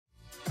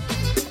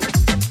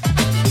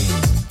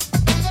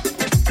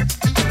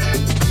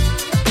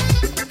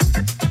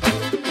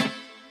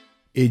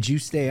Did you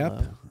stay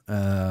up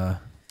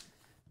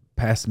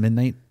past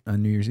midnight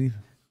on New Year's Eve?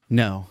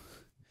 No.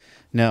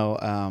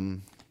 I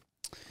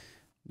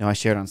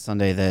shared on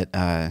Sunday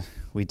that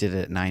we did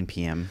it at 9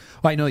 p.m.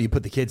 Well, I know you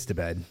put the kids to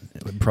bed.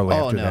 Probably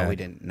after that. We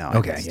didn't. No.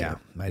 Okay,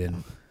 I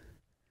didn't.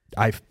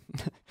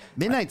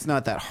 Midnight's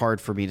not that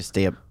hard for me to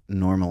stay up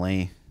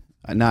normally.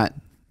 Not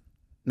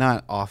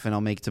often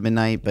I'll make it to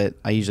midnight, but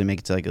I usually make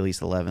it to like at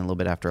least 11, a little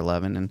bit after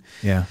 11. And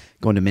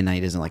going to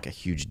midnight isn't like a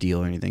huge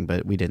deal or anything,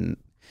 but we didn't.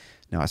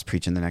 No, I was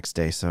preaching the next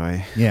day, so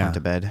I went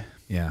to bed.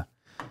 Yeah.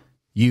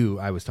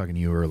 I was talking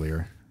to you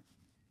earlier.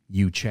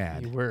 You,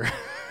 Chad. You were.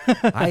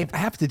 I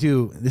have to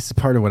do, this is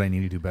part of what I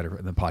need to do better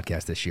in the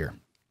podcast this year.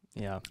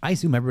 Yeah. I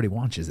assume everybody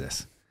watches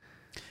this.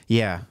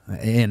 Yeah.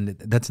 And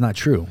that's not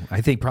true.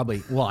 I think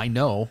probably, well, I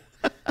know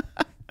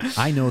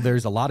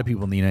there's a lot of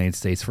people in the United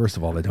States, first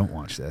of all, that don't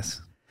watch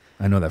this.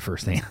 I know that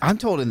firsthand. I'm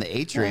told in the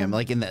atrium,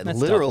 like in the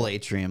literal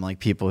atrium, like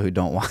people who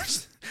don't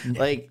watch,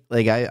 like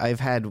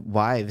I've had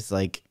wives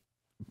like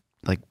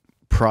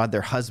prod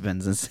their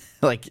husbands and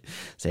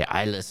say,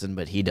 I listen,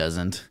 but he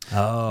doesn't.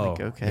 Oh,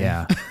 like, okay.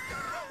 Yeah.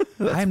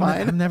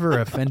 I'm never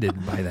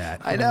offended by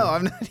that. I know,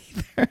 I'm not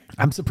either.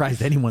 I'm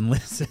surprised anyone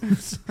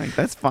listens. Like,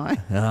 that's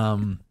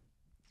fine.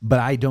 But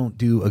I don't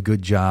do a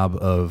good job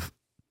of,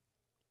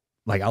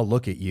 like, I'll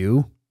look at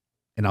you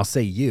and I'll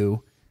say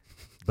you,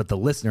 but the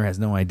listener has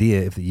no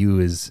idea if the you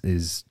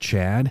is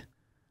Chad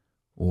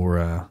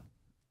or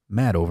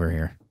Matt over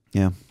here.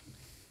 Yeah.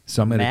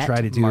 So I'm going to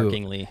try to do,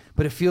 Markingly.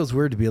 But it feels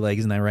weird to be like,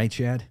 isn't that right,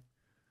 Chad?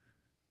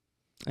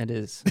 It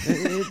is.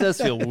 It does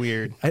feel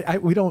weird. I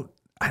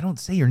don't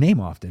say your name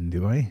often,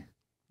 do I?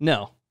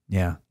 No.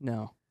 Yeah.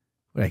 No.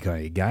 What do I call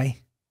you,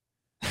 Guy?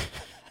 I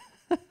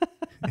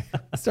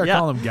start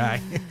calling him Guy.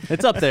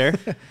 It's up there.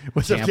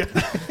 What's up, Guy?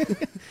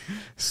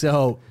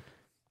 So,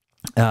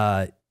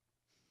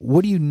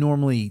 what do you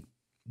normally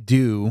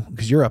do?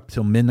 Because you're up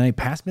till midnight,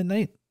 past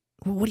midnight.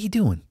 What are you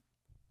doing?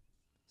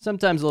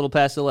 Sometimes a little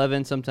past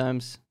 11.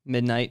 Sometimes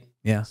midnight.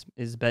 Yeah.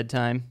 Is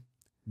bedtime.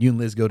 You and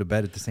Liz go to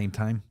bed at the same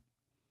time?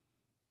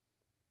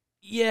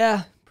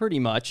 Yeah, pretty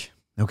much.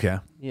 Okay.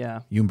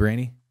 Yeah. You and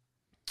Brandy?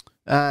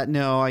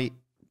 No,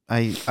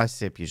 I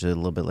stay up usually a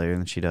little bit later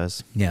than she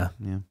does. Yeah.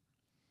 Yeah.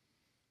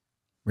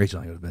 Rachel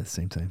and I go to bed at the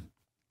same time.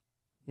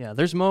 Yeah,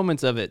 there's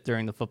moments of it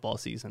during the football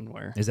season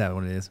where... Is that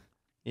what it is?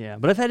 Yeah,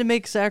 but I've had to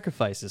make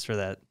sacrifices for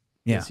that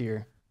this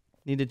year.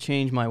 Need to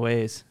change my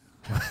ways.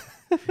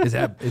 Is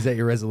that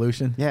your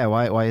resolution? Yeah,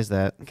 why is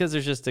that? Because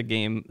there's just a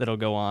game that'll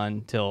go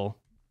on till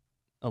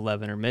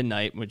 11 or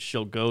midnight, which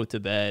she'll go to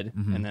bed,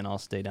 and then I'll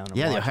stay down and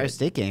watch the Ohio it.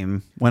 State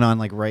game went on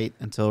like right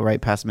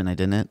past midnight,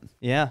 didn't it?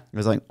 Yeah. It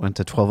was like went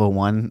to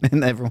 12:01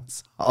 and everyone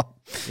saw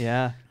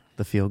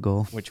the field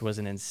goal. Which was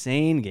an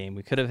insane game.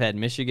 We could have had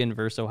Michigan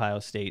versus Ohio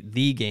State,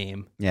 the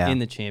game in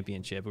the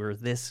championship. We were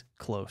this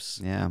close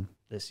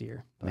this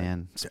year.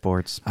 Man,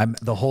 sports.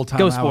 The whole time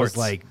Go I sports. was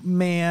like,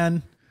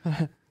 man.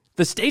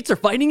 The states are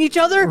fighting each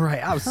other?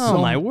 Right. I was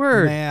my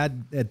word.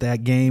 mad at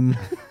that game.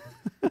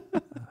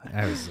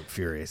 I was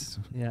furious.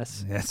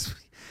 Yes.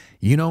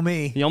 You know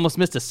me. You almost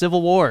missed a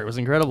civil war. It was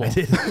incredible. I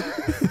did.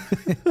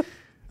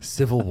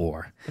 Civil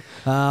war.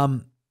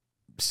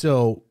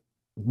 So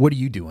what are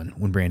you doing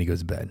when Brandy goes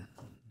to bed?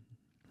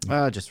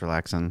 Just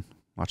relaxing,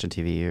 watching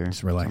TV or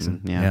just relaxing.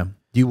 something. Yeah.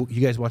 Do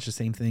you guys watch the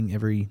same thing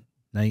every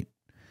night?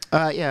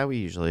 Yeah, we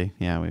usually.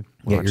 Yeah, we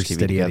watch your TV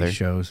steady together.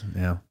 shows.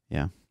 Yeah.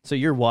 Yeah. So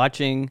you're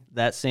watching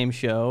that same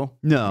show?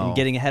 No. And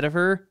getting ahead of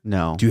her?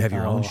 No. Do you have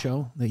your own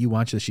show that you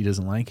watch that she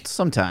doesn't like?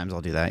 Sometimes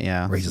I'll do that,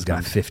 yeah. Rachel's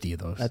got 50 of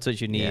those. That's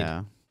what you need.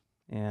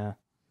 Yeah.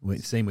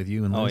 Wait, same with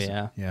you and Liz? Oh,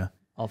 yeah. Yeah.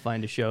 I'll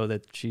find a show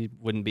that she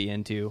wouldn't be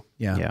into.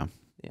 Yeah. Yeah.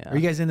 Yeah. Are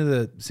you guys into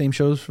the same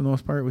shows for the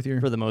most part with your...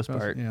 For the most spouse?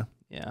 part. Yeah.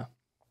 Yeah.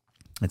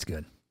 That's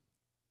good.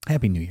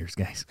 Happy New Year's,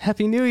 guys.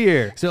 Happy New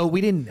Year. So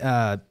we haven't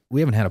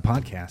had a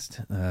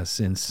podcast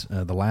since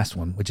the last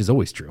one, which is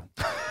always true.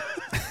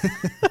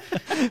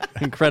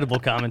 Incredible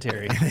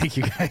commentary. Thank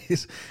you,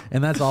 guys.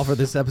 And that's all for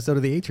this episode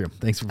of the Atrium.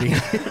 Thanks for being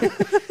here.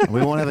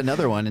 We won't have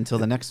another one until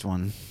the next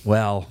one.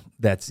 Well,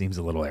 that seems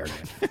a little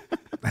arrogant.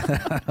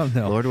 I don't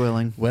know. Lord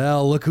willing.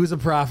 Well, look who's a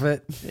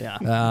prophet.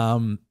 Yeah.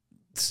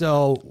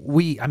 So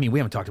we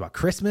haven't talked about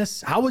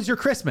Christmas. How was your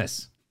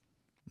Christmas?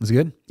 Was it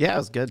good? Yeah, it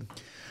was good.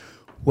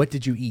 What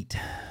did you eat?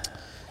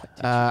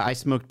 I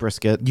smoked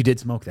brisket. You did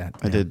smoke that.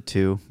 I did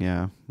too.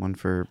 Yeah. One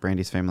for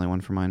Brandy's family,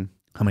 one for mine.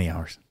 How many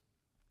hours?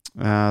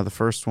 The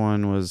first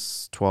one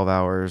was 12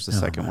 hours. The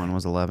second one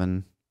was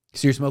 11.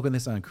 So you're smoking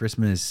this on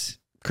Christmas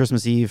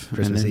Eve.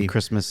 And then Eve.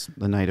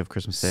 the night of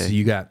Christmas Day. So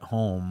you got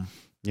home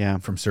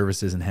from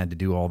services and had to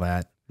do all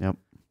that. Yep.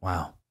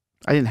 Wow.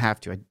 I didn't have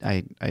to.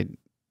 I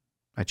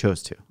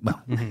chose to.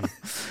 Well,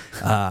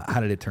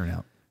 how did it turn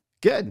out?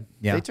 Good.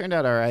 Yeah. They turned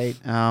out all right.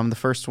 The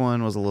first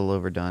one was a little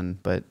overdone,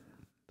 but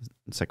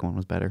the second one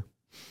was better.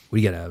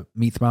 We got a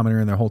meat thermometer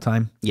in there the whole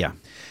time? Yeah.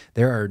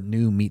 There are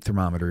new meat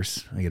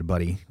thermometers. I got a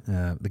buddy,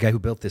 the guy who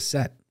built this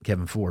set,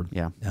 Kevin Ford.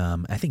 Yeah.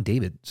 I think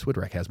David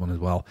Swidrek has one as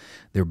well.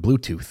 They're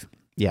Bluetooth.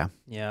 Yeah.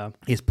 Yeah.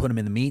 He just put them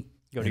in the meat,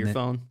 Go to your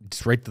phone.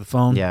 Just right to the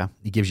phone. Yeah.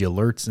 It gives you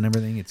alerts and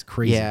everything. It's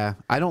crazy. Yeah.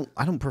 I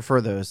don't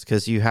prefer those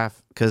because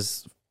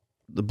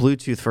the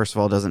Bluetooth, first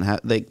of all, doesn't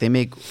have, they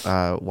make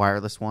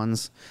wireless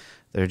ones.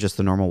 They're just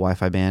the normal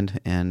Wi-Fi band,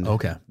 and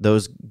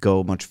those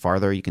go much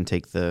farther. You can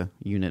take the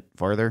unit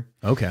farther.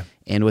 Okay.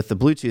 And with the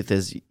Bluetooth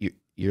is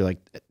you're like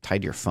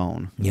tied to your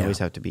phone. You always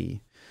have to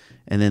be.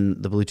 And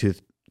then the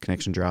Bluetooth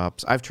connection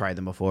drops. I've tried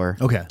them before.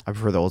 Okay. I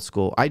prefer the old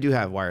school. I do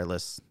have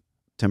wireless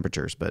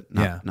temperatures, but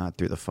not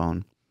through the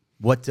phone.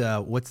 What's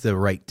the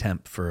right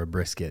temp for a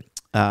brisket?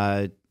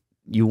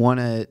 You want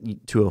a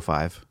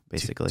 205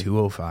 basically.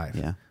 205.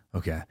 Yeah.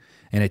 Okay.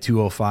 And at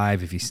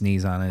 205, if you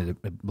sneeze on it,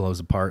 it blows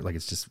apart. Like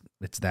it's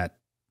that.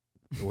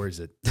 Or is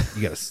it?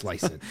 You got to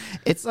slice it.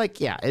 It's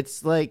like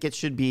it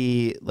should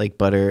be like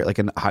butter, like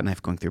a hot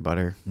knife going through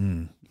butter.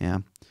 Yeah.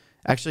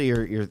 Actually,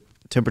 your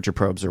temperature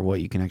probes are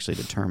what you can actually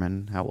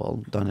determine how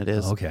well done it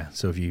is. Okay.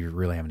 So if you're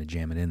really having to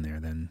jam it in there,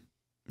 then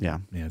yeah,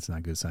 it's not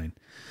a good sign.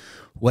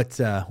 What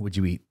would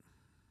you eat?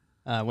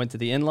 Went to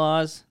the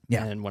in-laws.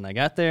 Yeah. And when I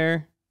got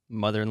there,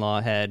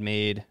 mother-in-law had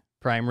made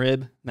prime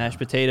rib, mashed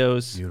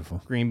potatoes,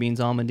 beautiful, green beans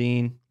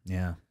almondine.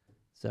 Yeah.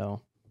 So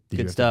did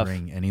good you have stuff. To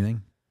bring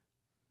anything?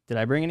 Did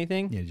I bring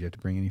anything? Yeah. Did you have to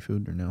bring any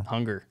food or no?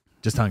 Hunger.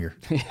 Just hunger.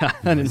 Yeah.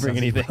 I didn't bring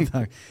anything.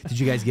 Did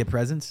you guys get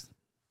presents?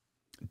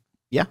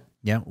 Yeah.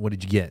 Yeah. What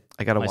did you get?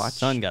 I got a My watch.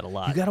 son got a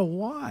lot. You got a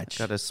watch.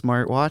 Got a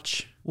smart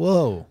watch.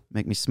 Whoa.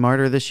 Make me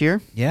smarter this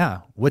year.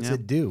 Yeah. What's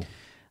it do?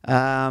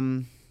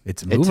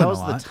 It's moving it tells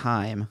a lot. the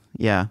time.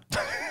 Yeah.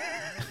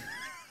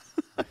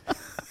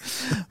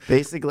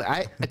 Basically,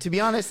 to be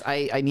honest,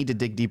 I need to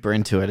dig deeper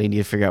into it. I need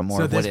to figure out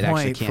more of what it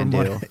actually can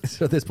do.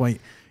 So at this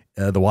point,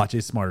 the watch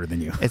is smarter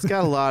than you. It's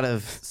got a lot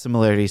of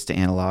similarities to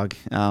analog.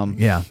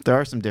 Yeah. There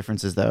are some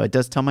differences, though. It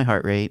does tell my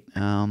heart rate.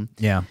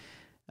 Yeah.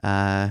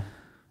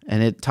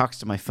 And it talks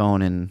to my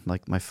phone, and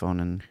like my phone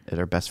and it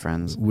are best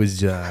friends.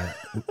 Was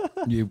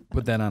you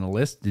put that on a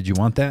list? Did you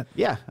want that?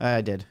 Yeah,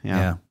 I did.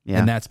 Yeah.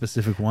 And that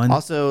specific one?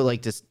 Also,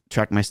 like just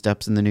track my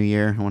steps in the new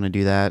year. I want to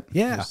do that.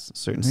 Yeah. There's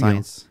certain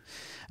science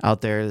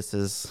out there. This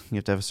is, you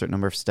have to have a certain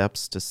number of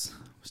steps to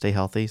stay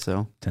healthy.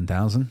 So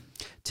 10,000?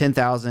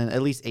 10,000,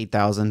 at least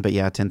 8,000, but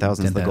yeah,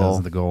 10,000 is the goal. 10,000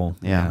 is the goal.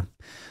 Yeah.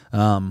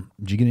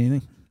 Did you get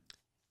anything?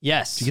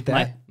 Yes. Did you get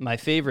that? My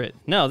favorite.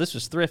 No, this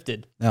was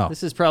thrifted. Oh.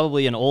 This is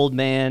probably an old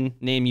man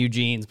named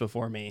Eugene's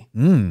before me.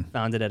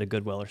 Found it at a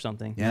Goodwill or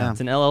something. Yeah.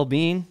 It's an LL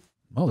Bean.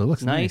 Oh, it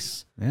looks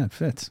nice. Yeah, it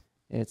fits.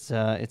 It's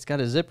got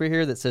a zipper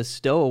here that says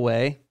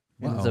stowaway.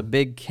 Wow. It's a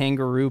big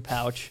kangaroo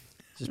pouch,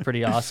 which is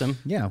pretty awesome.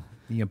 Yeah.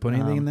 You gonna put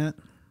anything in that?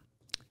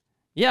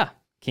 Yeah.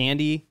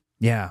 Candy.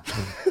 Yeah.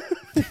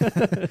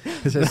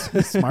 Is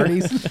this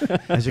Smarties?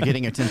 As you're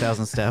getting your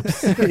 10,000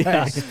 steps,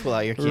 Yeah. just pull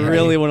out your candy.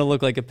 Really want to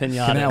look like a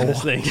pinata in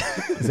this thing.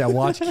 Does that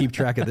watch keep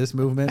track of this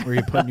movement where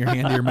you're putting your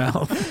hand to your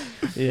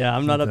mouth? Yeah,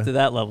 I'm not up to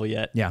that level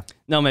yet. Yeah.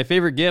 No, my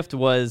favorite gift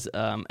was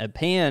a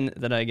pan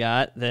that I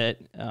got that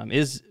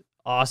is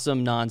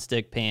awesome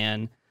nonstick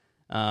pan.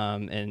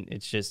 And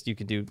it's just, you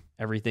can do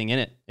everything in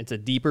it. It's a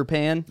deeper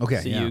pan.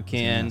 Okay. So yeah.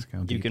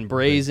 you can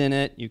braise in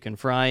it, you can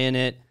fry in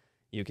it,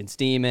 you can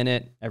steam in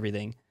it,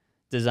 everything.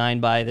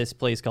 Designed by this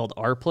place called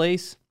Our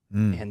Place.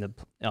 And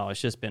it's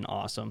just been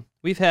awesome.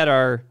 I've had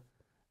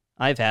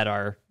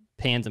our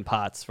pans and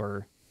pots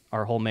for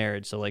our whole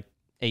marriage, so like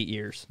 8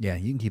 years. Yeah,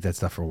 you can keep that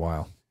stuff for a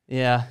while.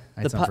 Yeah.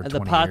 I had some for The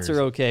 20 pots years.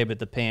 are okay, but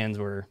the pans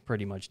were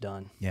pretty much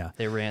done. Yeah.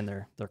 They ran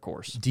their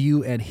course. Do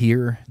you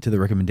adhere to the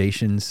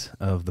recommendations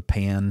of the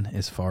pan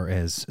as far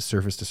as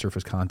surface to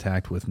surface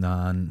contact with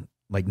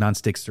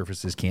non-stick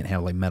surfaces can't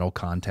have like metal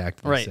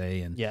contact, let's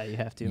say, and yeah, you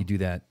have to. you do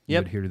that.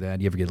 Yep. You adhere to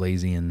that. You ever get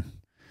lazy and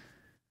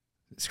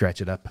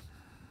scratch it up?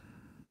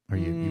 Or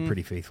you're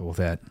pretty faithful with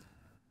that?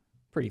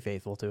 Pretty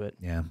faithful to it.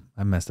 Yeah,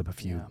 I messed up a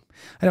few. Yeah.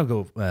 I don't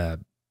go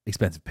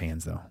expensive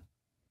pans though.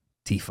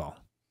 Tefal.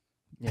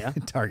 Yeah.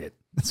 Target.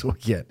 That's what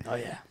we get. Oh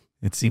yeah.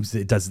 It seems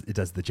it does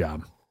the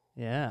job.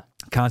 Yeah.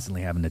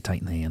 Constantly having to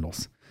tighten the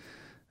handles.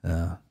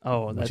 That's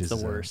which is, the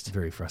worst.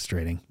 Very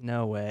frustrating.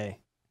 No way.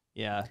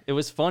 Yeah. It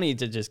was funny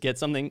to just get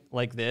something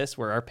like this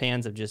where our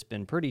pans have just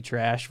been pretty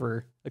trash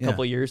for a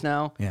couple years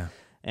now. Yeah.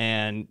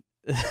 And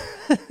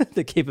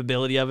the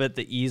capability of it,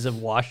 the ease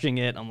of washing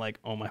it, I'm like,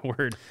 oh my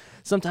word.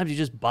 Sometimes you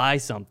just buy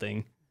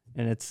something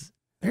and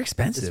They're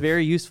expensive. It's a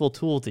very useful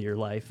tool to your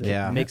life.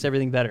 It makes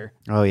everything better.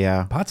 Oh,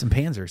 yeah. Pots and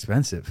pans are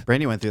expensive.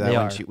 Brandy went through that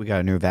when we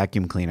got a new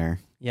vacuum cleaner.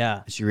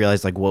 Yeah. She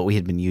realized like what we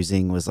had been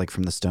using was like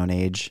from the Stone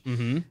Age.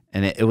 Mm-hmm.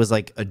 And it was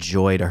like a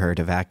joy to her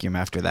to vacuum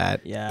after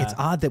that. Yeah. It's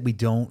odd that we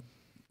don't,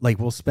 like,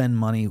 we'll spend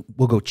money,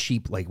 we'll go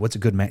cheap, like what's a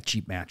good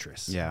cheap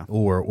mattress? Yeah.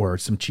 Or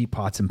some cheap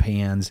pots and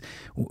pans.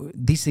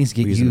 These things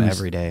get We use used them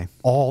every day.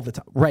 all the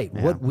time. Right.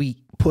 Yeah. What we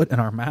put in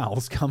our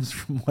mouths comes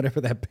from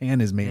whatever that pan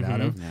is made out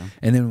of. Yeah.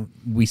 And then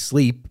we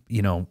sleep,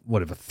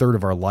 what if a third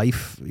of our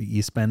life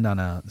you spend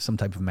on some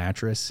type of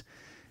mattress.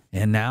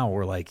 And now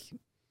we're like,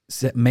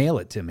 mail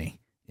it to me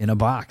in a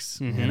box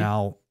and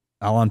I'll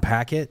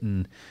unpack it,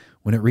 and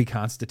when it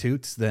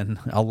reconstitutes, then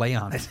I'll lay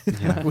on it.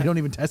 Yeah. We don't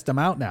even test them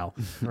out now.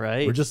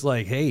 right. We're just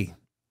like, hey,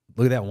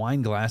 look at that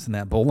wine glass and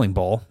that bowling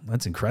ball.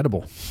 That's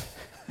incredible.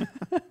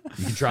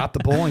 You can drop the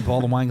bowling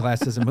ball, the wine glass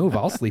doesn't move.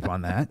 I'll sleep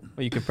on that.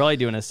 Well, you could probably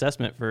do an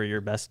assessment for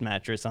your best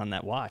mattress on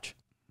that watch.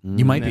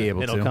 You might be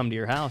able to. It'll come to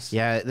your house.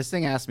 Yeah, this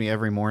thing asks me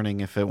every morning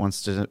if it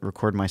wants to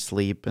record my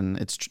sleep, and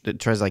it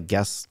tries to like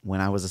guess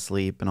when I was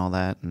asleep and all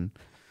that. And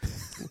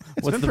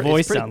What's the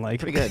voice sound like?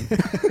 Pretty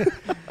good.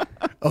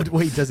 Oh,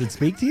 wait, does it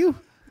speak to you?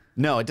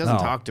 No, it doesn't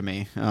talk to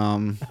me.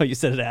 Oh, you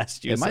said it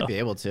asked you. It might be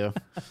able to.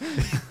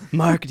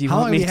 Mark, do you How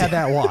want long me have you had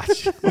that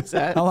watch? What's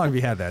that? How long have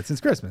you had that?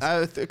 Since Christmas?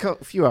 A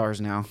few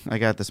hours now. I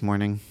got it this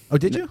morning. Oh,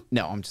 did you?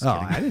 No, I'm just Oh,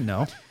 kidding. I didn't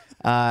know.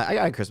 I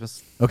got it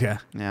Christmas. Okay.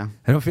 Yeah.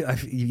 I don't feel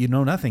you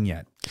know nothing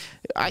yet.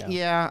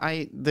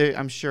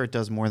 I'm sure it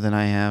does more than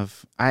I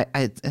have.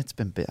 I've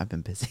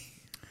been busy.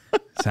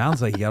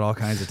 Sounds like you got all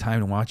kinds of time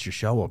to watch your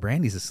show while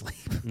Brandy's asleep.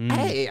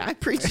 Hey, I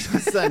preached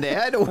on Sunday.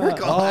 I had to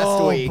work all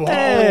last week. Boy.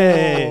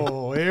 Hey.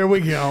 Oh, here we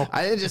go.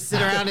 I didn't just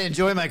sit around and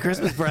enjoy my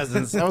Christmas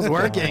presents. I was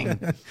working.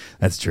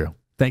 That's true.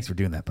 Thanks for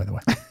doing that, by the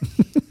way.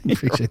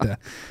 Appreciate that.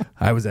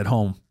 I was at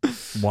home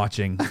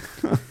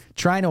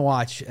trying to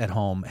watch at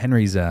home.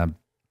 Henry's,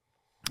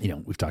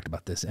 we've talked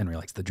about this. Henry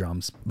likes the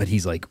drums, but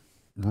he's like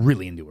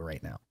really into it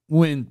right now.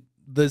 When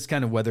this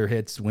kind of weather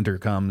hits, winter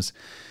comes,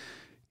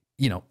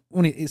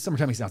 when it's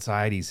summertime, he's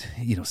outside, he's,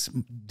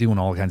 doing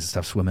all kinds of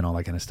stuff, swimming, all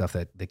that kind of stuff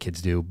that the kids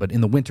do. But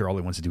in the winter, all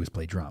he wants to do is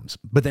play drums.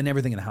 But then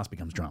everything in the house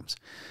becomes drums.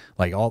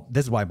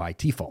 This is why I buy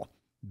T-Fall,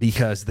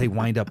 because they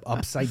wind up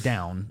upside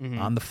down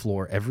on the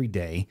floor every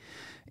day.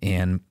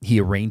 And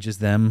he arranges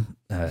them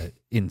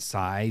in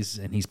size,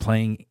 and he's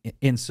playing.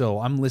 And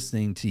so I'm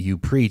listening to you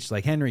preach,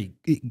 like, Henry,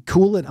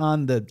 cool it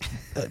on the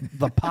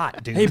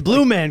pot, dude. Hey,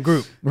 Blue Man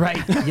Group. Right?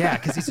 Yeah,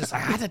 because he's just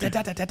like,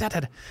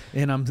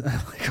 and I'm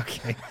like,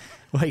 okay,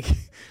 like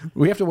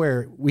we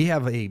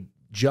have a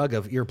jug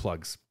of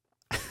earplugs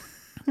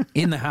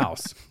in the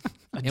house,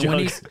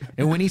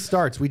 and when he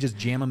starts, we just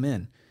jam them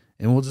in.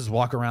 And we'll just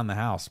walk around the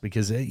house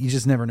because you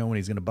just never know when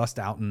he's going to bust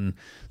out in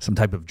some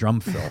type of drum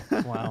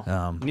fill.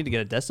 Wow. You need to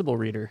get a decibel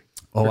reader.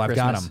 Oh, for I've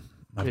got Christmas. him.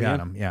 I've got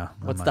him. Yeah.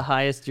 What's the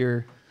highest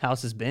your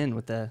house has been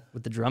with the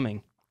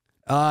drumming?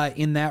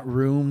 In that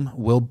room,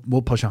 we'll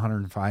push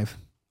 105.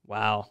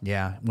 Wow.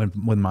 Yeah.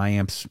 When my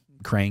amp's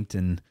cranked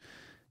and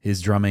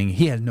his drumming,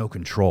 he has no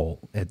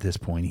control at this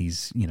point.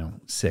 He's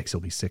 6.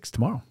 He'll be 6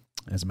 tomorrow,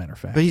 as a matter of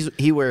fact. But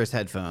he wears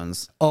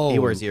headphones. Oh. He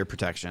wears ear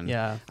protection.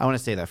 Yeah. I want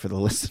to say that for the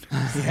listeners.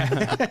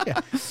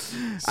 Yeah.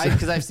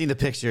 Because I've seen the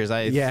pictures.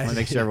 I want to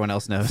make sure everyone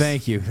else knows.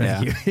 Thank you.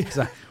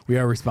 So we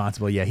are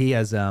responsible. Yeah, he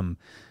has a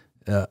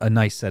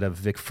nice set of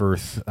Vic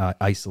Firth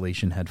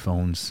isolation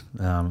headphones.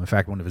 In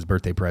fact, one of his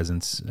birthday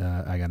presents,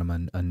 I got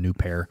him a new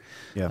pair.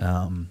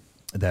 Yeah.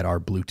 That are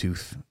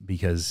Bluetooth,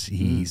 because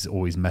he's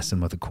always messing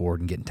with a cord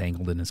and getting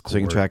tangled in his cord. So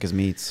you can track his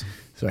meats.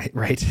 So,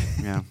 right.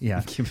 Yeah.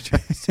 Yeah. Keep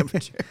track of his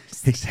temperatures.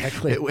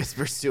 Exactly. It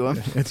whispers to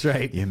him. That's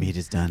right. Your meat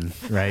is done.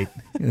 Right.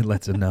 It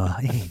lets him know,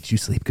 hey, did you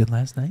sleep good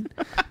last night?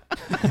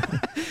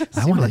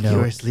 I want want to like know. you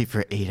were asleep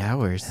for 8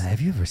 hours.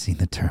 Have you ever seen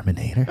The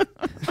Terminator?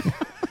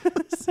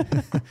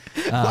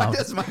 Why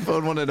does my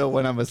phone want to know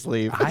when I'm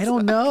asleep? I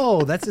don't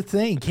know. That's the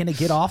thing. Can it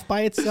get off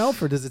by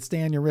itself, or does it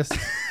stay on your wrist?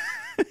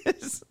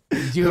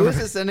 Who is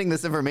it sending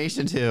this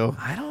information to?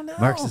 I don't know.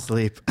 Mark's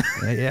asleep.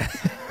 Yeah.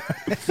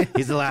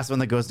 He's the last one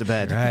that goes to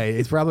bed. Right.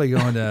 It's probably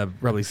going to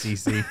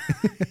CC.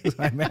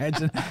 I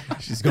imagine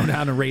she's going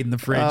down and raiding the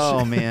fridge.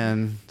 Oh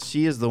man,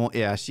 she is the one.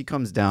 Yeah, she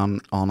comes down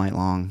all night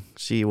long.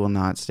 She will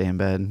not stay in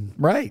bed.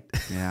 Right.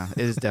 Yeah,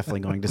 it is definitely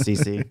going to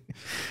CC.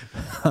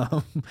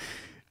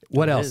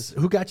 What It else? is.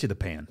 Who got you the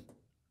pan?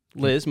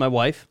 Liz, my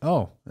wife.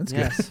 Oh, that's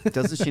Yes.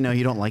 Doesn't she know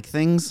you don't like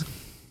things?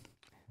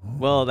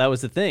 Well, that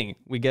was the thing.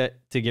 We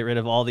get to get rid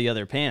of all the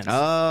other pans.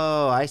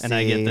 Oh, I see. and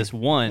I get this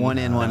one. One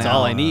in, one That's out.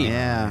 all I need.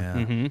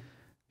 Yeah. hmm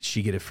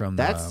She get it from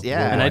That's- the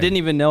yeah. And I didn't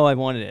even know I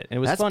wanted it. It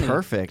was That's funny.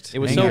 perfect. It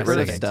was Man, so get rid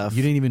of perfect. stuff.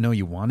 You didn't even know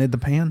you wanted the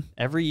pan?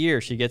 Every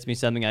year she gets me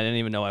something I didn't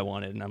even know I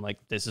wanted. And I'm like,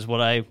 this is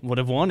what I would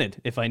have wanted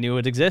if I knew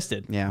it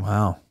existed. Yeah.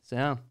 Wow. So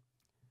yeah,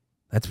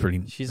 That's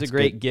pretty. she's that's a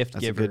great good. gift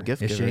That's giver. a good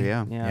gift Is giver. she?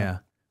 Yeah. Yeah.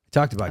 I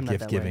talked about I'm not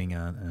gift that way. giving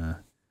on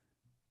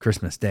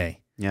Christmas Day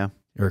Yeah.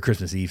 or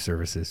Christmas Eve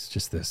services.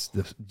 Just this.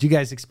 Do you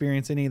guys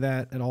experience any of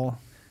that at all?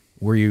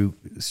 Where you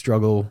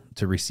struggle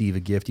to receive a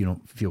gift you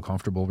don't feel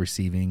comfortable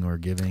receiving or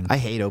giving? I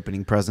hate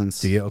opening presents.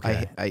 Do you?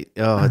 Okay.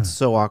 It's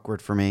so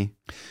awkward for me.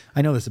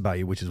 I know this about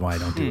you, which is why I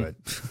don't do it.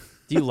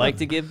 Do you like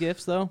to give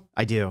gifts though?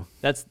 I do.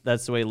 That's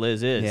the way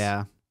Liz is.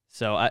 Yeah.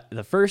 So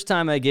the first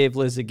time I gave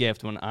Liz a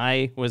gift when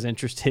I was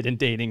interested in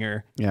dating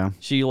her, Yeah.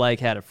 she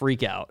had a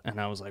freak out, and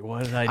I was like,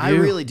 "What did I do?" I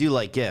really do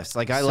like gifts.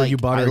 Like I So like. you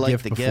bought her I a like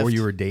gift the before gift.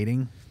 you were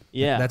dating?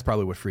 Yeah, That's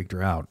probably what freaked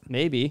her out.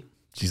 maybe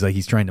She's like,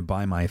 he's trying to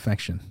buy my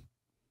affection.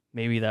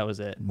 that was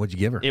it. What'd you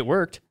give her? It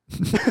worked.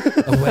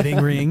 A wedding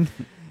ring?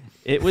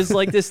 It was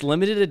like this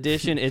limited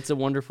edition "It's a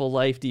Wonderful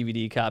Life"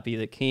 DVD copy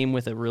that came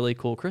with a really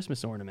cool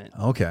Christmas ornament,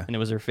 Okay. and it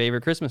was her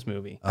favorite Christmas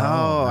movie.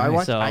 Oh, I nice.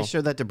 watched. So- I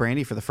showed that to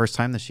Brandy for the first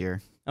time this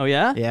year. Oh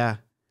yeah, Yeah.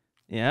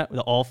 yeah, with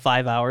all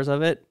 5 hours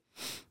of it.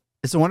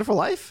 It's a Wonderful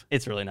Life.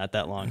 It's really not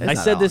that long. It's I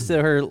not said that this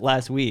to her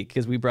last week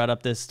because we brought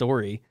up this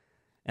story,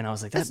 And I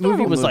was like, that That's movie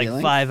normal was movie like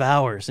length. 5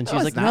 hours. And she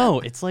was it's like, not. no,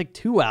 it's like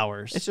 2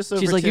 hours. It's just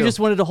She's over like, you 2. just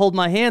wanted to hold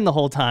my hand the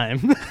whole time.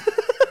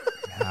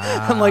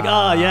 I'm like,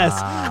 oh, yes.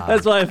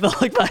 That's why I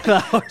felt like 5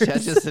 hours.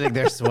 Chad's just sitting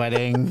there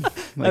sweating.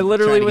 Like, I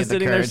literally trying to was get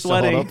the sitting there courage to hold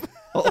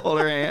sweating. hold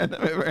her hand.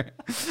 Remember?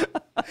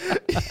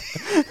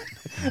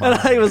 And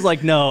I was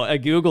like, no, I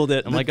Googled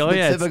it. I'm like, oh, the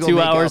yeah, it's typical 2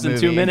 makeout hours and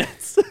 2 movie.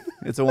 minutes.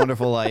 It's a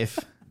Wonderful Life.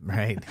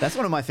 Right. That's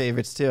one of my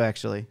favorites too,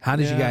 actually. How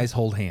did you guys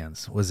hold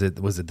hands? Was it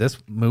this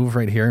move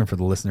right here? And for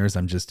the listeners,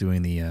 I'm just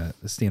doing the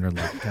standard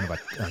like kind of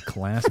a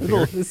clasp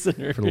here.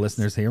 For the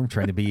listeners here, I'm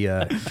trying to be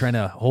trying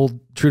to hold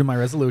true to my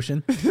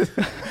resolution.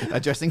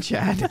 Addressing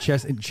Chad.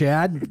 Chad.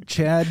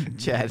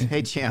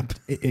 Hey, champ.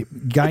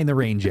 Guy in the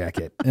rain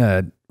jacket.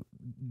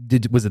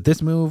 Was it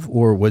this move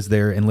or was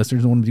there? And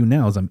listeners, what I'm doing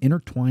now is I'm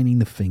intertwining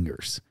the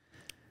fingers.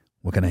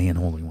 What kind of hand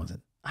holding was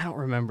it? I don't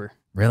remember.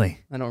 Really?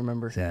 I don't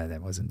remember. Yeah,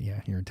 that wasn't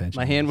your intention.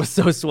 My hand was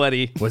so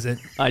sweaty. Was it?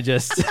 I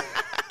just,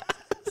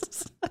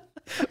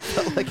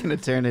 Felt like an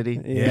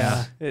eternity.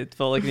 yeah, it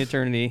felt like an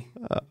eternity.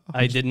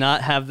 I did not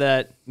have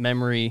that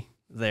memory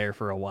there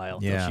for a while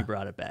until Yeah. she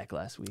brought it back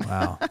last week.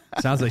 Wow.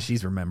 Sounds like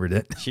she's remembered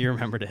it. She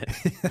remembered it.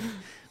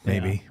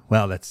 Maybe. Yeah.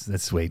 Well, that's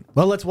sweet.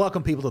 Well, let's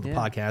welcome people to the Yeah.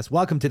 podcast.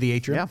 Welcome to the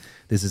Atrium. Yeah.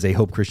 This is a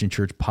Hope Christian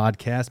Church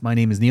podcast. My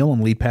name is Neal. I'm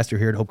lead pastor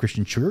here at Hope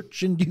Christian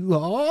Church. And you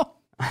all?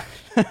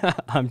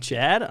 I'm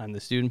Chad. I'm the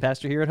student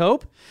pastor here at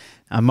Hope.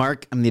 I'm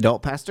Mark. I'm the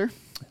adult pastor.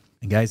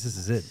 And guys, this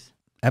is it.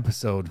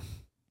 Episode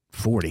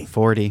 40.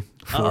 40.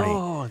 40.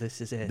 Oh, this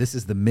is it. This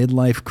is the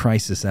midlife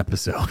crisis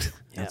episode.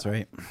 That's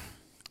right.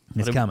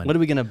 It's What coming. What are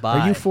we going to buy?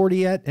 Are you 40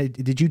 yet?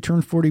 Did you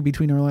turn 40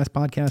 between our last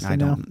podcast I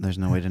and now? don't. There's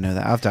no way to know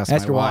that. I'll have to ask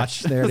Ask my your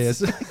watch. watch. There it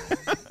is.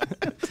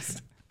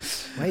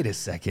 Wait a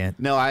second.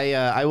 No,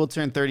 I will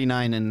turn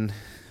 39 in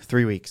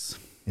 3 weeks.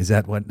 Is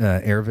that what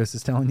Aravis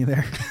is telling you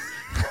there?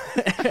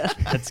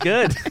 That's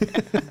good.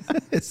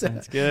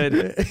 That's good.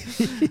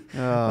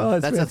 Oh,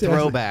 that's that's fantastic. a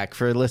throwback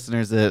for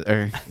listeners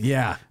that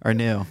Yeah. are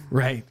new.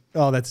 Right.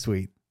 Oh, that's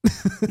sweet.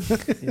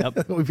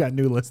 Yep. We've got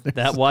new listeners.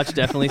 That watch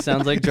definitely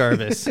sounds like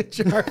Jarvis.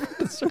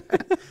 Jarvis,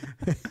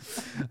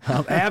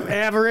 right.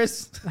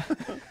 Avarice.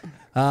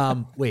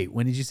 Wait,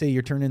 when did you say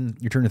you're turning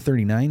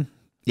 39?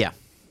 Yeah,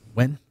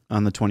 When?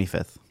 on the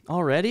 25th.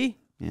 Already?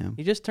 Yeah,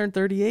 You just turned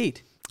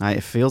 38.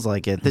 it feels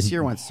like it. This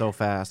year went so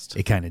fast.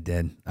 It kind of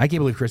did. I can't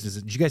believe Christmas.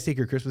 Did you guys take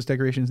your Christmas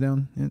decorations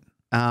down yet?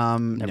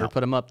 Never No.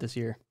 put them up this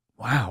year.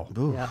 Wow.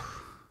 Ooh, Yeah.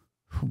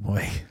 Oh,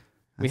 boy.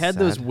 We that's had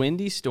those sad.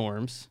 windy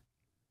storms,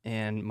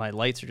 and my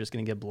lights are just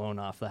going to get blown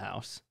off the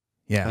house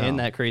Yeah. in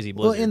that crazy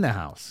Well, blizzard. in the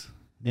house.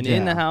 and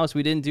in the Yeah. house,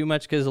 we didn't do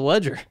much because of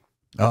Ledger.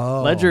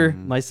 Oh. Ledger,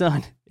 my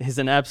son, is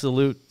an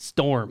absolute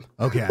storm.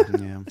 Okay.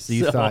 Yeah. So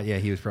you So- thought,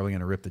 he was probably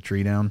going to rip the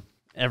tree down?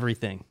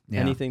 Everything. Yeah.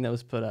 Anything that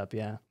was put up,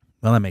 yeah.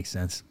 Well, that makes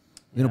sense.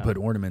 We don't Yeah. put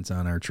ornaments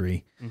on our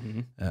tree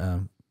Hmm.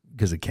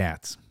 because of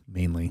cats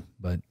mainly,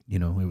 but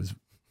it was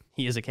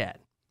He is a cat.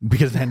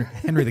 because of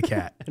Henry the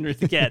cat. Henry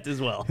the cat as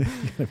well.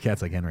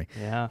 Cats like Henry.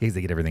 Yeah. Because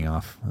they get everything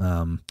off.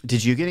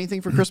 Did you get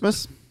anything for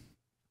Christmas?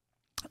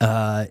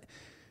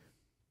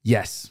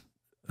 Yes.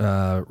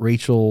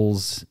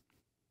 Rachel's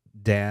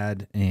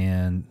dad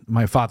and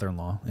my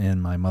father-in-law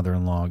and my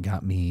mother-in-law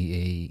got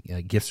me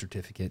a gift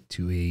certificate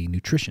to a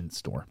nutrition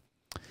store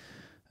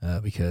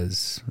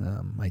because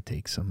I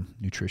take some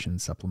nutrition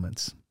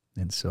supplements.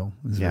 And so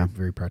it was a Yeah. very,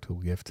 very practical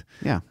gift.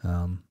 Yeah,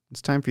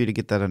 it's time for you to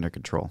get that under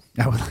control.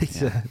 I would like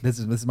to, this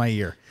is my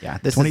year. Yeah,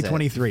 this is it.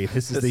 2023.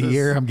 This is This the is-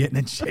 year I'm getting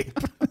in shape.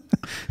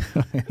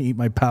 I don't eat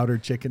my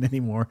powdered chicken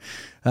anymore.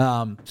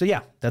 So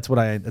yeah, that's what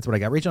I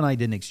got. Rachel and I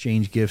didn't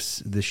exchange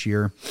gifts this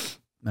year.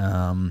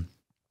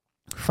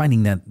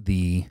 Finding that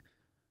the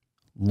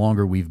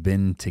longer we've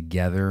been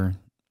together,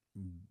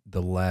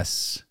 the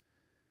less,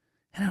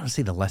 I don't want to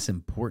say the less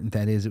important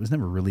that is. It was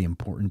never really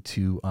important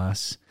to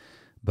us,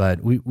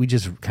 but we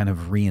just kind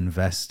of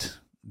reinvest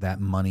that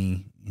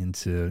money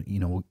into,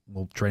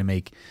 we'll try to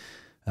make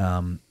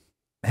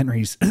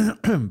Henry's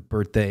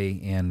birthday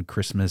and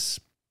Christmas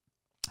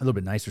a little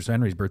bit nicer. So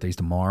Henry's birthday's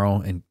tomorrow,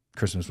 and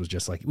Christmas was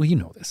just like, well, you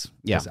know this.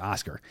 Yeah. It's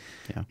Oscar.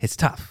 Yeah. It's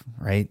tough,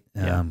 right?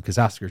 Yeah. Because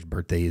Oscar's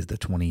birthday is the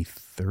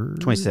 23rd?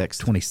 26th.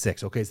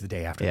 26th. Okay, it's the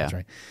day after. Yeah. That's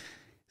right.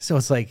 So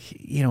it's like,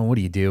 what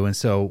do you do? And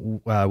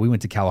so we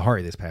went to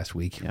Kalahari this past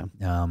week,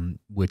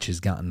 which has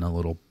gotten a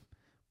little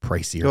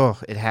pricier. Oh,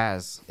 it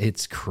has.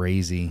 It's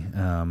crazy.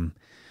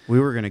 We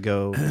were gonna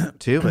go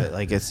too, but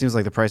it seems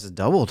like the price has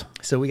doubled.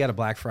 So we got a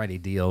Black Friday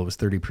deal. It was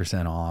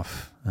 30%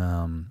 off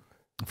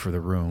for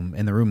the room.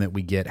 And the room that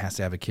we get has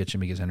to have a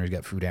kitchen because Henry's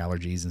got food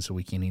allergies, and so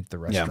we can't eat at the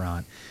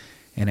restaurant.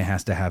 And it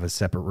has to have a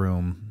separate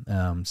room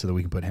so that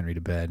we can put Henry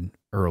to bed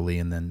early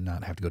and then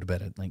not have to go to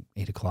bed at like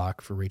 8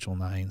 o'clock for Rachel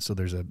and I. And so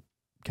there's a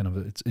kind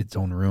of its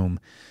own room.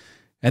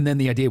 And then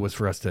the idea was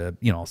for us to,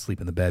 I'll sleep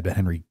in the bed, but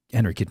Henry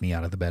kicked me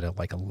out of the bed at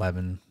like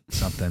 11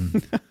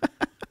 something.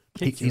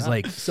 He's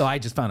like, so I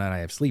just found out I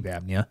have sleep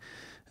apnea.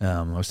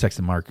 I was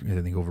texting Mark,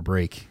 I think over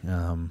break.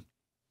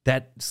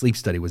 That sleep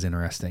study was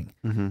interesting.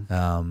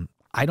 Mm-hmm.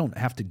 I don't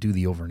have to do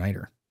the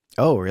overnighter.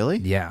 Oh, really?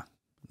 Yeah.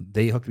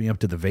 They hooked me up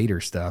to the Vader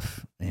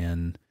stuff,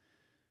 and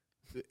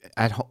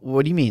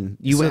What do you mean?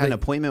 You So had an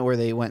appointment where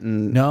they went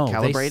and No,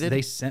 calibrated?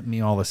 they sent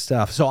me all the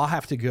stuff. So I'll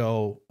have to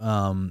go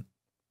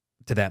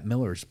to that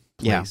Miller's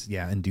place,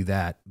 and do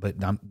that. But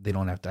they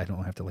don't have to. I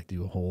don't have to like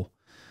do a whole.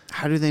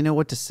 How do they know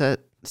what to set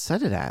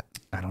it at?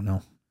 I don't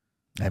know.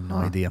 I have no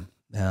idea.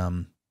 I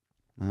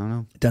don't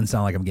know. It doesn't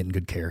sound like I'm getting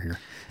good care here.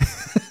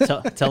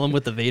 Tell them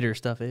what the Vader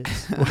stuff is.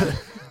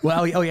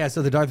 Well, oh yeah,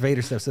 so the Darth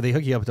Vader stuff. So they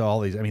hook you up to all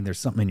these. I mean, there's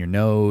something in your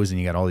nose, and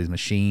you got all these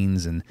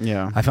machines, and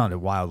I found it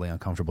wildly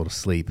uncomfortable to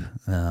sleep.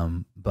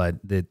 But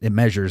it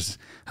measures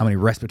how many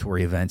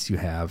respiratory events you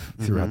have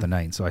throughout the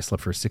night. And so I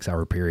slept for a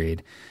 6-hour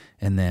period,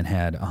 and then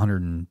had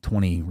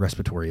 120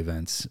 respiratory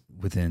events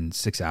within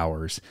 6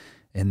 hours.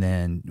 And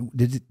then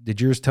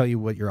did yours tell you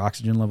what your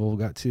oxygen level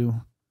got to?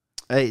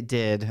 It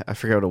did. I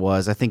forget what it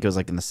was. I think it was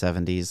like in the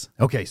 70s.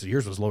 Okay, so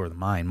yours was lower than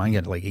mine. Mine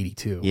got to like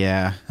 82.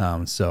 Yeah.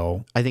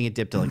 So I think it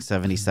dipped to like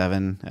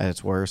 77 at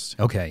its worst.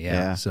 Okay,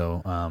 yeah.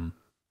 So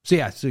so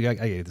I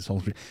gave this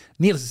whole.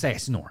 Needless to say, I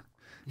snore.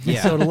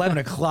 Yeah. So at 11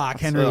 o'clock,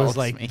 Henry was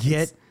like,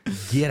 means.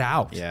 "Get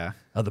out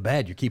of the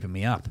bed. You're keeping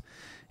me up."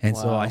 And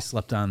so I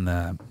slept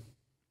on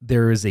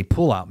there is a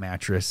pull-out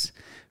mattress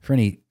for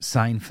any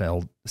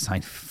Seinfeld.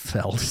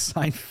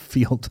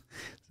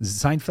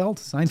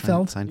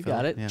 You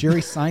got it. Yeah.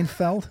 Jerry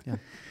Seinfeld. Yeah.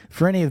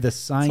 For any of the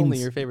only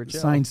your favorite show.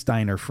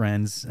 Seinsteiner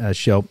friends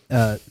show,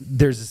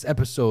 there's this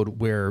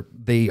episode where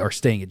they are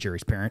staying at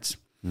Jerry's parents,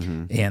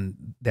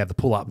 and they have the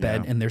pull-out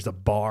bed, and there's a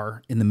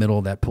bar in the middle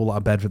of that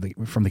pull-out bed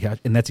from the couch,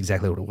 and that's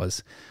exactly what it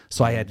was.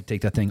 So I had to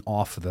take that thing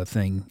off of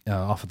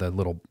the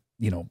little,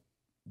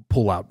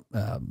 pull-out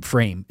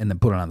frame, and then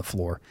put it on the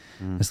floor.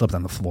 I slept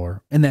on the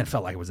floor, and then it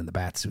felt like I was in the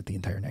bath suit the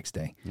entire next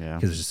day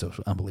because it was just so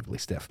unbelievably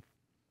stiff.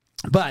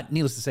 But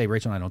needless to say,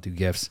 Rachel and I don't do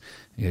gifts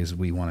because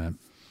we want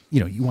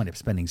to, you wind up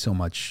spending so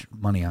much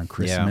money on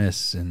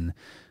Christmas and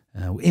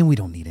we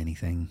don't need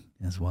anything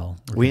as well.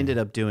 We ended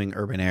up doing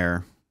Urban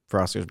Air for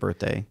Oscar's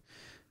birthday.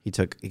 He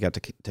got to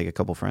take a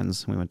couple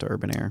friends. We went to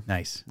Urban Air.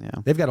 Nice. Yeah.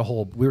 They've got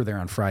we were there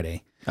on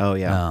Friday. Oh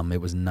yeah.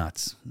 It was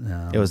nuts.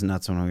 It was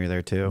nuts when we were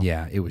there too.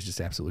 Yeah. It was just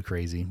absolutely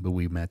crazy. But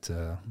we met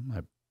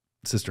my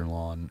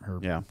sister-in-law and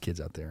her kids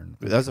out there. And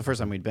that was the first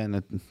time we'd been.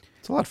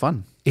 It's a lot of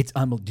fun.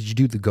 Did you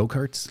do the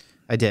go-karts?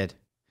 I did.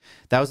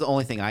 That was the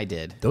only thing I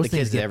did. Those the things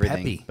kids did get everything,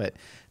 peppy. but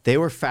they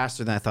were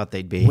faster than I thought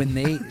they'd be. When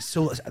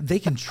they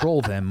control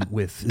them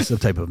with some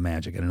type of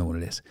magic. I don't know what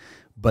it is,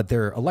 but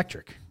they're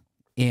electric,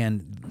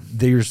 and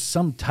there's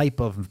some type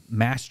of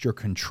master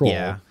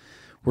control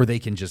where they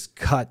can just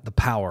cut the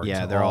power.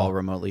 Yeah, they're all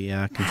remotely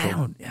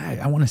controlled.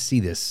 I want to see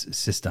this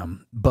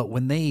system, but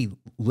when they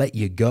let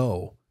you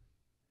go,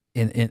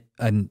 and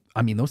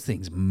I mean those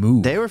things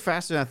move. They were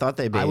faster than I thought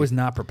they'd be. I was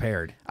not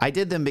prepared. I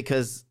did them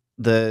because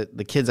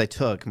the kids I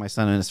took, my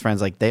son and his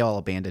friends, like they all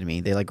abandoned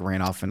me. They like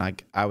ran off, and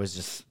I was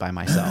just by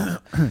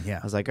myself. Yeah,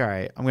 I was like, all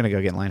right, I'm gonna go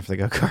get in line for the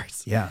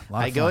go-karts. Yeah,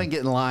 I go and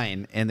get in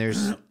line, and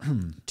there's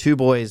 2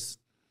 boys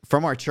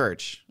from our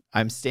church.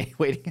 I'm staying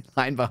waiting in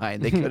line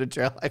behind. They go to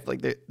Trail Life,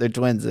 like they're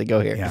twins. They go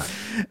here. Yeah,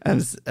 I'm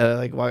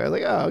like, I was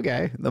like, oh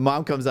okay. The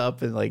mom comes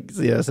up and like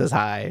says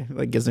hi,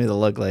 like gives me the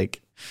look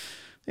like,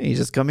 hey, you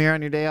just come here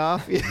on your day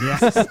off. Yeah,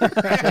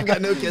 I've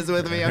got no kids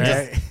with me. I'm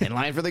just in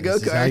line for the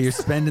go-karts. How you're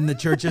spending the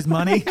church's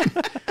money?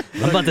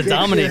 I'm about to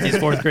dominate these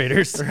 4th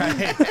graders.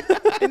 Right.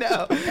 I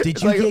know.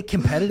 Did you get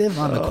competitive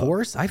on the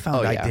course? I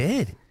found I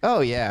did.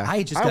 Oh yeah.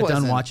 I just got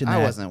done watching that.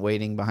 I wasn't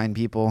waiting behind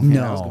people.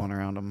 No, I was going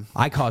around them.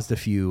 I caused a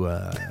few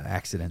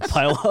accidents.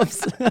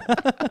 Pile-ups.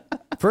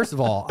 First of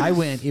all,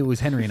 it was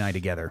Henry and I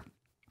together.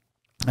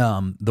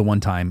 The one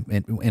time,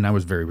 and I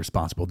was very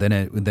responsible. Then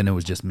it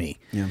was just me,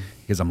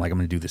 because I'm like, I'm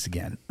going to do this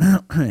again.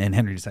 And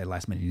Henry decided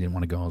last minute he didn't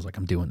want to go. I was like,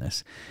 I'm doing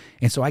this.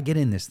 And so I get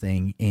in this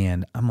thing,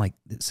 and I'm like,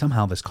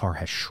 somehow this car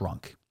has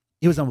shrunk.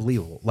 It was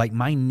unbelievable. Like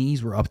my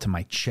knees were up to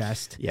my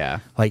chest.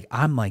 Yeah. Like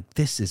I'm like,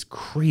 this is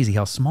crazy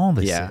how small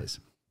this is.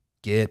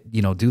 Do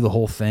the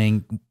whole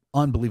thing.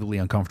 Unbelievably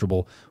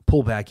uncomfortable.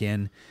 Pull back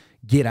in.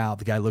 Get out.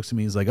 The guy looks at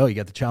me. He's like, oh, you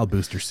got the child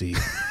booster seat.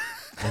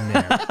 In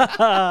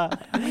there.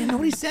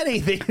 Nobody said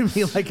anything to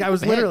me. Like I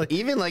was literally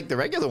even like the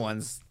regular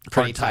ones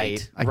pretty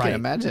tight. I can't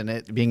imagine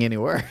it being any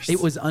worse.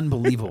 It was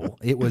unbelievable.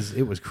 It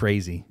was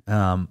crazy.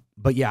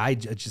 But yeah, I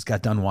just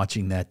got done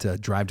watching that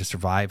Drive to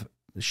Survive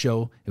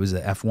show. It was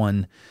a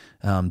F1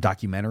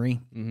 documentary.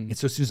 And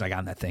so as soon as I got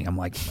in that thing, I'm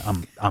like,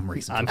 I'm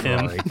racing for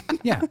Ferrari.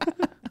 Yeah,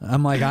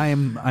 I'm like, I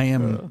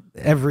am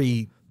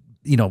every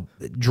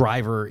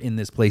driver in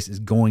this place is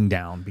going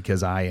down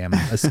because I am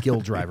a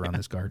skilled driver on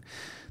this card.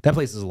 That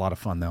place is a lot of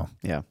fun though.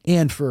 Yeah.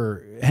 And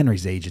for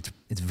Henry's age,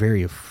 it's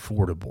very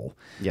affordable.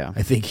 Yeah.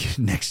 I think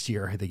next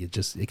year,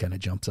 it kind of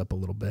jumps up a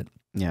little bit.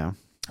 Yeah.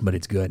 But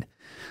it's good.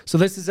 So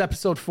this is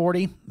episode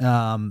 40.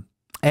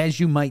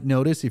 As you might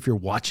notice, if you're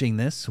watching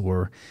this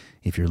or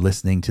if you're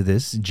listening to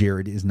this,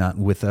 Jared is not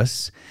with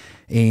us.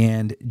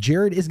 And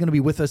Jared is going to be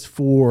with us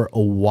for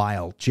a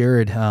while.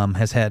 Jared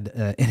has had,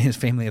 and his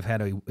family have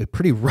had a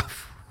pretty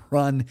rough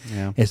run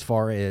as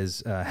far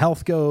as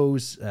health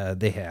goes.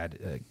 They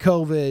had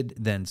COVID,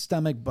 then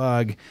stomach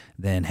bug,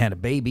 then had a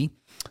baby,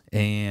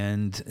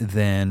 and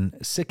then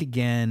sick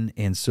again.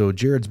 And so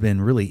Jared's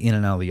been really in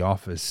and out of the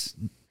office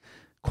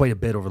quite a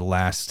bit over the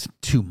last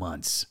 2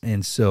 months.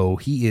 And so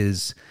he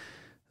is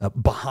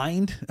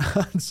behind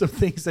on some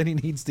things that he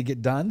needs to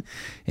get done.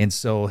 And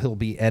so he'll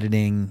be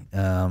editing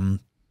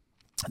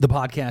the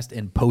podcast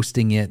and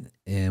posting it.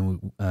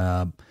 And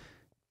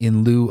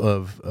in lieu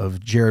of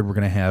Jared, we're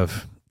going to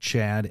have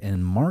Chad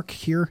and Mark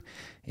here,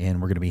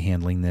 and we're going to be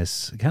handling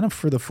this kind of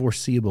for the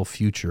foreseeable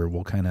future.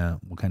 We'll kind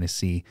of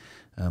see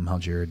how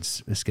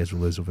Jared's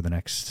schedule is over the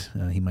next.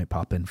 He might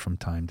pop in from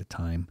time to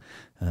time,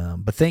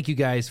 but thank you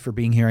guys for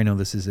being here. I know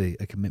this is a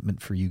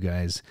commitment for you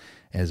guys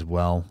as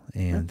well,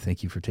 and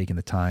thank you for taking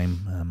the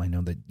time. I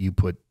know that you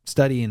put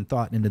study and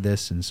thought into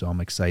this, and so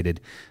I'm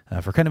excited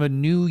for kind of a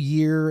new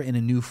year and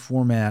a new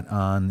format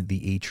on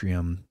the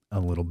Atrium a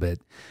little bit.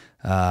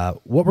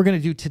 What we're going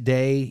to do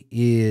today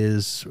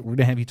is we're going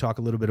to have you talk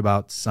a little bit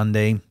about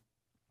Sunday.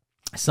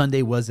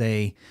 Sunday was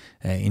and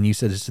you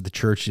said this to the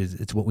church,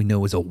 it's what we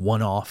know is a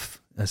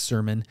one-off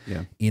sermon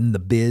in the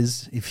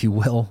biz, if you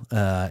will.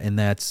 And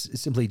that's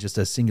simply just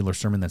a singular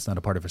sermon that's not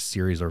a part of a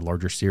series or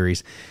larger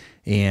series.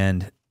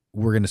 And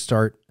we're going to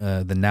start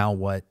the Now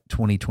What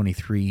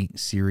 2023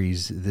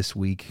 series this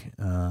week,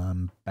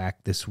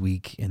 back this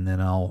week, and then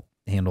I'll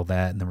handle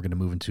that. And then we're going to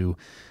move into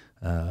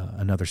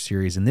another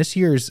series. And this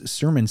year's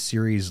sermon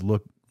series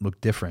look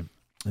different.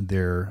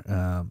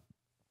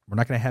 We're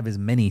not going to have as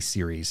many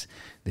series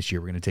this year.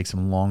 We're going to take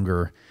some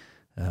longer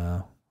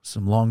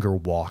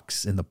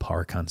walks in the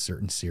park on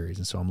certain series.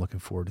 And so I'm looking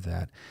forward to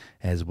that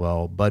as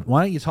well. But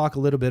why don't you talk a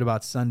little bit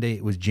about Sunday?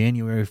 It was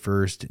January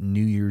 1st,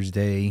 New Year's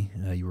Day.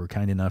 You were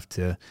kind enough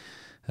to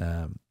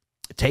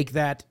take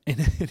that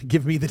and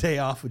give me the day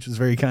off, which was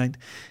very kind.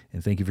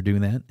 And thank you for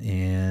doing that.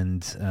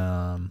 And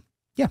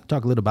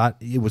talk a little about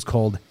it. It was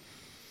called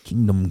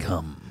Kingdom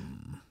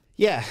Come.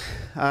 Yeah,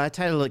 I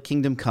titled it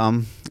Kingdom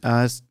Come.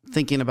 I was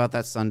thinking about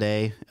that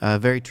Sunday,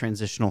 very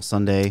transitional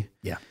Sunday.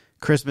 Yeah.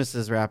 Christmas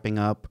is wrapping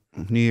up,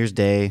 New Year's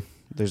Day.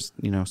 There's,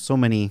 so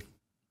many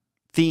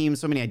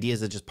themes, so many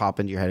ideas that just pop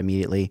into your head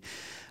immediately.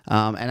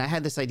 And I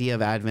had this idea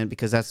of Advent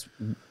because that's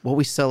what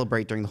we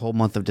celebrate during the whole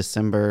month of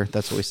December.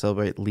 That's what we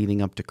celebrate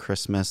leading up to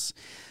Christmas.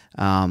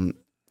 And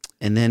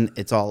then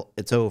it's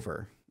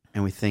over,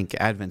 and we think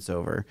Advent's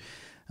over.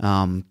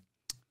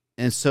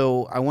 And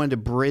so I wanted to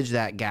bridge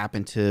that gap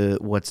into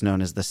what's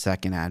known as the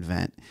second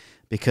Advent,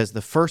 because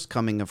the first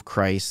coming of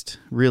Christ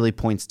really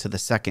points to the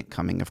second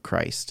coming of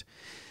Christ.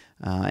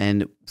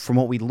 And from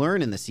what we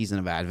learn in the season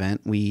of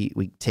Advent, we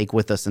take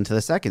with us into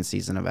the second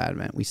season of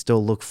Advent. We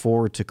still look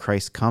forward to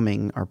Christ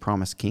coming, our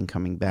promised King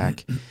coming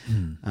back.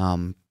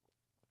 And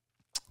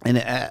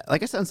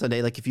like I said on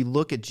Sunday, if you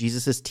look at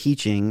Jesus'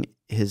 teaching,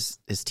 his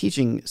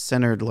teaching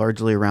centered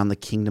largely around the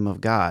kingdom of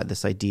God,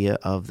 this idea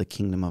of the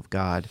kingdom of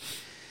God.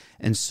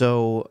 And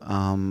so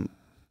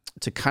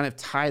to kind of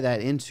tie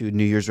that into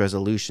New Year's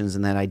resolutions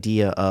and that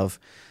idea of,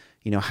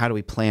 how do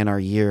we plan our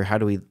year? How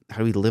do we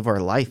live our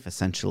life,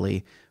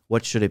 essentially?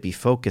 What should it be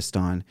focused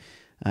on?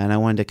 And I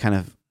wanted to kind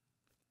of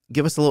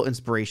give us a little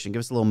inspiration, give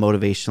us a little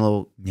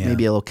motivation,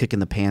 maybe a little kick in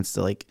the pants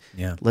to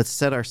let's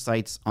set our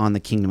sights on the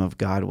kingdom of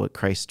God, what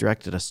Christ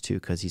directed us to,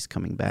 because he's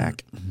coming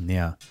back.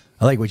 Yeah.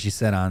 I like what you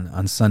said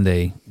on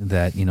Sunday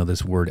that,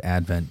 this word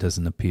Advent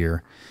doesn't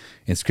appear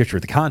in Scripture.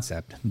 The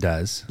concept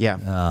does.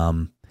 Yeah.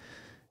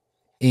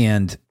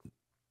 And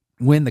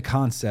when the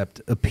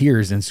concept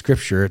appears in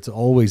Scripture, it's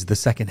always the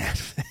second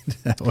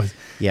Advent.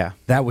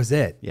 That was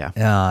it. Yeah.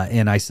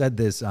 And I said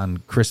this on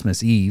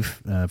Christmas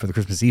Eve, for the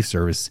Christmas Eve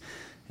service,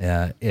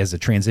 as a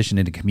transition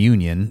into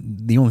communion.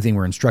 The only thing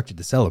we're instructed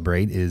to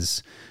celebrate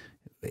is,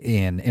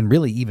 and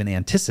really even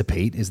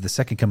anticipate, is the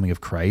second coming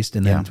of Christ.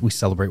 And then we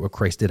celebrate what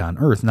Christ did on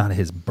earth, not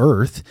his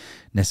birth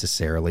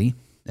necessarily.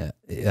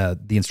 The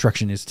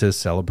instruction is to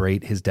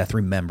celebrate his death,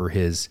 remember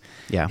his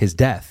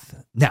death.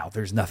 Now,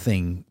 there's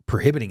nothing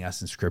prohibiting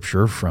us in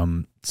Scripture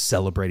from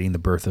celebrating the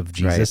birth of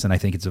Jesus, right. And I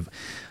think it's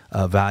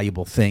a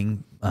valuable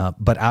thing.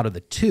 But out of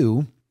the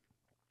two,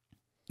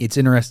 it's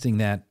interesting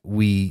that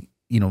we,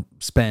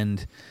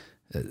 spend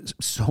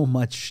so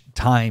much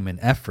time and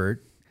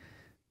effort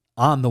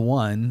on the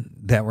one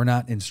that we're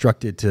not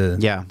instructed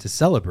to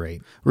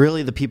celebrate.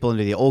 Really, the people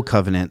under the old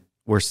covenant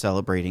were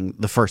celebrating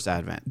the first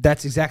Advent.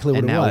 That's exactly what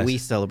it was. And now we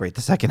celebrate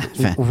the second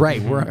Advent.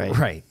 Right.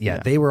 Right.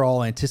 Yeah. They were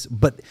all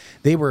but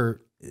they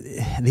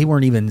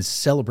weren't even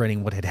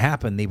celebrating what had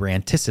happened. They were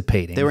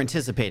anticipating. They were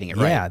anticipating it,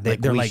 right?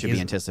 Yeah. We should be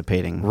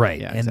anticipating.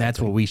 Right. Yeah, and that's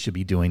what we should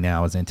be doing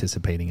now, is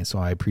anticipating it. So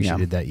I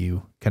appreciated that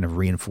you kind of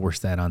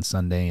reinforced that on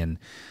Sunday and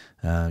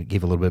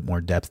gave a little bit more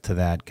depth to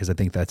that, because I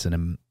think that's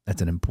an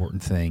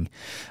important thing.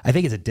 I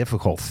think it's a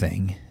difficult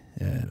thing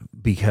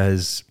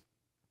because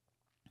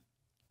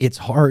it's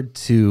hard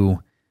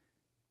to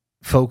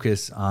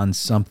focus on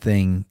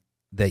something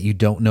that you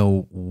don't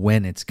know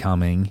when it's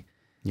coming.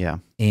 Yeah.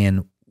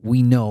 And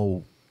we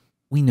know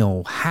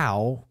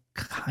how,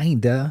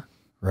 kinda,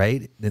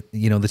 right?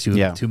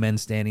 The two men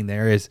standing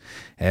there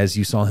as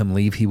you saw him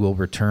leave, he will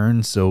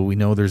return. So we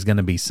know there's going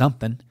to be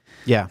something.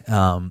 Yeah.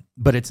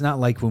 But it's not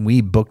like when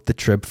we booked the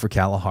trip for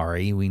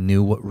Kalahari, we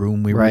knew what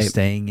room we were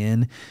staying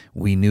in.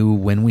 We knew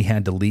when we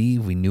had to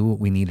leave. We knew what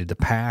we needed to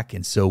pack.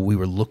 And so we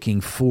were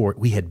looking for,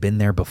 we had been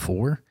there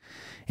before.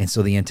 And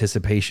so the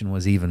anticipation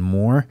was even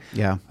more.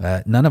 Yeah.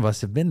 None of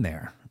us have been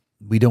there.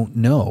 We don't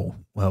know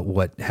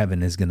what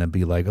heaven is going to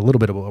be like. A little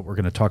bit of what we're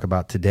going to talk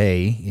about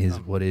today is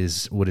what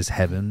is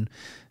heaven,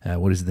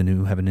 what is the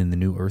new heaven and the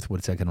new earth,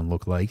 what's that going to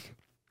look like.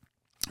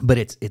 But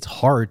it's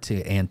hard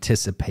to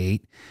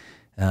anticipate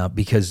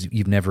because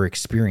you've never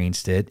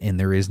experienced it, and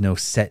there is no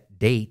set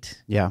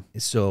date. Yeah.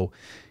 So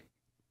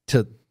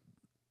to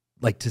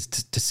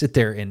sit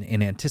there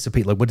and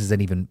anticipate, like, what does that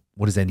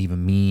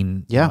even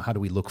mean? Yeah. How do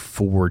we look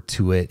forward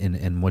to it,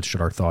 and what should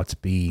our thoughts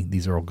be?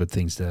 These are all good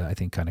things to, I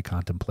think, kind of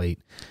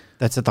contemplate.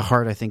 That's at the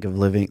heart, I think, of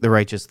the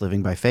righteous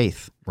living by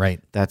faith.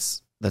 Right.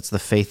 That's the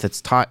faith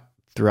that's taught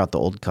throughout the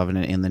Old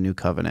Covenant and the New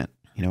Covenant.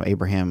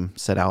 Abraham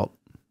set out,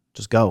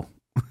 just go.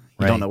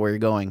 You don't know where you're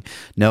going.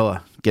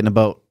 Noah, get in a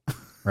boat.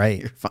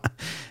 Right. You're fine.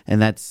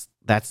 And that's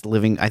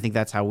living. I think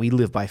that's how we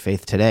live by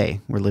faith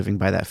today. We're living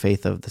by that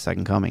faith of the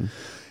second coming.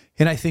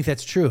 And I think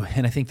that's true.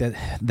 And I think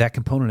that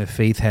component of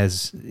faith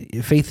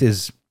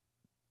is,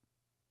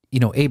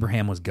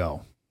 Abraham was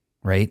go,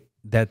 right?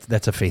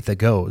 That's a faith that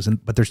goes.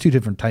 But there's two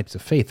different types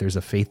of faith. There's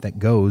a faith that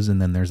goes,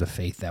 and then there's a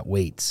faith that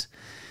waits.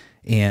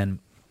 And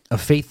a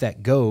faith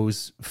that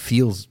goes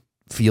feels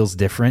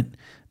different.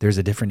 There's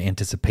a different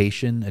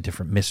anticipation, a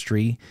different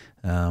mystery.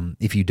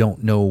 If you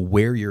don't know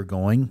where you're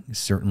going,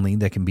 certainly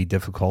that can be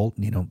difficult.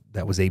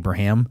 That was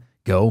Abraham.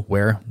 Go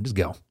where? Just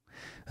go.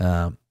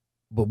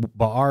 But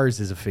ours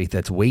is a faith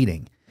that's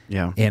waiting.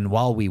 Yeah. And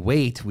while we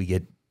wait, we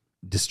get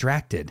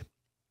distracted.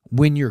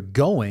 When you're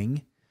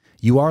going,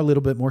 you are a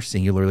little bit more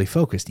singularly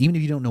focused. Even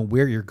if you don't know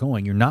where you're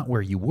going, you're not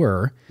where you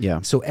were.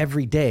 Yeah. So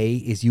every day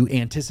is you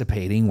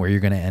anticipating where you're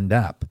going to end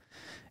up.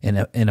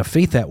 And a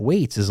faith that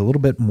waits is a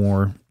little bit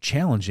more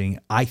challenging,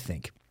 I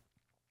think,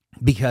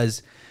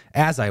 because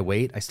as I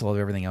wait, I still have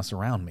everything else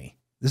around me.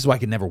 This is why I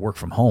could never work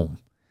from home.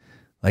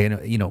 Like,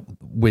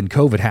 when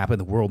COVID happened,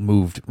 the world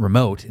moved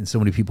remote and so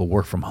many people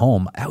work from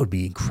home. That would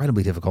be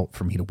incredibly difficult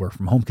for me to work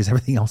from home because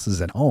everything else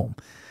is at home.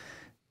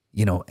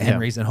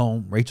 Henry's at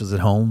home, Rachel's at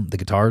home, the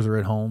guitars are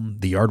at home,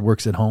 the yard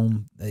work's at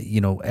home,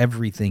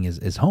 everything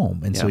is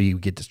home. And so you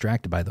get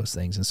distracted by those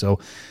things. And so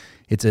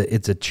it's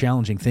a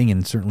challenging thing,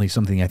 and certainly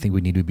something I think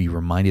we need to be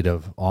reminded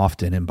of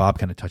often. And Bob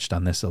kind of touched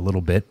on this a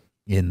little bit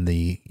in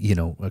the,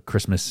 a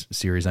Christmas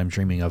series. I'm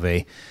dreaming of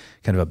a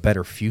kind of a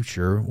better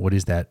future. What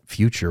is that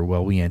future?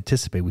 Well, we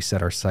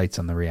set our sights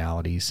on the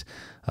realities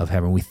of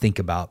heaven. We think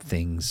about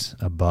things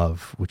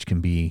above, which can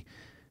be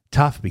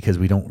tough because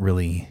we don't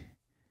really,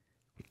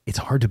 it's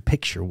hard to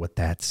picture what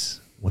that's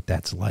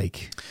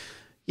like.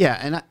 Yeah.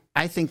 And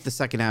I think the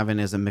second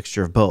advent is a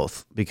mixture of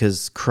both,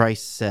 because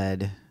Christ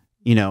said,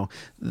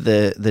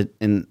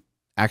 in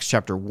Acts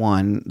chapter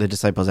 1, the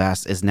disciples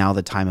asked, is now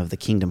the time of the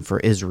kingdom for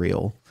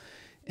Israel?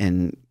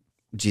 And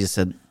Jesus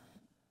said,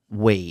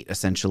 wait,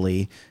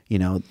 essentially, you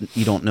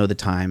don't know the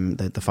time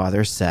that the Father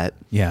has set.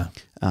 Yeah.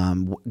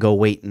 Go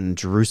wait in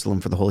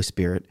Jerusalem for the Holy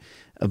Spirit.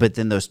 But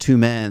then those two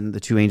men, the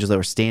two angels that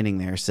were standing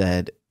there,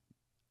 said,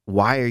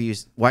 why are you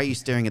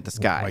staring at the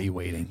sky? Why are you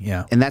waiting?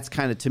 Yeah. And that's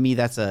kind of, to me,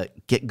 that's a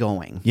get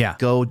going. Yeah.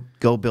 Go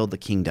build the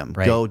kingdom.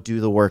 Right. Go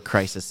do the work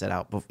Christ has set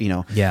out.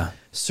 Yeah.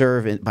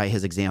 Serve by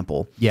his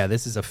example. Yeah.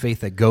 This is a faith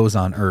that goes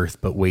on earth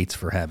but waits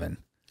for heaven.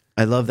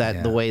 I love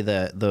that the way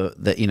the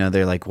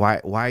they're like, why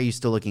are you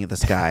still looking at the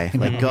sky?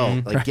 Like,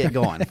 go, like, get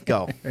going,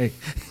 go. Right.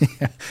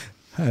 Yeah.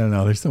 I don't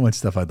know. There's so much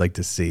stuff I'd like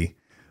to see.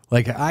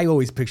 Like, I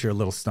always picture a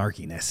little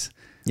snarkiness.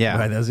 Yeah.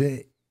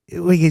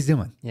 What he's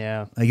doing.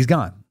 Yeah. Like, he's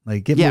gone.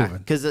 Like, get moving.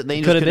 Because the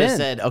angels could have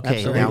said,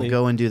 okay, now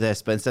go and do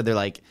this. But instead they're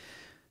like,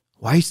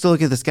 why are you still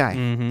looking at the sky?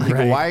 Mm-hmm. Like,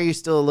 Right. why are you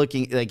still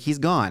looking? Like, he's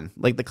gone.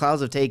 Like, the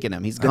clouds have taken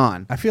him. He's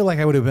gone. I feel like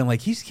I would have been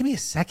like, you just give me a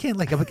second?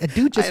 Like, a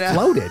dude just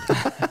floated.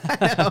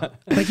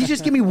 Like, you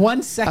just give me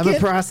 1 second? I'm a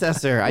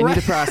processor. I need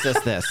to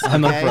process this.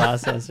 I'm a okay?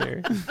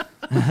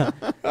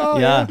 processor. Oh,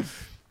 Yeah.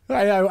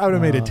 I would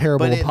have made a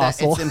terrible But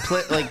apostle.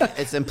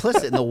 it's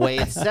implicit in the way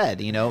it's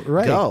said,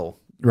 Right. Go.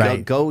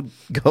 Right. Go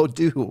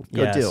do.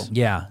 Yes. Go do.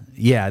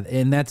 Yeah.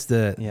 And that's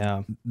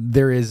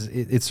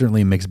it's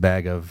certainly a mixed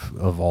bag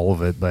of all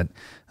of it. But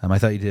I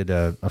thought you did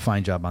a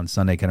fine job on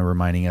Sunday, kind of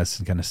reminding us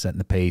and kind of setting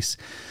the pace.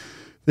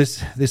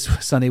 This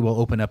Sunday we'll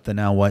open up the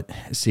Now What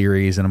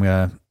series, and I'm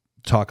going to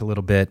talk a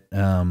little bit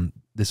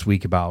this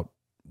week about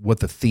what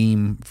the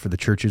theme for the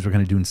church is. We're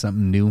kind of doing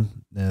something new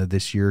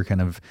this year,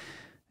 kind of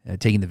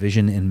taking the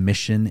vision and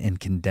mission and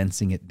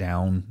condensing it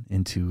down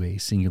into a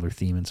singular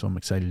theme. And so I'm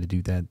excited to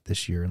do that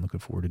this year and looking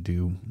forward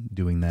to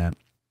doing that.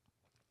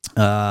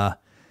 I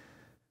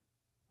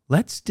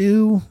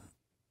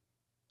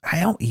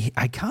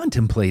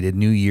contemplated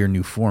New Year,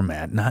 new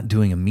format, not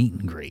doing a meet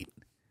and greet.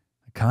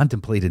 I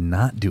contemplated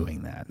not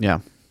doing that. Yeah.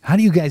 How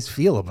do you guys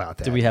feel about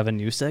that? Do we have a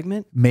new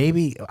segment?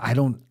 Maybe. I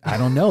don't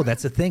know.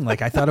 That's the thing.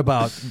 Like, I thought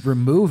about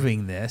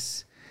removing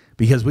this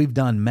because we've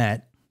done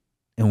met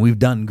and we've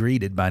done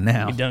greeted by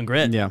now. We've done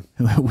grit. Yeah.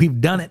 We've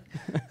done it.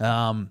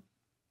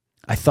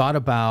 I thought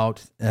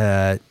about,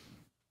 getting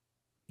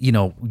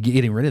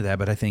rid of that,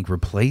 but I think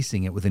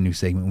replacing it with a new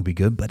segment would be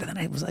good. But then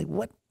I was like,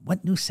 what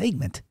new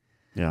segment?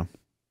 Yeah.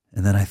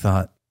 And then I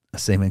thought a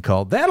segment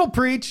called That'll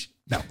Preach.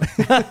 No.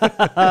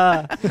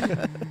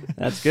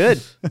 That's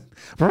good.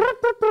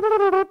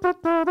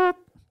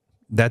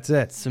 That's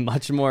it. It's a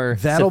much more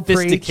That'll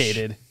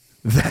sophisticated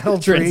That'll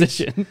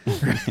transition.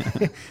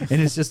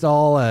 And it's just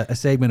all a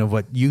segment of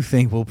what you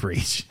think will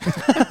preach.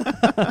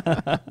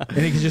 And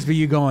it can just be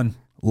you going,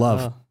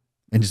 love,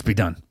 and just be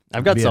done.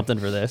 I've got something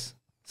for this.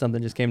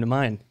 Something just came to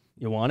mind.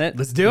 You want it?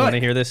 Let's do it. Want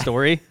to hear this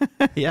story?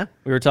 Yeah.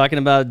 We were talking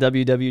about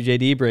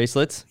WWJD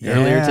bracelets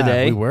earlier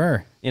today. We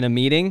were. In a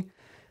meeting,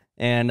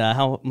 and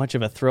how much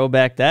of a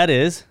throwback that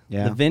is.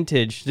 Yeah. The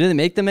vintage. Do they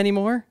make them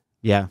anymore?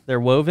 Yeah. They're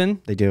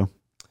woven. They do.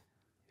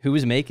 Who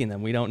is making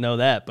them? We don't know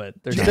that,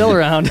 but they're still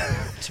around.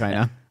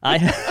 China. I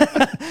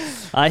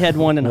had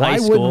one in high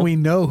school. Why wouldn't we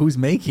know who's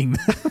making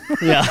them?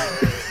 Yeah.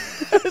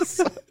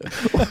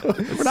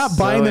 We're not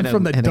buying them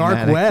from the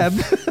dark web.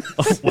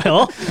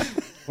 Well,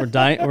 we're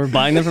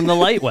buying them from the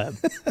light web.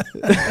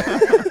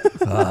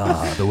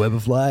 The web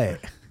of light.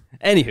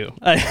 Anywho,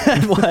 I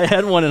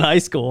had one in high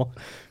school,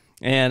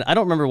 and I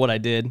don't remember what I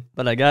did,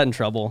 but I got in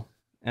trouble,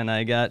 and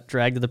I got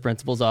dragged to the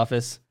principal's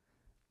office.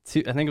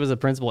 I think it was a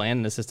principal and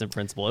an assistant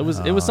principal.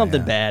 It was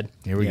something bad.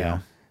 Here we go.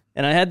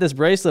 And I had this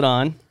bracelet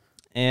on,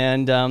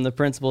 and the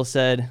principal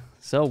said,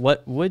 "So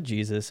what would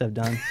Jesus have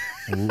done?"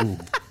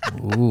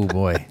 Ooh,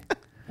 boy.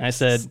 I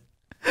said,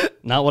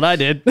 "Not what I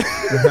did."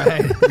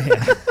 Right.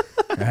 Yeah.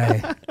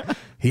 Right.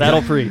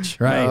 That'll preach.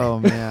 Right. Oh,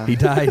 man. He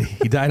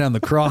died on the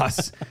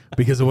cross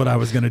because of what I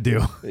was going to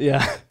do.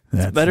 Yeah.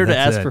 It's better to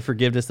that's ask it. for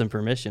forgiveness than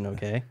permission,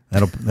 okay?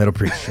 That'll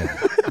preach.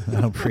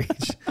 That'll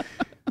preach.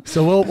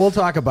 So we'll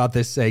talk about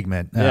this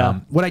segment. Yeah.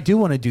 What I do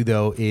want to do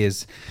though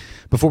is,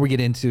 before we get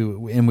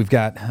into, and we've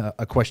got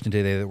a question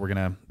today that we're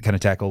going to kind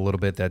of tackle a little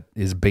bit that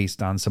is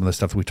based on some of the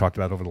stuff that we've talked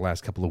about over the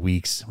last couple of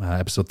weeks,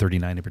 episode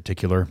 39 in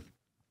particular,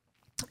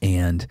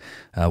 and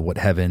what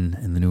heaven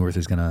and the new earth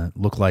is going to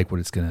look like, what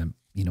it's going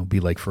to be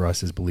like for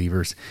us as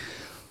believers.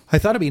 I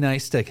thought it'd be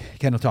nice to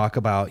kind of talk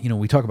about,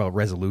 we talk about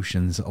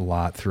resolutions a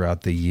lot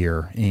throughout the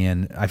year.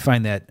 And I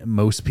find that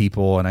most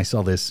people, and I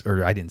saw this,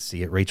 or I didn't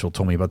see it, Rachel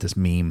told me about this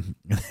meme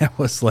that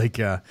was like,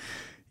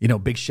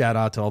 big shout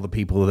out to all the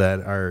people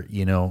that are,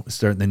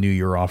 starting the new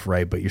year off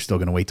right, but you're still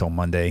going to wait till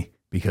Monday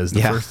because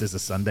the first is a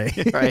Sunday.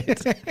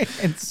 Right.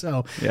 And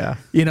so, Yeah.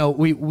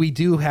 We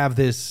do have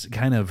this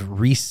kind of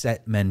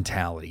reset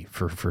mentality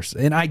for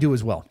and I do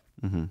as well.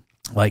 Mm-hmm.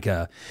 Like,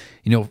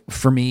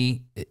 for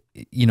me,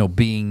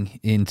 being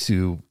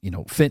into,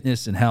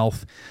 fitness and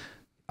health,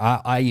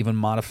 I even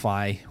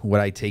modify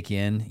what I take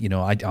in.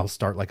 I'll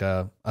start like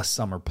a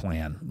summer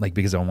plan, like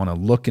because I want to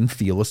look and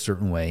feel a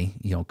certain way,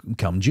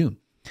 come June.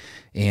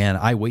 And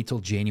I wait till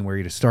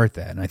January to start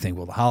that. And I think,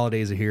 well, the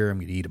holidays are here. I'm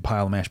going to eat a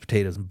pile of mashed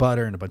potatoes and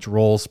butter and a bunch of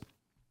rolls.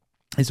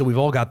 And so we've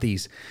all got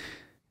these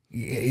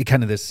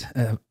kind of this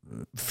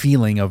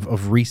feeling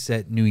of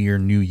reset, new year,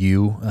 new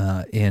you,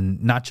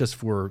 and not just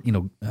for,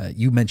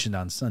 you mentioned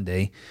on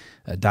Sunday,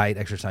 diet,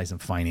 exercise, and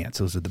finance.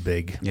 Those are the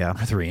big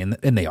three, and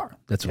they are.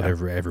 That's what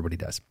everybody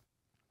does.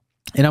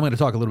 And I'm going to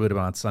talk a little bit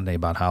about on Sunday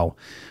about how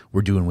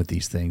we're doing with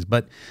these things.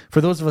 But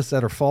for those of us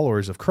that are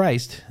followers of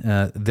Christ,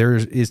 there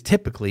is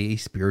typically a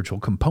spiritual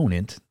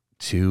component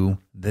to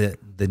the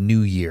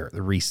new year,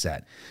 the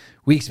reset.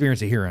 We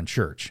experience it here on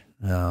church.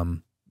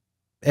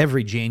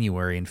 Every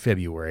January and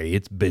February,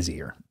 it's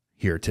busier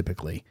here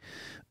typically.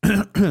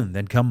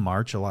 Then come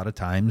March, a lot of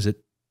times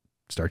it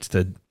starts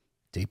to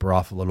taper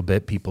off a little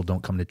bit. People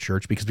don't come to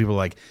church because people are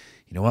like,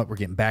 you know what, we're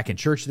getting back in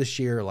church this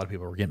year. A lot of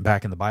people are getting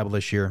back in the Bible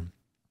this year.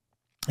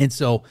 And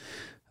so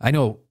I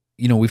know,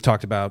 we've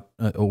talked about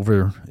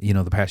over,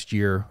 the past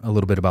year a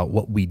little bit about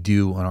what we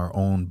do on our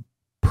own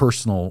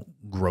personal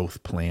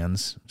growth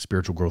plans,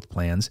 spiritual growth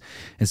plans.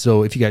 And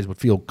so if you guys would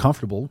feel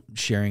comfortable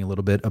sharing a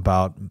little bit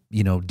about,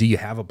 do you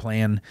have a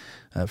plan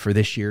for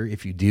this year?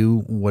 If you do,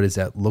 what does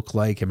that look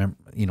like? I remember,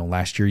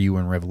 last year you were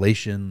in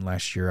Revelation.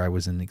 Last year I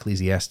was in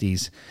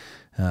Ecclesiastes.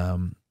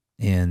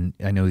 And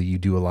I know you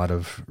do a lot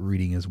of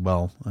reading as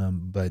well.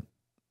 But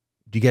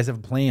do you guys have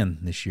a plan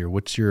this year?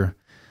 What's your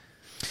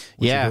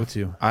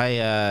go-to?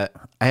 I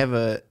have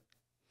a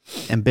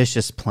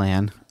ambitious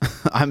plan.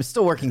 I'm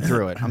still working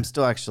through it. I'm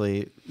still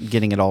actually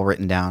getting it all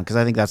written down because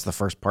I think that's the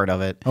first part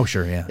of it. Oh,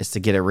 sure, yeah. Is to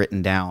get it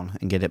written down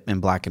and get it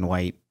in black and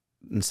white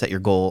and set your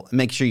goal.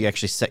 Make sure you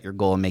actually set your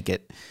goal and make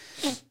it,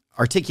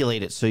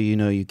 articulate it so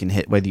you can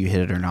hit whether you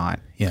hit it or not,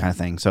 kind of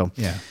thing. So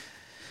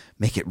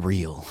make it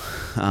real.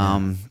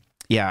 I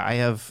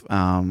have.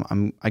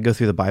 I go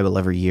through the Bible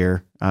every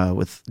year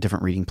with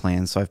different reading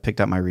plans. So I've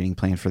picked out my reading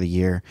plan for the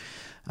year.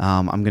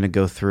 I'm going to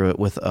go through it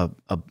with a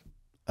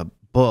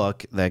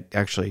book that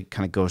actually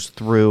kind of goes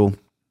through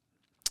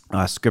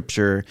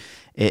scripture.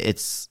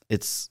 It's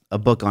a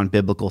book on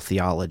biblical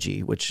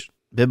theology, which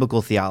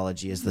biblical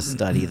theology is the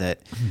study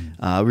that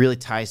really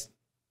ties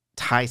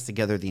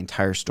together the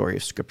entire story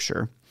of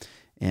scripture.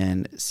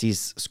 and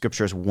sees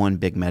Scripture as one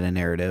big meta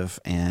narrative.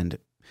 And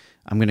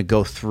I'm going to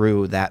go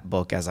through that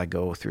book as I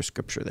go through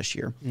Scripture this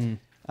year.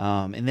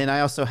 And then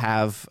I also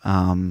have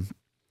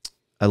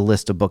a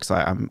list of books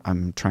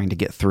I'm trying to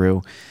get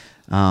through.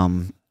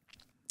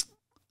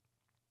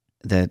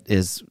 That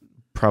is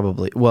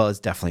probably, well, it's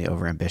definitely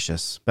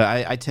overambitious, but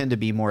I tend to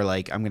be more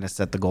like, I'm going to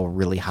set the goal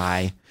really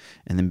high,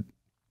 and then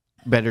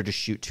better to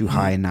shoot too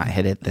high and not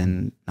hit it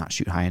than not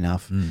shoot high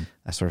enough,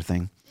 that sort of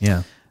thing.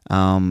 Yeah.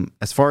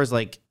 As far as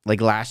like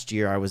last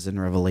year, I was in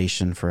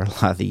Revelation for a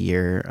lot of the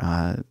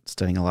year,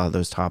 studying a lot of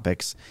those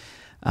topics.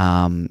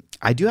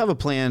 I do have a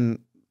plan.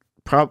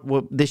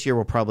 This year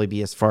will probably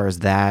be as far as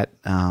that.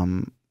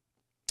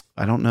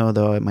 I don't know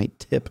though. It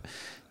might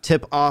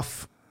tip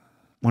off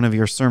one of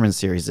your sermon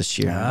series this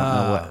year. I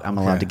don't know what I'm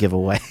allowed to give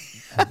away.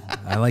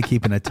 I like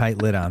keeping a tight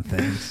lid on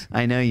things.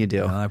 I know you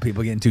do. A lot of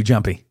people getting too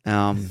jumpy.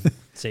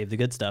 Save the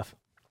good stuff.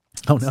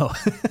 Oh no.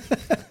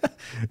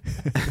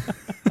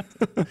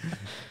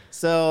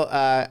 So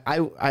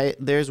I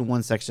there's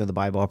one section of the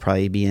Bible I'll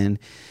probably be in.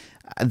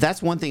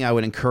 That's one thing I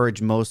would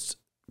encourage most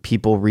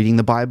people reading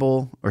the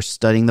Bible or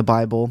studying the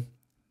Bible.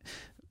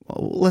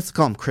 Well, let's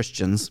call them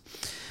Christians.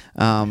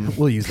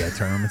 We'll use that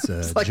term. It's a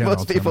it's like general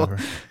most people. term.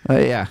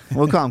 Yeah,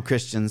 we'll call them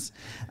Christians.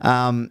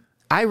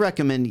 I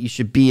recommend you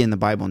should be in the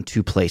Bible in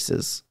two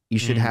places. You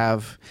should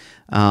have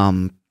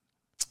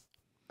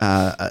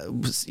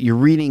you're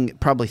reading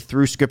probably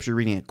through Scripture,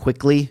 reading it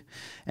quickly,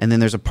 and then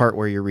there's a part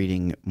where you're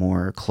reading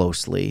more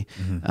closely.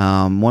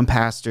 One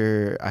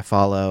pastor I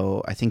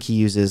follow, I think he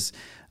uses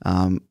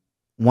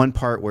one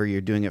part where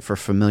you're doing it for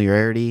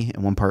familiarity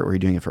and one part where you're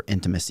doing it for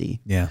intimacy.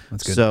 Yeah,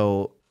 that's good.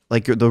 So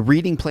like the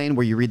reading plan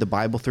where you read the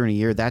Bible through in a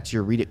year, that's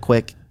your read it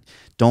quick.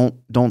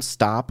 Don't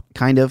stop,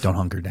 kind of. Don't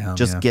hunker down.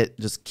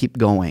 Just keep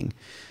going.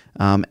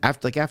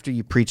 After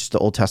you preached the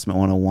Old Testament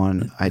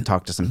 101, I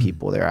talked to some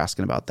people. They're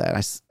asking about that,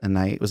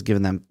 I was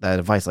giving them that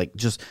advice, like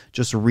just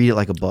read it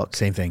like a book.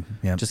 Same thing.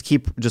 Yeah. Just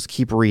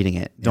keep reading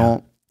it.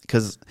 Don't,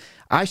 because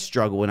I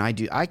struggle when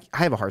I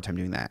have a hard time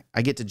doing that.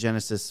 I get to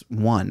Genesis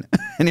 1,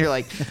 and you're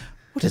like,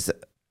 what is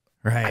it?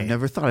 Right. I've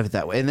never thought of it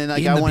that way. And then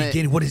like in the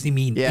beginning, what does he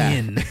mean? Yeah,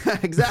 in?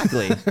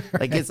 Exactly.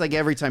 Like it's like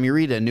every time you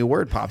read it, a new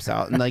word pops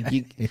out, and like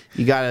you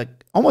gotta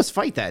almost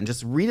fight that and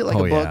just read it like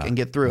a book and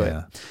get through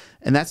it.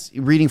 And that's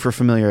reading for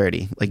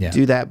familiarity. Like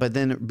do that, but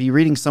then be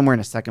reading somewhere in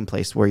a second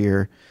place where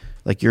you're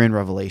in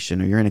Revelation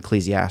or you're in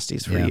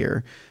Ecclesiastes for a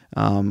year,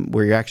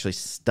 where you're actually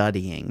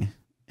studying,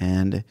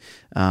 and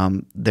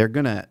they're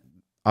gonna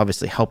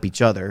obviously help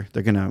each other.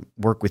 They're going to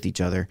work with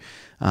each other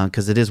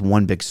because it is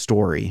one big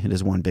story. It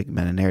is one big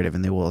meta narrative,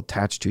 and they will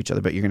attach to each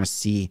other. But you're going to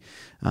see,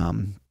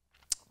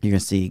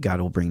 God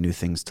will bring new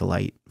things to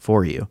light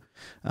for you.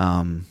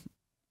 Yeah,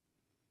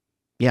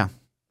 I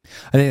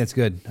think that's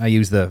good. I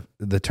use the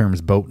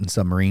terms boat and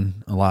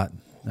submarine a lot.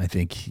 I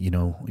think you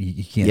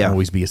can't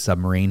always be a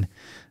submarine,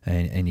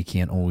 and you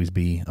can't always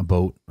be a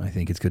boat. I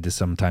think it's good to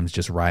sometimes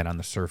just ride on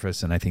the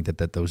surface. And I think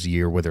that those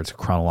year, whether it's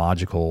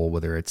chronological,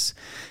 whether it's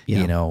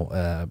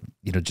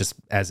just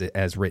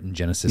as written,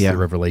 Genesis to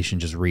Revelation,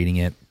 just reading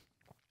it,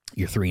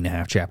 your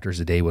 3.5 chapters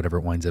a day, whatever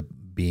it winds up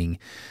being.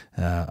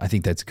 I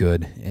think that's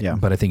good. Yeah.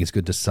 But I think it's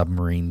good to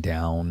submarine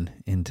down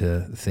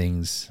into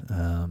things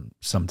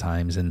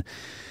sometimes. And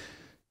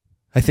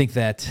I think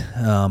that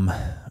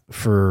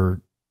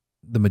for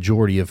the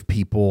majority of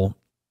people,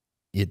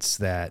 it's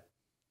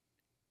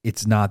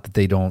not that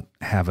they don't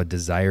have a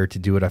desire to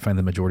do it. I find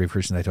the majority of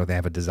Christians, I thought they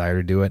have a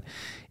desire to do it.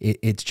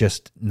 It's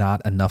just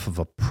not enough of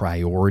a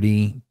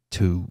priority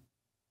to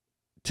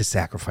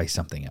sacrifice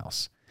something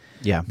else.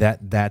 Yeah.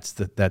 That's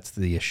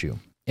the issue.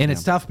 And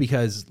it's tough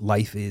because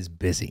life is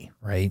busy,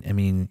 right? I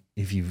mean,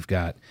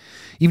 even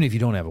if you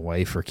don't have a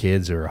wife or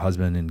kids or a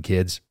husband and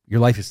kids, your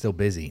life is still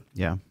busy.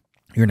 Yeah.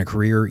 You're in a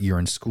career, you're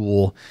in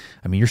school.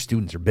 I mean, your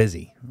students are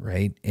busy,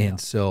 right? And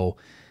so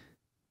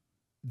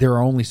there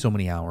are only so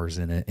many hours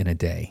in a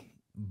day.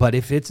 But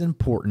if it's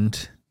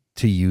important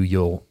to you,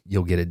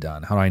 you'll get it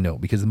done. How do I know?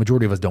 Because the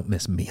majority of us don't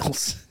miss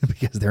meals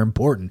because they're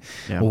important.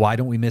 Yeah. Well, why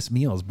don't we miss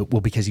meals?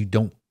 Because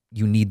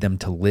you need them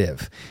to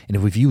live. And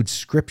if we viewed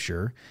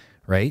Scripture,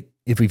 right?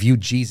 If we view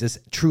Jesus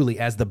truly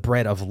as the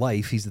bread of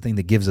life, he's the thing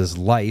that gives us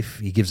life.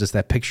 He gives us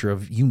that picture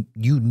of you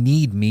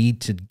need me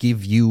to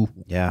give you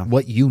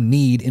what you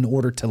need in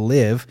order to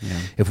live. Yeah.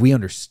 If we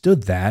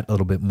understood that a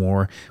little bit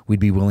more, we'd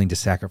be willing to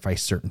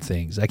sacrifice certain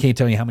things. I can't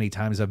tell you how many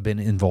times I've been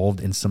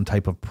involved in some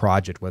type of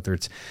project, whether I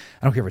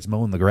don't care if it's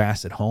mowing the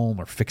grass at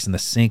home or fixing the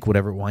sink,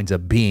 whatever it winds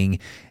up being,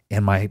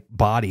 and my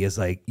body is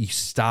like, you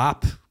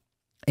stop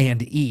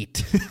and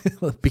eat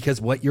because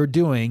what you're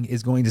doing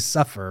is going to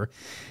suffer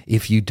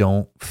if you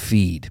don't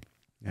feed.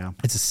 Yeah.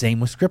 It's the same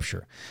with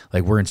Scripture.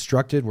 Like we're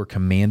instructed, we're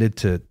commanded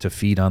to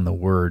feed on the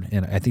Word.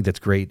 And I think that's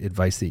great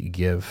advice that you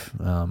give.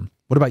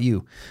 What about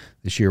you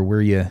this year? Where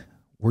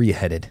are you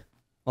headed?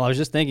 Well, I was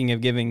just thinking of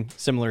giving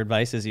similar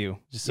advice as you.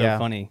 Just so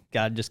funny.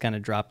 God just kind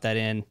of dropped that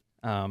in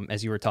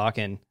as you were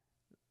talking.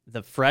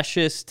 The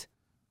freshest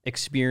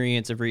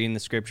experience of reading the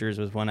Scriptures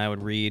was when I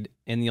would read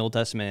in the Old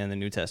Testament and the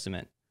New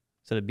Testament.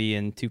 So to be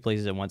in two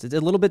places at once, it's a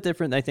little bit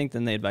different, I think,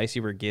 than the advice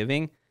you were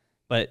giving,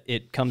 but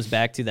it comes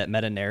back to that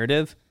meta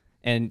narrative.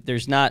 And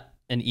there's not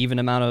an even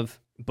amount of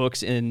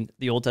books in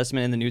the Old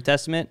Testament and the New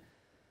Testament.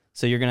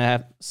 So you're going to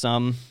have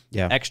some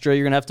extra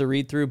you're going to have to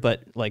read through,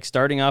 but like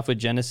starting off with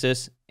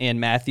Genesis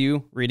and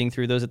Matthew, reading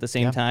through those at the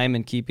same time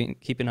and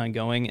keeping on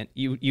going, and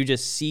you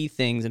just see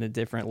things in a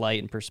different light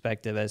and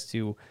perspective as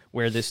to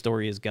where this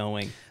story is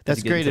going.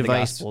 That's great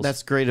advice.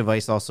 That's great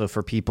advice also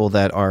for people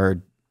that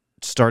are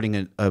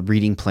starting a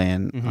reading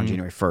plan on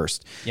January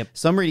 1st. Yep.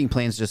 Some reading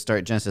plans just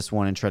start Genesis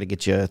 1 and try to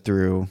get you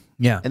through.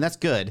 Yeah. And that's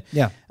good.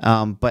 Yeah.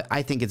 But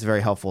I think it's very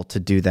helpful to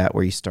do that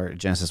where you start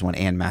Genesis 1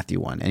 and Matthew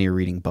 1 and you're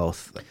reading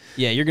both.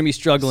 Yeah, you're going to be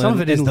struggling Some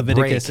of it is in the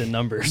Leviticus break. and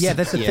Numbers. Yeah,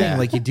 that's the thing.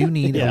 Like you do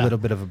need a little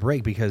bit of a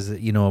break because,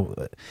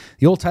 the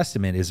Old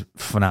Testament is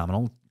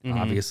phenomenal,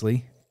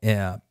 obviously.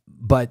 Yeah.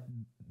 But,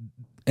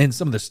 and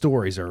some of the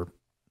stories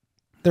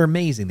they're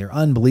amazing. They're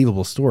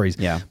unbelievable stories.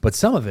 Yeah. But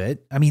some of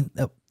it, I mean,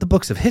 the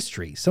books of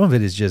history, some of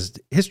it is just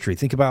history.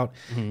 Think about,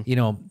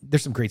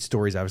 there's some great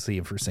stories, obviously,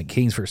 in 1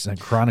 Kings, 1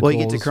 Chronicles. Well, you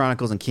get to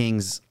Chronicles and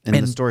Kings, and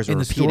the stories are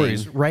repeating.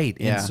 Stories, right.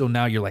 Yeah. And so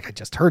now you're like, I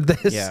just heard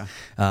this. Yeah.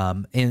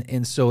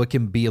 And so it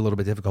can be a little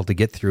bit difficult to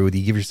get through.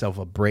 You give yourself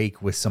a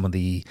break with some of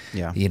the,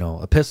 Yeah.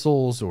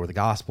 epistles or the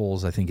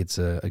Gospels. I think it's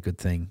a good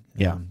thing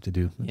to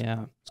do.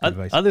 Yeah. It's good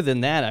advice. Other than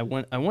that, I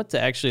want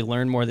to actually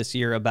learn more this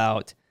year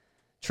about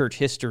church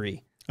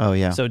history. Oh,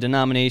 yeah. So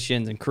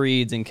denominations and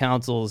creeds and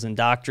councils and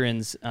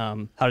doctrines,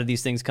 how did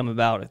these things come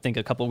about? I think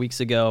a couple of weeks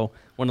ago,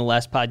 one of the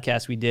last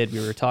podcasts we did, we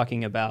were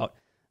talking about,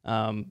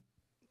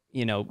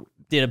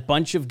 did a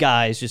bunch of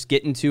guys just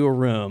get into a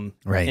room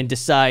and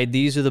decide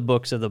these are the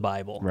books of the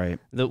Bible. Right.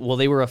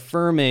 They were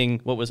affirming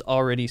what was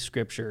already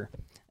Scripture,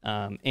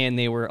 and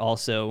they were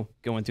also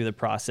going through the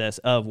process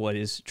of what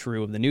is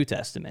true of the New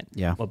Testament,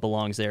 what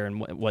belongs there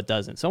and what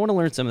doesn't. So I want to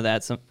learn some of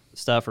that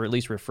stuff, or at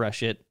least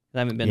refresh it. I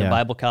haven't been to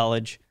Bible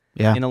college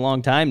in a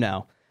long time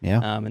now.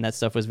 Yeah. And that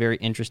stuff was very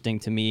interesting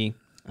to me.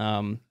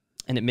 And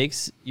it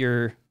makes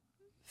your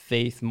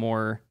faith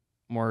more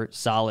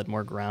solid,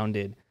 more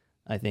grounded,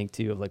 I think,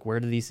 too, of like, where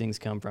do these things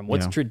come from?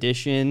 What's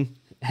tradition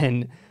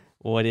and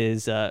what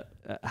is,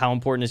 how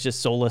important is just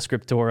sola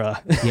scriptura?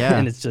 Yeah.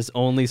 And it's just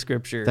only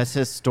Scripture. That's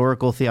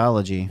historical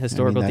theology.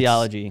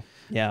 Theology.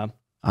 Yeah.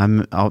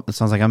 It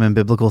sounds like I'm in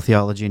biblical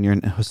theology and you're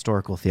in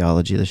historical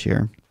theology this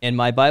year. And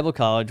my Bible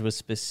college was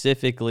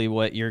specifically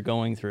what you're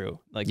going through.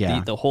 Like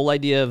the whole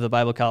idea of the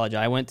Bible college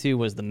I went to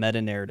was the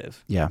meta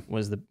narrative. Yeah.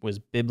 Was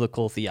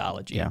biblical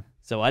theology. Yeah.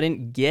 So I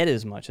didn't get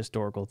as much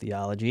historical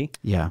theology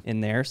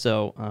in there.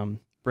 So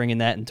bringing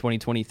that in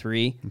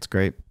 2023. That's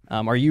great.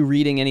 Are you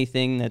reading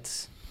anything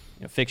that's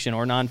fiction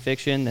or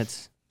nonfiction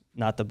that's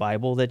not the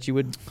Bible that you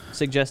would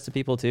suggest to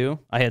people too?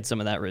 I had some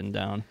of that written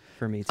down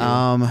for me too.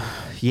 I'm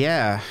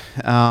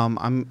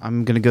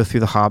gonna go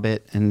through The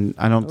Hobbit, and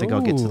I don't think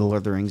I'll get to the Lord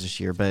of the Rings this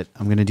year, but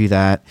I'm gonna do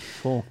that.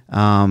 Cool.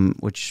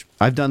 Which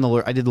I've done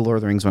I did the Lord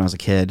of the Rings when I was a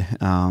kid.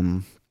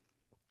 And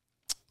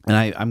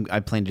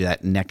I plan to do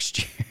that next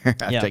year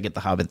after I get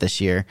The Hobbit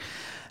this year.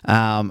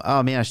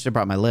 Oh man, I should have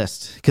brought my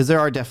list, because there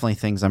are definitely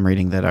things I'm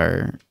reading that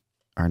are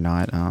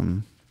not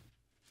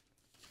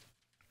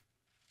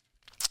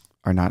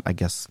I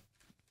guess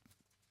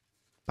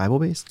Bible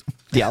based,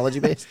 theology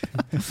based.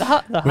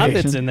 The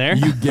Hobbit's in there.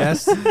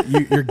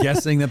 You're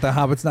guessing that the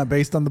Hobbit's not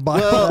based on the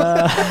Bible.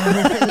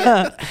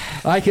 Well,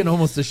 I can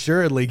almost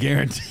assuredly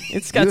guarantee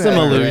it's got some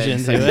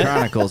allusion to it.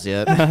 Chronicles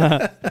yet?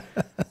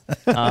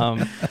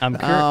 I'm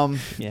I'm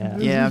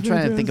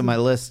trying to think of my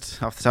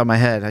list off the top of my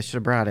head. I should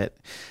have brought it.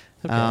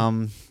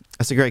 Okay.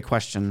 That's a great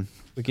question.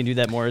 We can do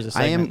that more as a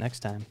segment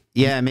next time.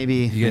 Yeah, maybe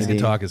you guys can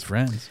talk as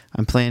friends.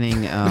 I'm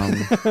planning.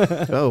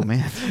 Oh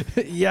man,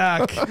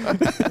 yuck!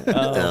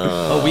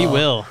 We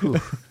will.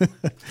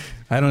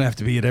 I don't have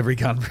to be at every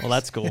conference. Well,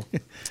 that's cool.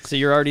 So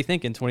you're already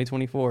thinking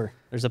 2024.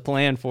 There's a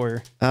plan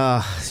for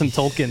some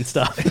Tolkien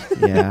stuff.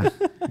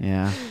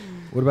 Yeah.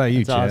 What about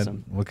you, That's Chad?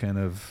 awesome. What kind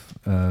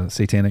of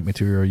satanic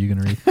material are you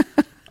going to read?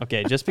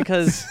 Okay, just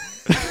because.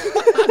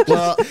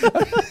 Well.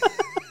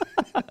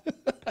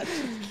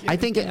 I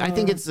think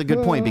it's a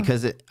good point,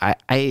 because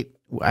I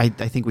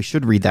think we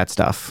should read that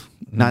stuff,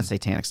 not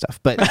satanic stuff,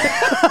 but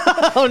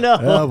oh no,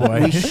 oh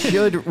boy,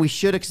 we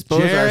should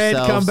expose Jared,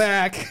 ourselves. come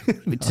back.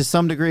 To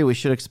some degree, we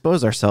should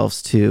expose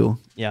ourselves to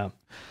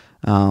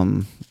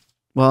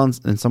well,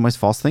 in some ways,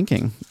 false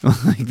thinking.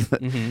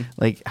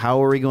 Like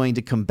how are we going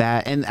to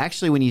combat? And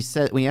actually, when you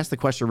asked the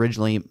question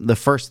originally, the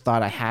first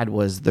thought I had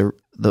was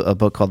a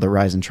book called The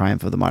Rise and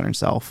Triumph of the Modern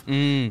Self.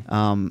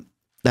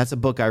 That's a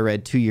book I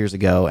read 2 years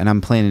ago, and I'm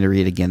planning to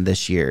read again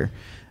this year.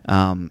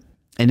 And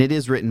it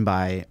is written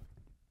by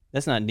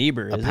that's not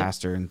Niebuhr, a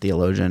pastor and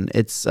theologian.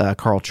 It's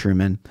Carl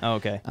Truman. Oh,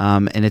 okay.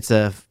 And it's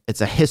a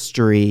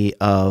history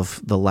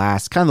of the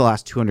last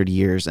 200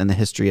 years, and the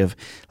history of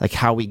like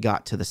how we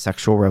got to the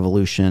sexual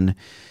revolution,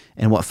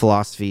 and what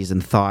philosophies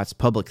and thoughts,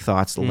 public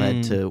thoughts,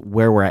 led to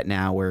where we're at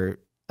now, where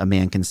a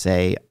man can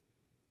say,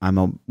 "I'm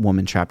a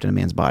woman trapped in a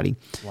man's body."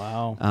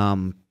 Wow.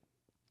 And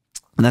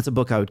that's a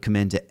book I would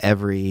commend to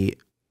every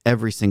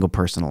single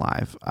person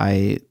alive.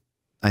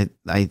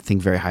 I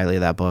think very highly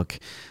of that book,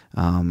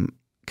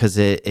 because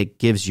it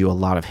gives you a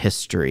lot of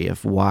history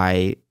of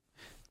why,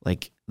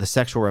 like, the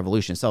sexual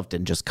revolution itself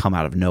didn't just come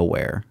out of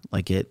nowhere.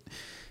 Like,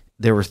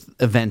 there were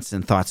events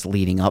and thoughts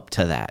leading up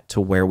to that, to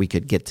where we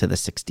could get to the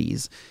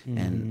 60s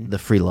and the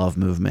free love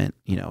movement,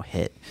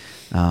 hit.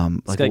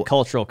 It's like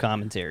cultural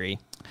commentary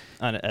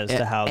as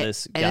to how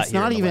this got and it's here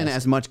not in the even West.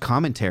 as much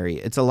commentary.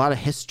 It's a lot of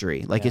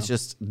history. Like, it's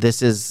just,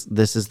 this is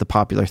the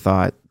popular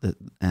thought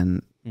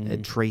and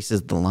it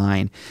traces the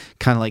line,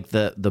 kind of like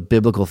the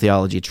biblical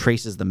theology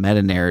traces the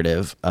meta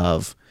narrative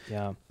of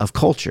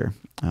culture.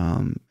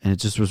 And it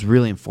just was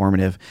really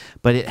informative,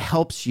 but it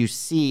helps you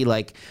see,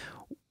 like,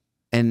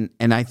 and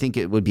I think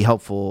it would be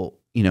helpful,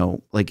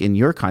 like in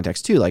your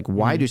context too, like,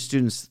 why do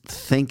students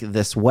think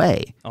this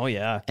way? Oh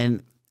yeah.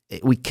 And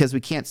because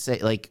we can't say,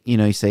 like,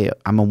 you say,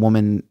 I'm a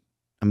woman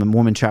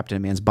trapped in a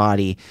man's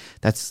body.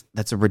 That's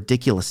a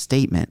ridiculous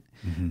statement,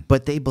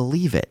 but they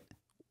believe it.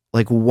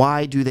 Like,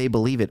 why do they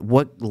believe it?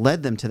 What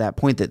led them to that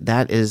point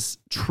that is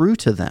true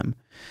to them?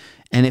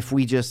 And if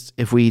we just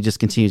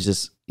continue to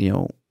just,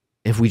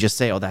 if we just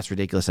say, oh, that's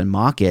ridiculous, and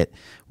mock it,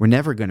 we're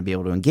never going to be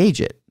able to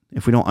engage it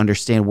if we don't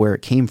understand where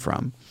it came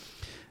from.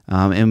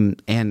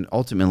 And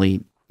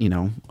ultimately,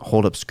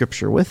 hold up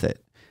scripture with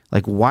it.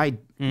 Like, why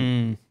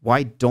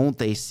don't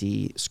they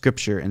see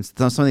scripture and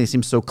something that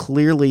seems so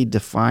clearly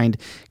defined,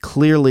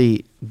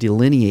 clearly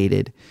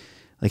delineated?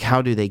 Like,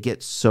 how do they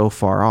get so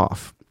far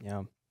off?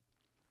 Yeah.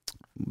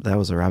 That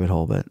was a rabbit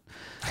hole, but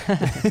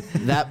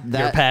that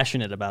you're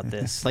passionate about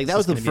this. Like, that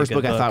was the first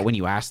book I thought when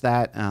you asked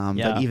that.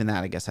 But even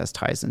that, I guess, has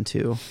ties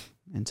into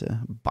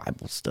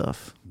Bible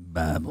stuff.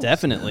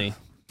 Definitely.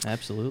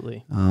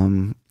 Absolutely.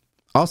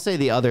 I'll say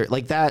the other,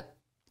 like, that,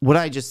 what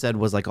I just said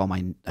was like all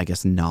my, I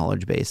guess,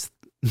 knowledge-based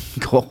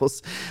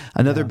goals.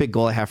 Another big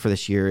goal I have for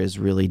this year is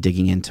really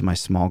digging into my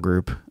small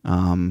group,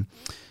 and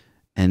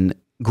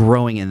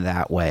growing in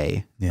that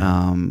way.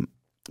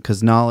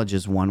 Because knowledge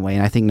is one way,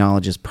 and I think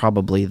knowledge is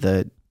probably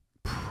the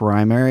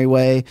primary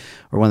way,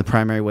 or one of the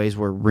primary ways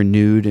we're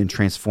renewed and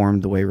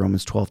transformed, the way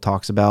Romans 12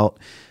 talks about.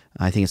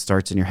 I think it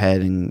starts in your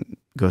head and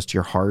goes to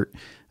your heart.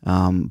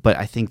 But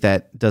I think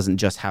that doesn't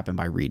just happen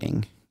by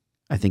reading.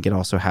 I think it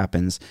also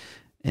happens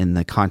in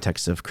the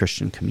context of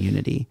Christian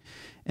community.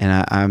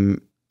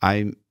 And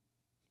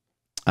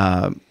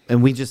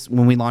and we just,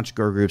 when we launched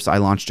grow groups, I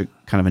launched a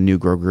kind of a new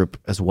grow group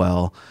as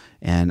well.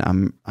 And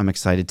I'm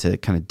excited to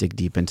kind of dig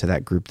deep into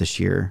that group this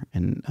year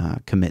and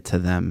commit to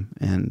them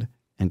and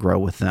grow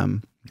with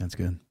them. That's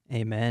good.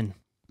 Amen.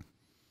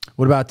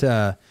 What about,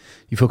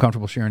 you feel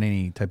comfortable sharing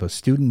any type of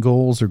student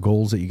goals or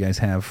goals that you guys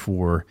have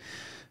for,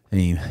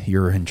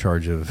 you're in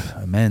charge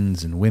of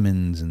men's and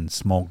women's and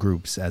small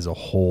groups as a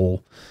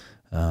whole.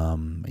 You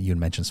had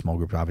mentioned small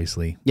group,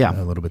 obviously,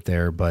 a little bit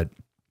there, but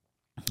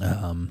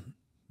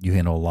you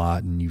handle a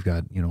lot, and you've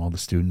got, all the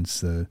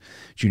students, the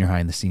junior high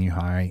and the senior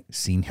high.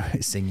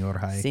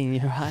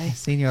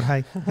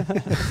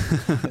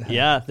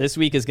 Yeah, this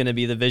week is going to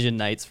be the vision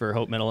nights for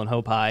Hope Middle and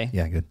Hope High.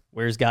 Yeah, good.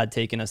 Where's God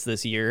taking us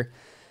this year?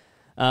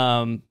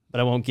 But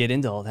I won't get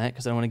into all that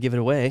because I don't want to give it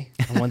away.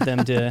 I want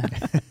them to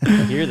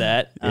hear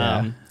that.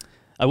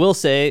 I will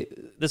say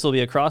this will be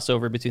a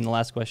crossover between the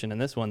last question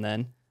and this one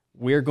then.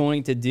 We're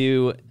going to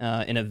do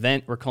an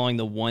event we're calling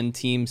the One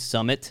Team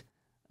Summit,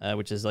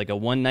 which is like a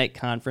one-night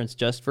conference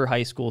just for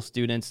high school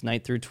students,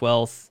 9th through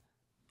 12th,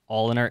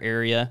 all in our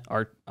area.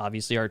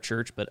 Obviously our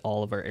church, but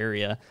all of our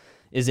area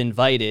is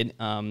invited.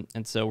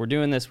 And so we're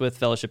doing this with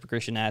Fellowship of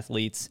Christian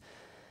Athletes.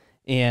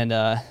 And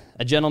a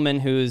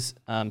gentleman whose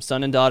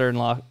son and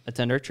daughter-in-law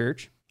attend our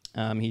church.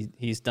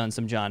 He's done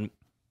some John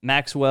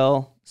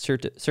Maxwell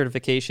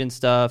certification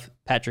stuff,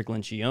 Patrick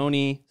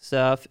Lencioni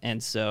stuff.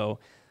 And so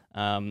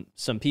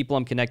some people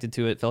I'm connected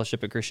to at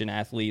Fellowship of Christian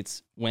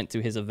Athletes went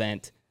to his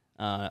event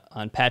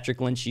on Patrick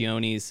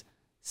Lencioni's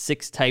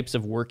 6 Types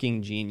of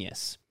Working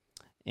Genius.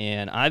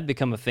 And I've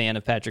become a fan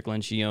of Patrick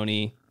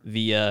Lencioni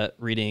via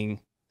reading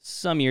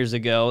some years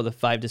ago, The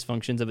 5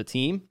 Dysfunctions of a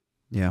Team.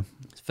 Yeah.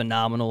 It's a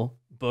phenomenal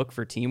book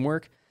for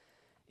teamwork.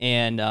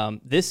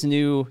 And this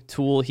new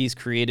tool he's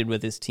created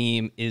with his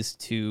team is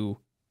to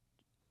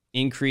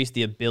increase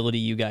the ability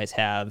you guys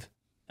have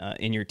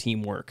in your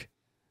teamwork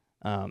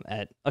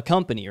at a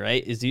company,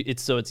 right?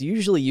 It's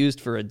usually used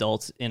for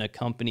adults in a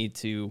company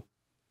to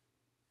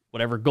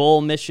whatever goal,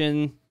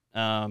 mission,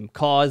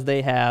 cause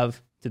they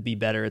have to be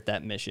better at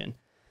that mission.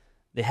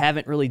 They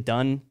haven't really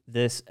done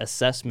this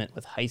assessment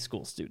with high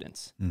school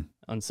students.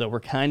 And so we're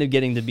kind of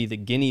getting to be the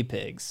guinea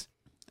pigs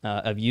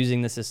of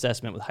using this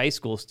assessment with high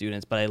school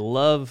students. But I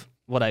love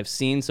what I've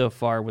seen so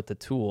far with the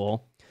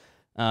tool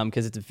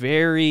because it's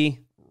very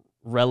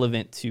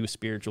relevant to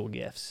spiritual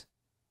gifts.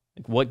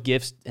 Like, what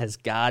gifts has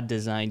God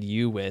designed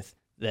you with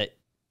that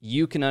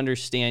you can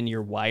understand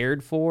you're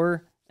wired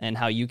for and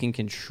how you can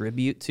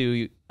contribute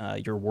to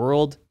your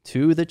world,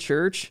 to the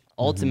church,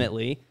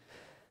 ultimately.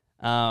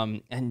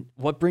 And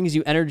what brings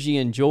you energy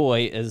and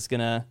joy is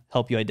going to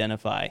help you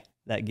identify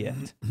that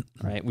gift,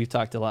 right? We've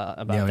talked a lot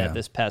about that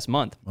this past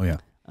month. Oh, yeah.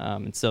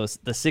 And so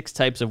the 6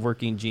 Types of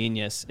Working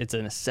Genius, it's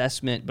an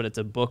assessment, but it's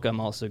a book I'm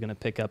also going to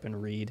pick up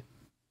and read.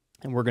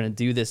 and we're going to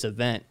do this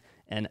event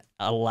and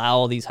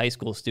allow these high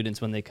school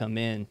students when they come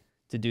in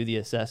to do the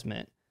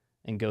assessment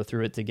and go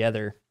through it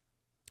together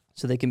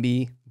so they can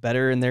be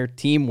better in their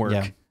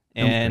teamwork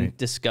and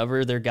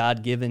discover their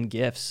God-given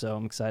gifts. So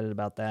I'm excited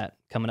about that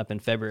coming up in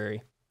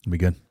February. It'll be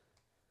good.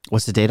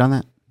 What's the date on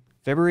that?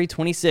 February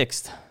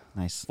 26th.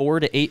 Nice.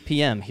 4 to 8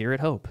 p.m. here at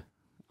Hope.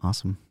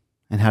 Awesome.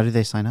 And how do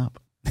they sign up?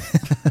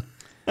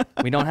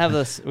 We don't have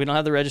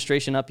the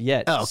registration up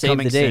yet. Oh, save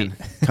the date.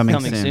 Coming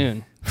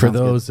soon. For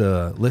those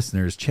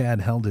listeners, Chad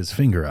held his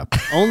finger up.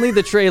 Only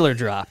the trailer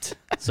dropped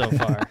so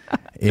far.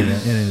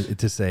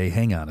 To say,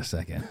 hang on a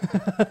second.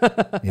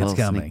 It's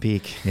coming. Sneak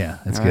peek. Yeah,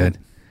 that's All good.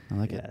 Right. I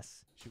like it.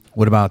 Yes.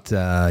 What about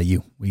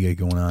you? What you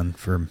got going on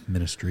for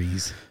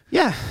ministries?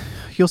 Yeah,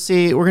 you'll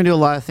see. We're gonna do a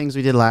lot of things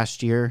we did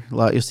last year.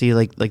 You'll see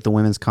like the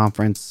women's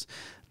conference,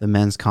 the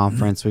men's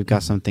conference. We've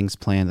got some things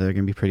planned that are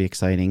gonna be pretty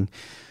exciting.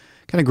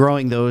 Kind of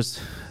growing those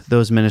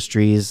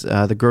ministries.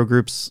 The grow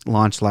groups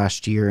launched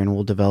last year, and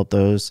we'll develop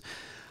those.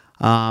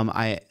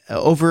 I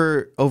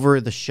over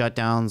the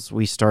shutdowns,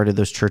 we started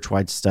those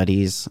church-wide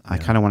studies. I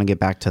kind of want to get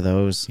back to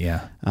those.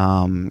 Yeah.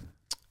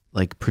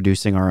 Like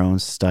producing our own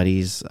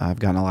studies. I've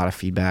gotten a lot of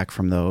feedback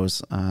from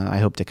those. I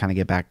hope to kind of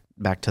get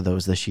back to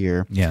those this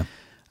year. Yeah.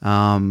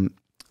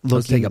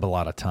 Those take up a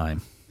lot of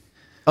time.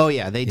 Oh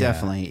yeah, they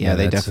definitely. Yeah,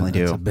 they definitely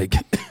do.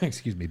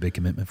 That's a big, big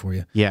commitment for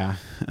you. Yeah.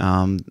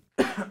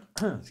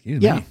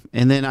 Excuse yeah. me.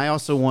 And then I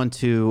also want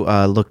to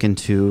look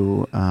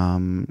into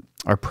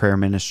our prayer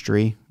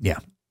ministry. Yeah.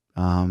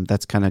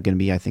 That's kind of going to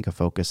be, I think, a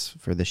focus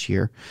for this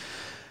year.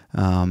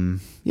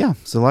 Yeah.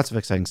 So lots of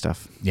exciting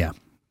stuff. Yeah.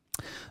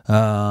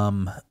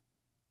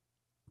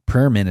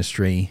 Prayer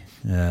ministry.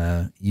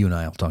 You and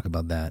I will talk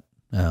about that.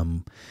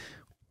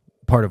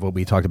 Part of what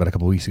we talked about a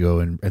couple of weeks ago,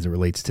 and as it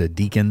relates to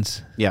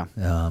deacons. Yeah.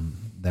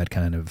 That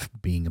kind of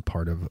being a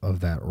part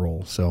of that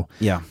role. So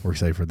yeah, we're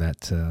excited for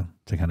that to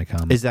kind of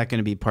come. Is that going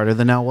to be part of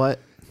the Now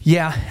What?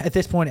 Yeah, at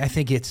this point, I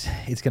think it's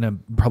going to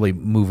probably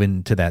move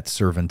into that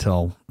serve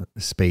until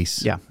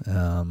space. Yeah.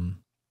 I'm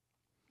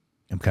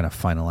kind of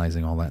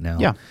finalizing all that now.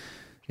 Yeah.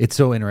 It's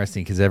so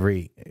interesting because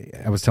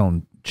I was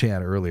telling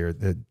Chad earlier,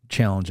 the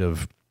challenge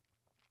of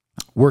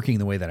working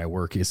the way that I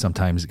work is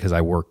sometimes because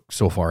I work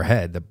so far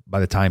ahead that by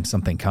the time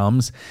something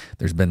comes,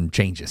 there's been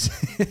changes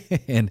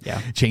and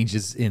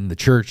changes in the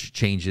church,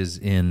 changes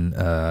in,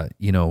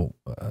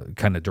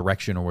 kind of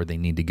direction or where they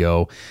need to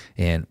go.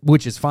 And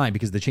which is fine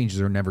because the changes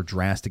are never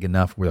drastic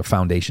enough where the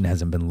foundation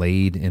hasn't been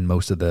laid and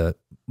most of the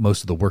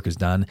work is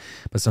done.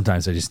 But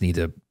sometimes I just need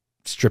to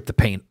strip the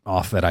paint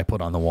off that I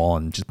put on the wall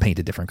and just paint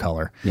a different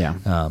color. Yeah.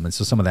 And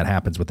so some of that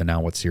happens with the Now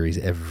What series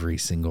every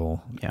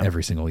single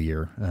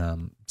year.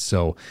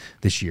 So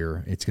this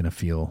year it's going to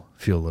feel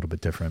a little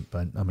bit different,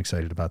 but I'm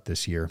excited about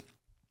this year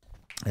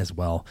as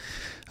well.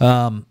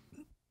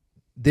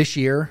 This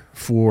year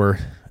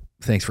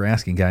thanks for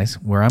asking, guys,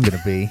 where I'm going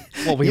to be.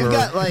 Well,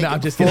 got like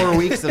I'm just 4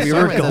 weeks of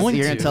sermons going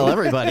you're going to tell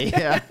everybody.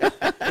 Yeah.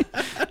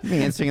 You'll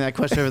be answering that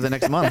question over the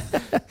next month.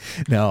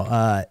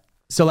 No,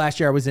 so last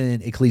year I was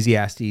in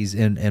Ecclesiastes,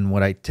 and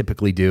what I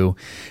typically do,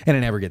 and I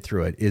never get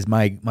through it, is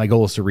my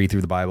goal is to read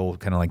through the Bible,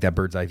 kind of like that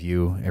bird's eye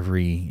view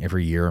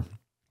every year.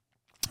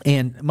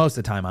 And most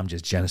of the time I'm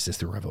just Genesis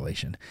through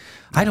Revelation.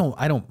 I don't,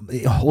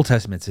 Old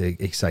Testament's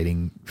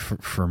exciting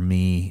for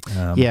me.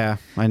 Yeah,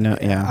 I know.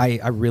 Yeah.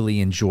 I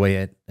really enjoy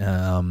it.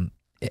 And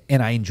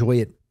I enjoy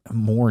it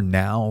more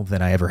now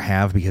than I ever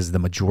have because the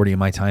majority of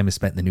my time is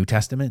spent in the New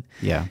Testament.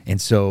 Yeah.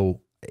 And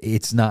so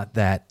it's not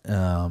that,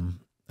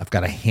 I've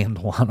got a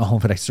handle on all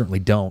of it. I certainly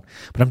don't,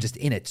 but I'm just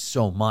in it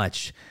so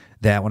much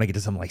that when I get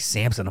to something like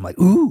Samson, I'm like,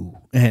 ooh.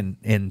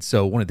 And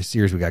so one of the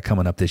series we got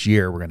coming up this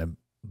year, we're going to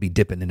be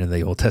dipping into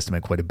the Old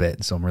Testament quite a bit.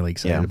 And so I'm really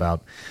excited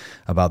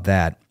about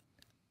that.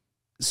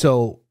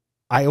 So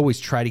I always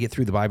try to get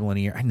through the Bible in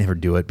a year. I never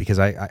do it because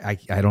I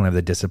don't have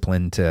the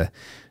discipline to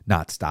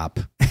not stop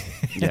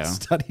and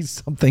study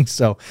something.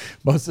 So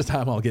most of the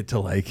time I'll get to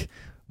like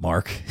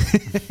Mark.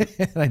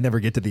 I never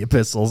get to the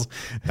epistles.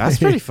 That's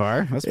pretty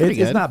far. That's pretty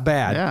good. It's not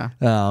bad.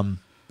 Yeah.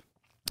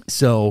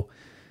 So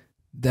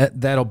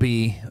that'll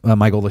be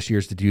my goal this year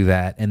is to do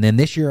that. And then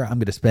this year I'm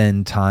going to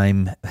spend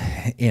time,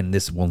 and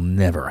this will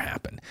never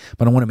happen,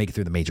 but I want to make it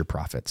through the major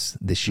prophets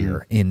this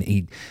year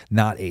in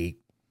not a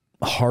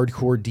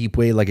hardcore deep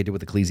way like I did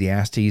with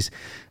Ecclesiastes,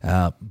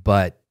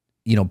 but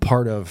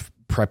part of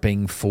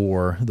prepping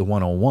for the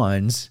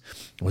 101s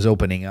was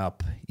opening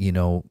up,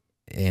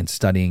 and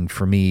studying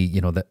for me,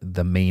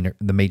 the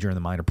major and the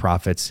minor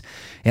prophets.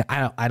 And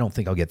I don't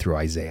think I'll get through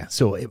Isaiah.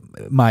 So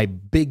my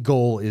big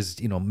goal is,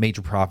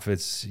 major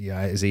prophets,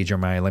 Isaiah,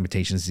 Jeremiah,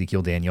 Lamentations,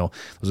 Ezekiel, Daniel.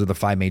 Those are the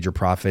 5 major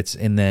prophets.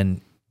 And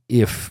then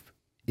if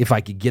I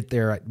could get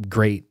there,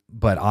 great.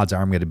 But odds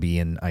are I'm going to be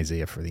in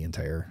Isaiah for the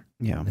entire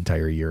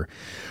year,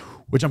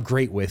 which I'm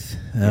great with.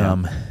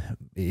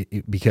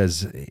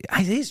 Because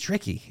Isaiah's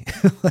tricky.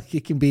 Like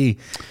it can be.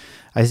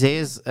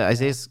 Isaiah's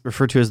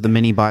referred to as the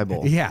mini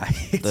Bible. Yeah.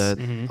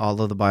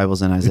 All of the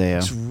Bibles in Isaiah.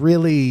 It's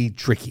really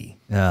tricky.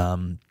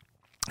 And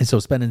so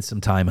spending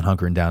some time and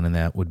hunkering down in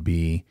that would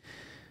be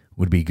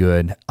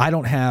good. I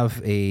don't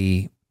have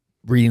a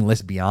reading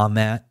list beyond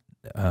that.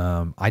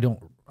 I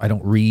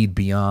don't read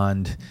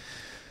beyond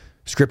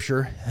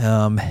scripture.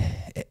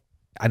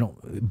 I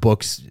don't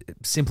books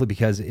simply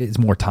because it's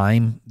more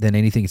time than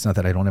anything. It's not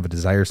that I don't have a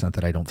desire. It's not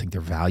that I don't think they're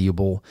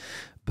valuable,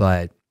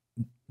 but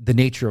the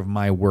nature of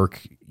my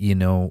work,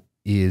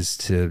 is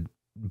to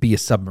be a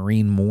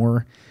submarine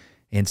more.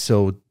 And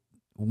so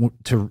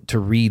to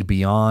read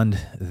beyond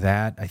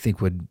that, I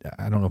think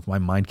I don't know if my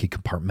mind could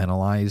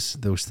compartmentalize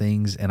those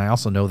things. And I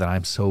also know that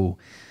I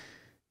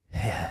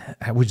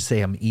would say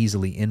I'm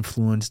easily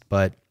influenced,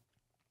 but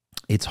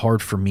it's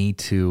hard for me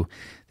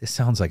this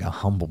sounds like a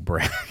humble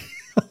brag.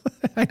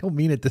 I don't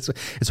mean it this way.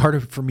 It's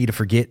harder for me to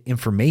forget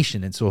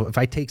information. And so if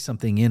I take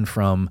something in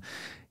from,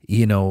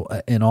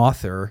 an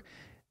author,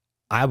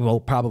 I will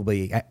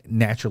probably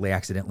naturally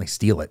accidentally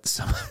steal it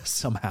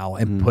somehow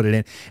and put it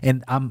in.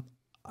 And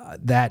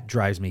that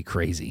drives me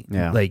crazy.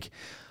 Yeah. Like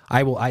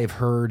I have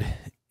heard,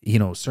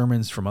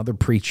 sermons from other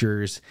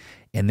preachers,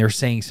 and they're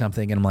saying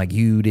something, and I'm like,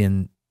 you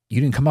didn't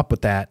come up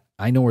with that.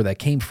 I know where that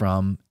came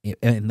from,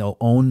 and they'll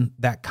own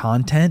that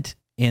content.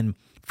 And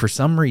for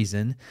some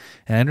reason,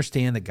 and I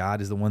understand that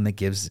God is the one that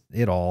gives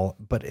it all,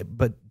 but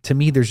to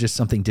me, there's just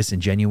something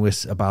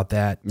disingenuous about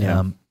that.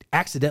 Yeah.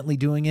 Accidentally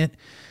doing it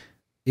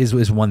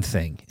is one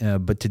thing,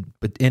 but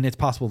it's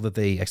possible that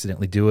they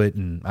accidentally do it.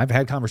 And I've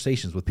had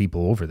conversations with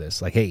people over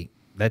this, like, hey,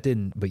 that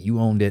didn't, but you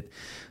owned it.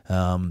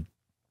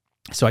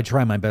 So I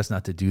try my best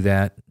not to do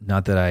that.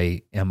 Not that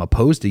I am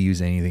opposed to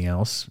using anything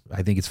else.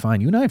 I think it's fine.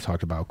 You and I have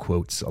talked about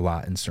quotes a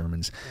lot in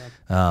sermons.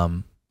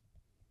 Yep.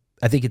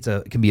 I think it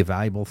can be a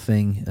valuable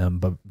thing,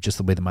 but just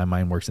the way that my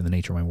mind works and the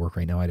nature of my work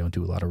right now, I don't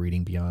do a lot of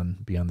reading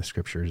beyond the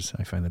scriptures.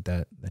 I find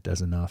that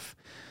does enough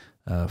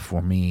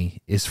for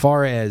me. As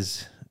far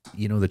as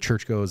the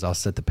church goes, I'll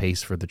set the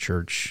pace for the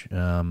church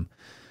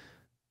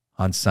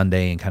on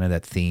Sunday, and kind of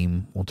that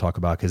theme we'll talk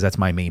about, because that's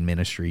my main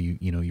ministry.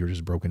 You're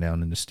just broken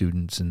down into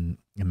students and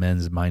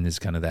men's. Mine is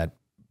kind of that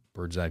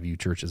bird's eye view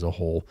church as a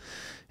whole,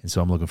 and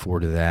so I'm looking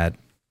forward to that.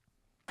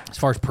 As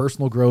far as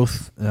personal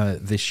growth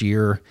this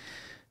year,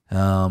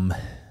 beyond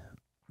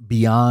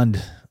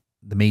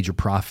the major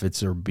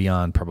prophets, or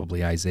beyond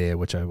probably Isaiah,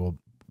 which I will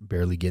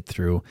barely get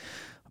through,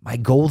 my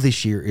goal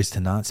this year is to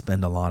not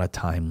spend a lot of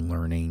time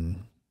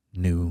learning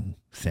new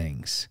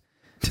things.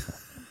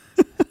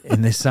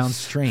 And this sounds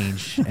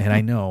strange, and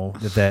I know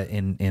that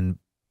and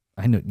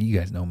I know you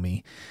guys know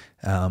me.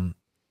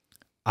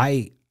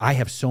 I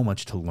have so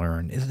much to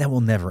learn that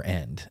will never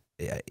end.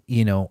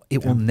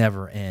 It will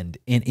never end,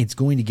 and it's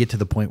going to get to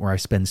the point where I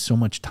spend so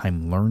much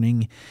time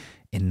learning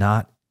and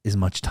not as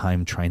much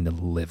time trying to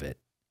live it.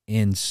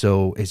 And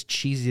so, as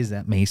cheesy as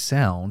that may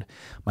sound,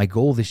 my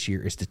goal this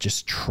year is to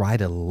just try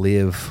to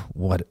live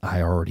what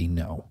I already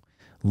know,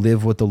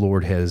 live what the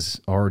Lord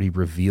has already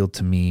revealed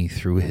to me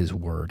through His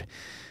Word.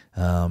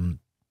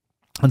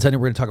 On Sunday,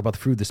 we're going to talk about the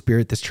fruit of the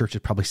Spirit. This church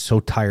is probably so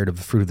tired of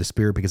the fruit of the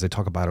Spirit because I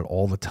talk about it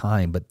all the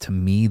time. But to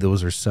me,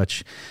 those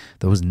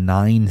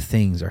 9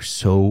 things are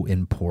so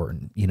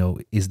important.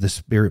 Is the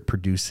Spirit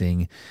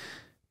producing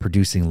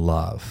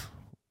love?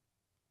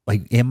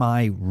 Like, am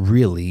I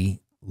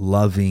really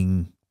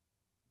loving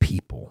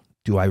people?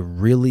 Do I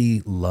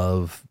really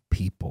love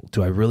people?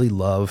 Do I really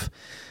love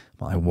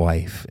my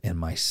wife and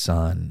my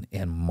son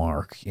and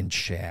Mark and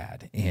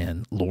Chad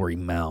and Lori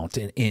Mount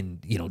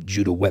and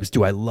Judah Webbs?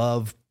 Do I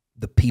love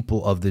the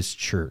people of this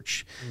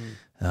church?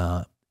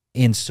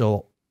 And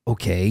so,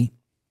 okay,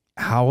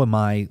 how am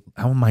I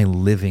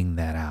living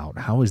that out?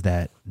 How is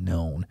that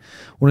known?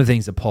 One of the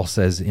things that Paul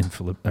says in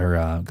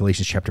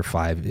Galatians chapter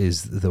 5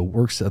 is the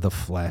works of the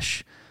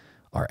flesh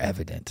are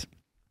evident.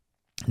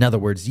 In other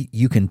words,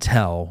 you can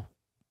tell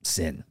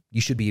sin.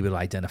 You should be able to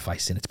identify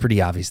sin. It's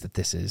pretty obvious that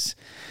this is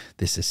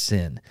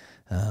sin,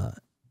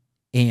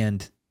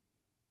 and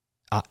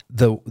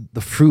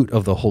the fruit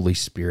of the Holy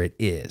Spirit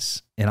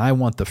is. And I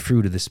want the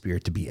fruit of the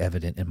Spirit to be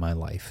evident in my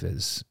life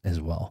as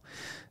well.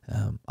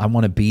 I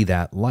want to be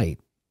that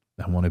light.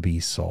 I want to be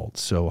salt.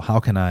 So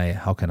how can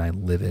I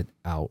live it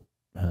out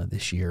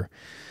this year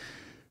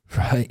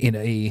in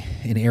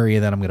an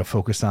area that I'm going to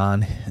focus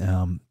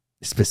on?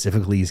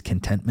 Specifically is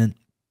contentment.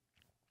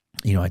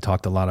 I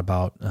talked a lot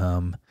about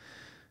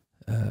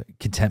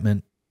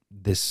contentment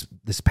this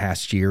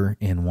past year,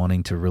 and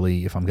wanting to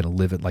really, if I'm going to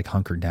live it, like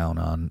hunker down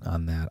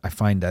on that. I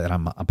find that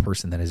I'm a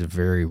person that is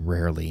very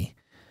rarely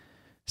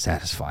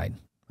satisfied.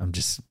 I'm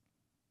just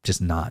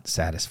not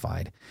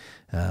satisfied.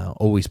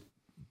 Always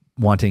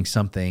wanting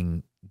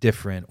something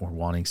different or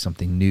wanting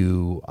something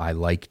new. I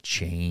like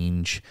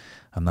change.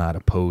 I'm not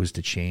opposed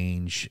to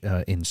change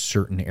in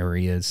certain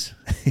areas,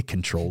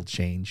 controlled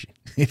change,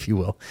 if you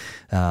will.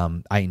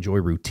 I enjoy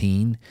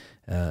routine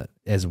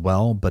as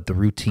well, but the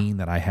routine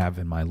that I have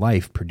in my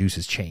life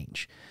produces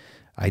change.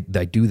 I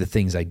do the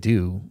things I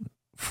do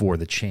for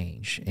the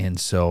change. And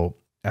so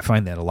I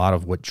find that a lot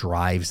of what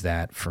drives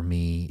that for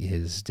me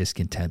is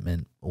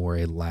discontentment or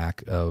a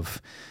lack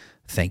of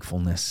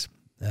thankfulness.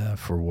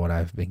 for what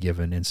I've been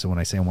given. And so when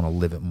I say I want to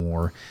live it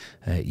more,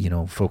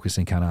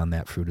 focusing kind of on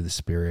that fruit of the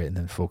Spirit, and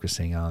then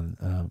focusing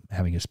on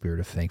having a spirit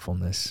of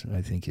thankfulness,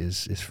 I think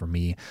is for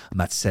me. I'm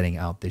not setting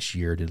out this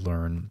year to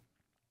learn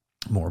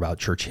more about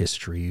church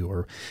history,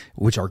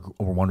 which are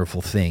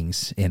wonderful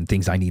things and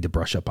things I need to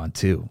brush up on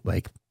too.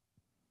 Like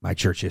my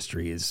church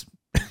history is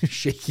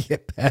shaky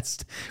at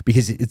best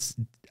because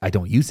I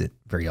don't use it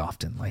very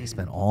often. Like I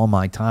spend all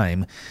my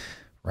time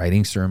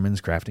writing sermons,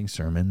 crafting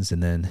sermons,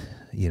 and then,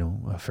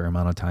 a fair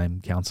amount of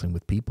time counseling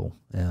with people.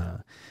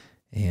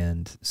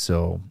 And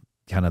so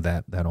kind of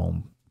that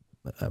own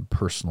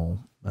personal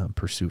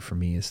pursuit for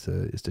me is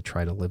to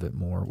try to live it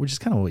more, which is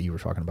kind of what you were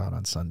talking about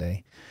on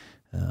Sunday.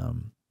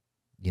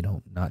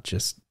 Not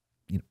just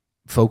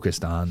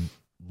focused on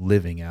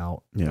living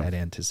out that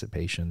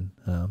anticipation.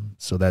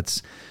 So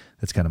that's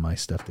kind of my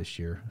stuff this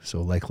year.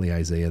 So likely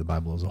Isaiah, the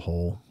Bible as a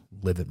whole,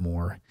 live it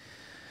more,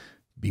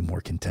 be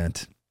more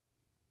content.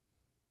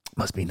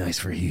 Must be nice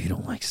for you. You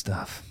don't like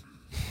stuff.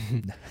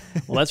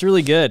 Well, that's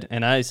really good.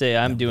 And I say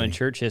I'm doing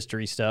church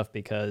history stuff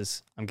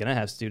because I'm going to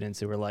have students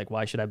who are like,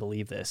 why should I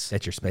believe this?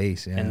 That's your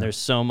space. Yeah. And there's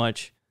so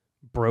much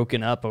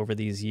broken up over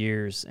these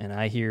years. And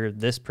I hear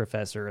this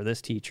professor or this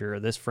teacher or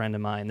this friend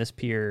of mine, this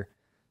peer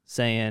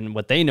saying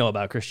what they know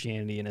about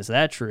Christianity. And is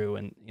that true?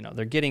 And,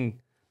 they're getting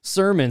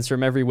sermons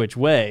from every which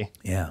way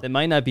that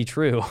might not be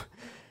true.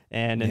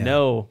 And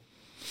know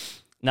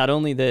not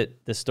only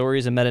that the story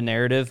is a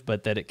meta-narrative,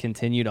 but that it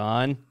continued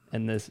on.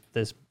 And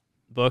this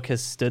book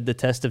has stood the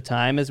test of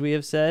time, as we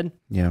have said.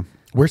 Yeah.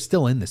 We're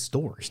still in the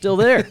story. Still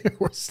there.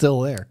 We're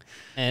still there.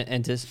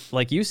 And just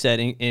like you said,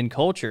 in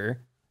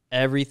culture,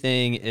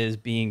 everything is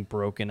being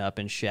broken up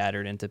and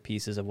shattered into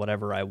pieces of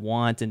whatever I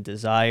want and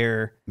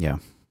desire. Yeah.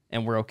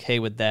 And we're okay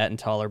with that and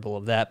tolerable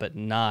of that, but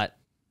not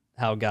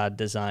how God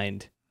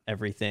designed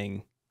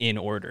everything in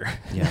order.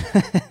 Yeah.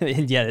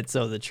 And yet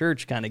so the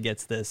church kind of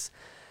gets this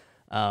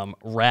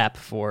rap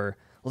for,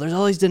 well, there's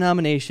all these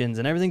denominations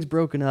and everything's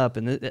broken up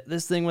and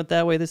this thing went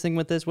that way, this thing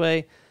went this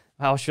way.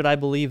 How should I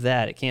believe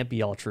that? It can't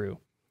be all true.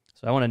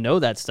 So I want to know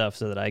that stuff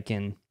so that I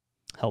can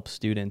help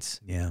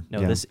students know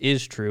this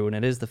is true and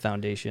it is the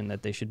foundation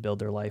that they should build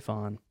their life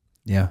on.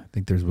 Yeah, I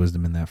think there's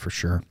wisdom in that for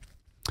sure.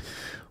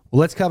 Well,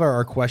 let's cover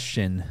our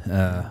question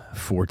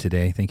for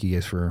today. Thank you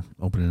guys for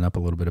opening up a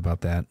little bit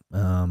about that.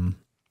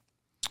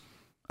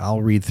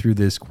 I'll read through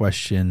this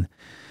question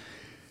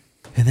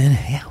and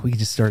then, we can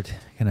just start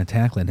kind of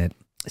tackling it.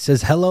 It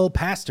says, hello,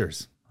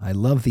 pastors. I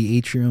love the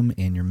Atrium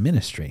and your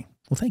ministry.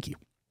 Well, thank you.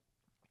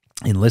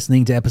 In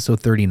listening to episode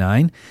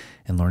 39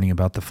 and learning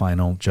about the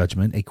final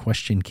judgment, a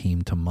question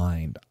came to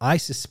mind. I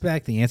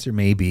suspect the answer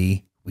may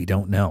be, we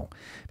don't know,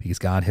 because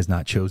God has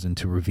not chosen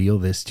to reveal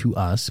this to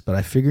us, but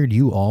I figured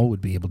you all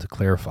would be able to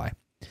clarify.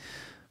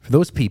 For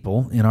those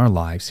people in our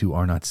lives who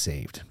are not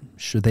saved,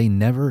 should they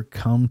never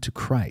come to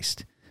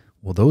Christ,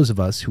 will those of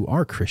us who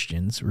are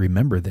Christians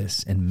remember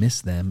this and miss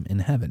them in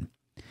heaven?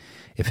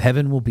 If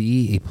heaven will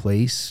be a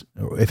place,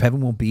 or if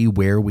heaven will be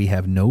where we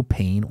have no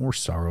pain or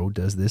sorrow,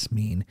 does this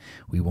mean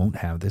we won't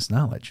have this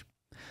knowledge?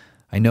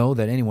 I know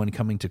that anyone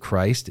coming to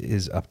Christ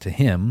is up to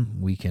him.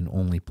 We can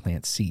only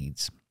plant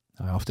seeds.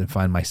 I often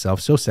find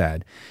myself so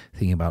sad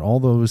thinking about all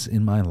those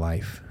in my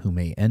life who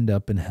may end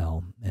up in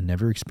hell and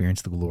never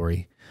experience the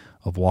glory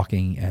of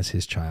walking as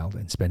his child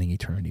and spending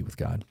eternity with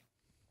God.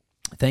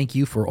 Thank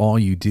you for all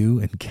you do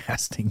in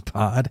Casting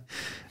Pod,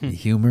 the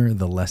humor,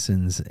 the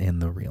lessons,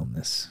 and the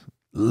realness.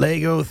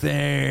 Lego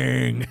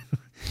thing.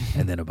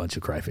 And then a bunch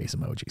of cry face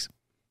emojis.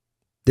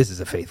 This is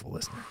a faithful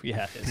listener.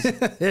 Yeah, it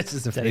is. This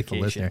is a faithful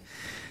Dedication. listener.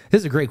 This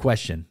is a great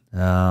question.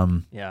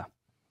 Yeah.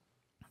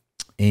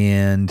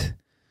 And,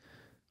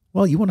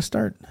 well, you want to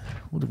start?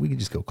 Well, we can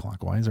just go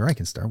clockwise, or I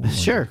can start.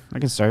 Sure, I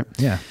can start.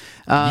 Yeah.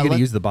 You going to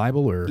use the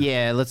Bible, or?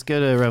 Yeah, let's go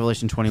to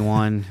Revelation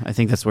 21. I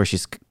think that's where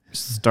she's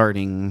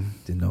starting.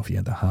 Didn't know if you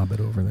had the Hobbit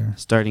over there.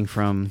 Starting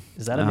from...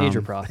 Is that a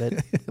major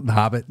prophet? The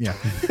Hobbit, yeah.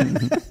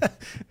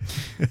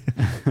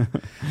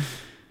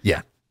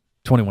 Yeah.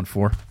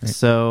 21:4. Right?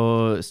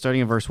 So,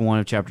 starting in verse 1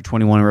 of chapter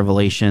 21 of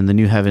Revelation, the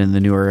new heaven and the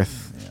new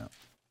earth. Yeah.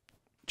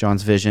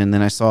 John's vision.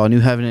 Then I saw a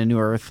new heaven and a new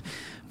earth,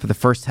 for the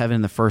first heaven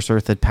and the first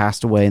earth had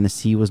passed away, and the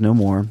sea was no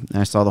more. And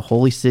I saw the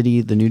holy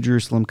city, the new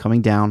Jerusalem,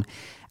 coming down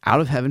out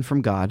of heaven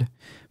from God,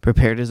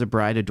 prepared as a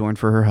bride adorned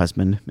for her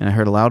husband. And I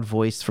heard a loud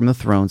voice from the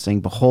throne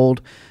saying,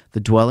 Behold, the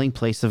dwelling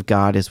place of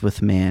God is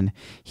with man.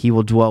 He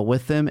will dwell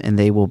with them, and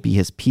they will be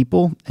his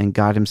people, and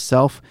God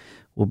himself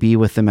will be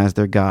with them as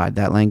their God.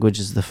 That language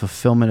is the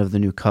fulfillment of the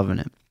new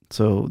covenant.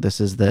 So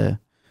this is the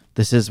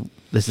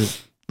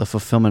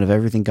fulfillment of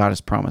everything God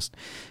has promised.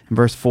 And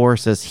verse 4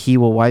 says, He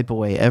will wipe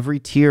away every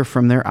tear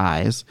from their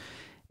eyes,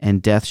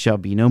 and death shall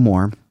be no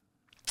more.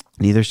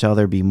 Neither shall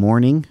there be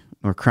mourning,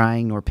 nor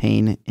crying, nor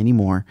pain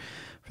anymore,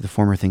 for the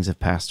former things have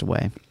passed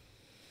away.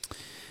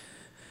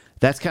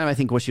 That's kind of, I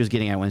think, what she was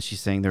getting at when she's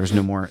saying there's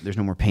no more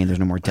pain, there's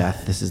no more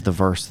death. This is the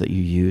verse that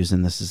you use,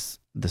 and this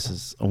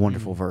is a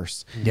wonderful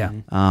verse. Yeah.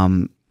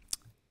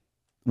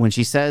 When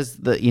she says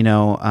that,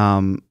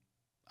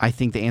 I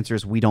think the answer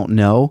is we don't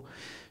know.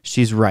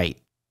 She's right.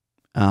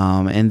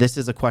 And this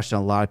is a question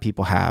a lot of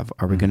people have.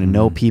 Are we going to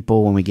know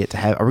people when we get to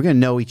heaven? Are we going to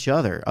know each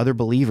other, other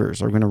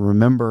believers? Are we going to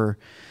remember?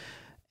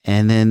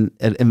 And then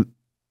it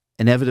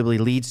inevitably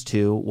leads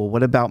to, well,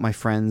 what about my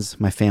friends,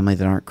 my family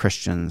that aren't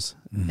Christians?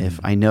 If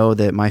I know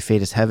that my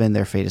fate is heaven,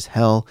 their fate is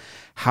hell,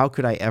 how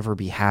could I ever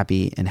be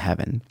happy in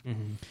heaven?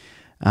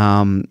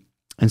 And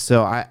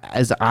so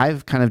as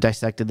I've kind of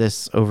dissected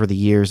this over the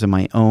years in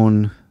my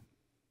own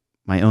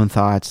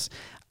thoughts,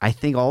 I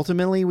think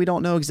ultimately we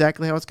don't know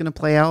exactly how it's going to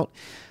play out.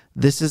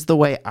 This is the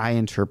way I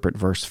interpret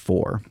verse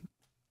 4.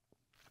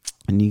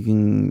 And you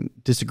can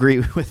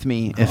disagree with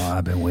me.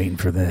 I've been waiting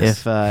for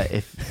this.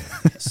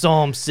 If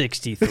Psalm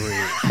 63.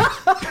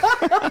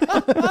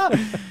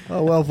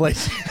 Oh, well played.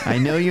 I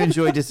know you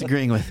enjoy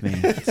disagreeing with me.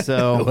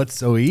 So what's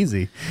so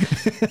easy?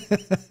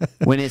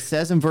 When it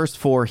says in verse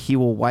 4, he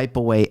will wipe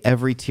away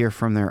every tear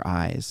from their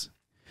eyes.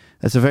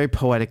 That's a very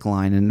poetic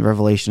line, and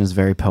Revelation is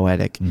very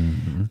poetic.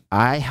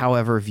 I,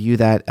 however, view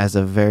that as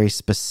a very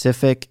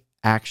specific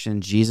action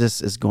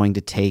Jesus is going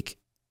to take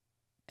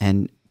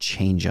and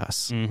change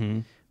us.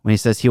 When he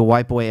says he'll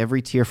wipe away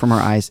every tear from our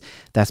eyes,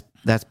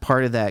 that's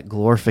part of that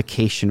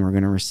glorification we're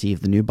going to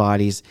receive, the new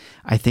bodies.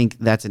 I think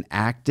that's an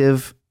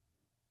active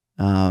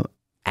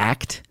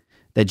act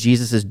that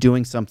Jesus is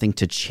doing something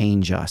to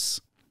change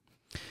us.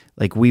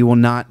 Like we will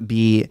not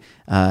be,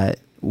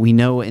 we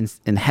know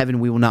in heaven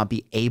we will not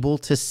be able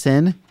to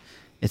sin.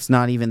 It's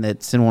not even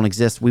that sin won't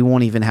exist. We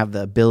won't even have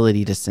the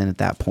ability to sin at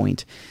that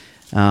point.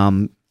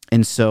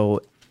 And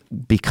so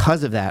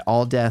because of that,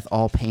 all death,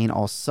 all pain,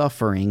 all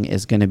suffering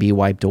is going to be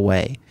wiped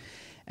away.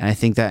 And I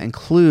think that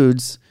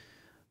includes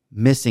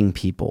missing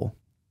people.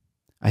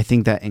 I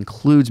think that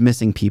includes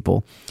missing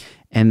people.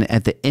 And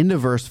at the end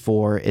of verse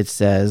 4, it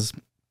says,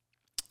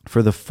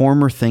 for the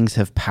former things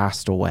have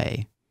passed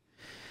away.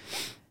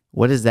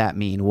 What does that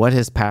mean? What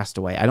has passed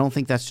away? I don't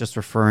think that's just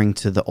referring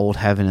to the old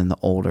heaven and the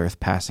old earth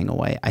passing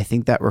away. I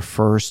think that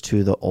refers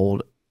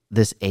to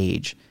this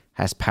age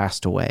has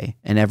passed away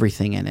and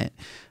everything in it.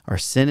 Our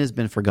sin has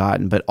been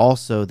forgotten, but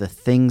also the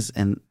things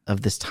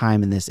of this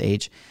time in this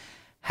age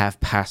have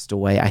passed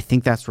away. I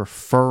think that's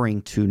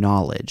referring to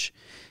knowledge.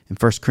 In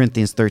 1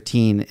 Corinthians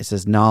 13, it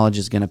says knowledge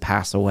is going to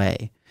pass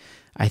away.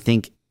 I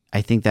think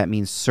that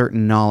means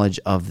certain knowledge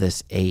of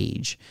this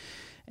age.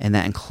 And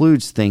that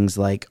includes things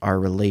like our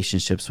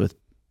relationships with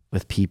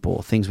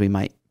people,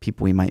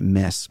 people we might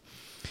miss.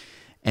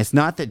 And it's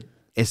not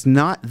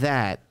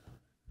that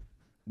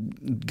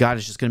God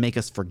is just going to make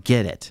us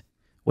forget it.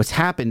 What's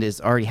happened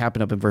is already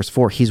happened up in verse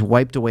 4. He's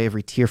wiped away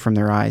every tear from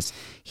their eyes.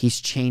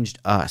 He's changed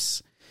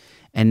us.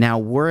 And now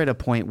we're at a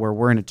point where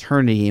we're in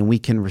eternity and we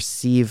can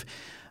receive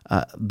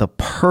the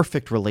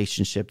perfect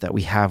relationship that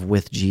we have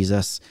with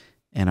Jesus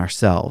and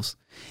ourselves.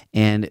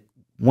 And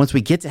once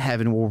we get to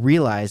heaven, we'll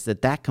realize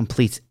that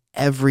completes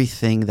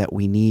everything that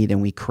we need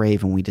and we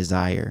crave and we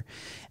desire.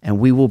 And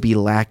we will be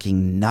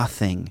lacking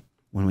nothing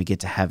when we get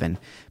to heaven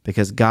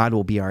because God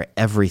will be our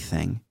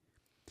everything.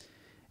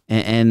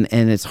 And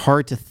it's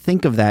hard to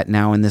think of that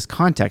now in this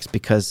context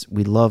because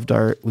we love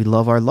our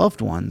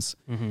loved ones,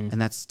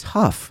 and that's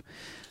tough.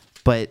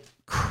 But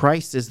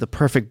Christ is the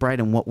perfect bride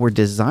and what we're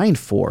designed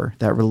for,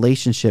 that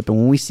relationship. And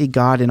when we see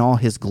God in all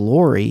his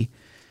glory,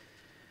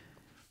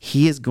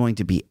 he is going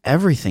to be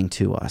everything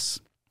to us.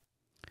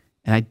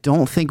 And I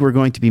don't think we're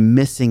going to be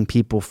missing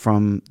people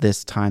from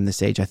this time,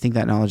 this age. I think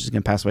that knowledge is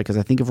going to pass away because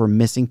I think if we're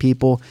missing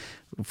people,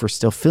 if we're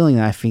still feeling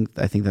that, I think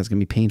that's going to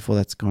be painful.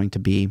 That's going to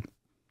be...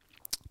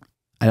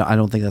 I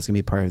don't think that's going to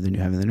be part of the new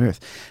heaven and earth.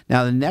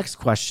 Now, the next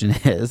question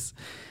is,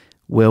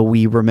 will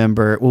we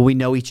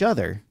know each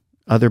other,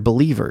 other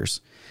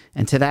believers?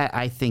 And to that,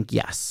 I think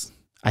yes.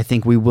 I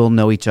think we will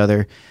know each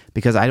other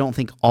because I don't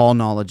think all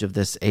knowledge of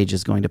this age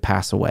is going to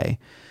pass away.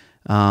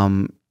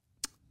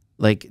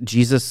 Like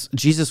Jesus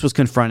was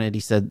confronted.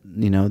 He said,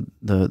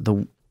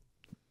 the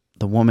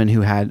woman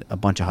who had a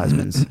bunch of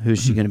husbands,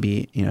 who's she going to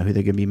be, who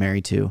they're going to be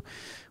married to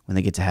when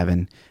they get to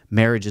heaven.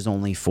 Marriage is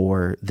only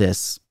for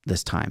this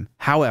time.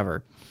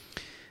 However,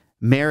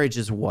 marriage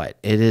is what?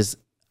 It is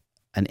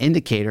an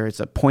indicator. It's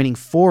a pointing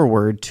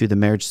forward to the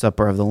marriage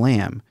supper of the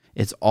Lamb.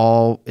 It's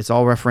all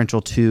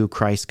referential to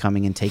Christ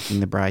coming and taking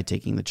the bride,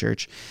 taking the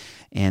church.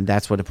 And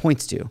that's what it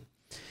points to.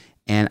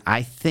 And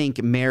I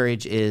think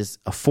marriage is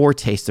a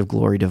foretaste of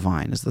glory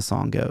divine, as the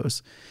song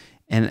goes.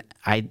 And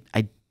I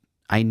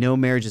know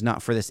marriage is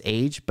not for this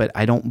age, but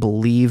I don't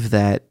believe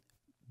that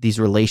these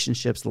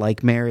relationships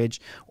like marriage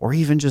or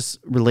even just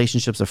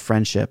relationships of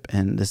friendship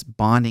and this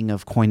bonding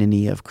of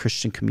koinonia, of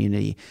Christian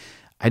community,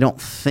 I don't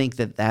think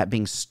that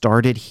being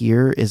started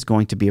here is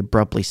going to be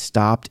abruptly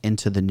stopped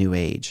into the new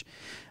age.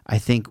 I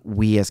think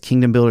we as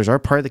kingdom builders are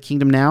part of the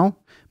kingdom now,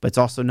 but it's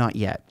also not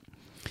yet.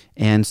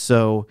 And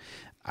so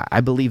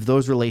I believe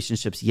those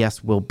relationships,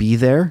 yes, will be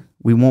there.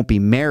 We won't be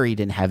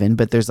married in heaven,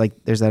 but there's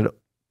that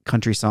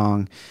country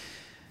song,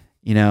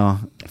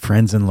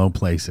 Friends in Low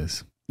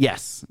Places.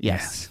 Yes.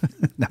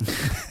 No.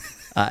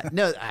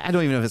 No, I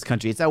don't even know if it's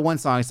country. It's that one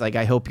song. It's like,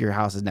 I hope your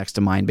house is next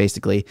to mine,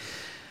 basically.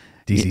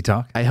 DC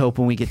Talk? I hope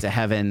when we get to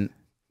heaven,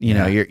 You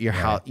know, your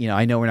house, you know,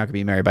 I know we're not gonna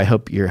be married, but I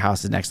hope your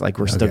house is next. Like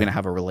we're still gonna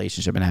have a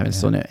relationship and having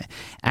still know. And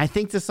I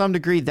think to some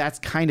degree that's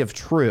kind of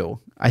true.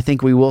 I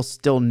think we will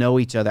still know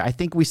each other. I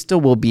think we still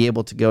will be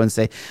able to go and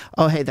say,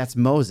 oh, hey, that's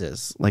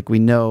Moses. Like we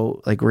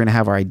know, like we're gonna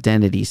have our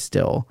identity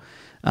still.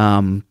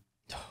 That'll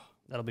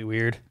be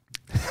weird.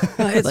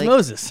 It's like,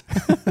 Moses.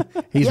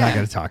 He's not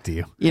going to talk to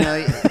you. You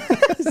know,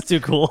 it's too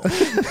cool.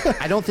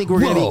 I don't think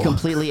we're going to be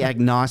completely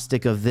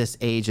agnostic of this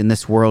age and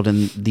this world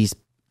and these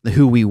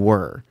who we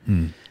were.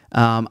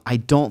 I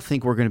don't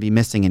think we're going to be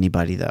missing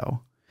anybody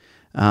though.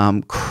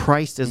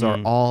 Christ is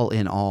our all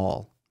in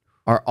all.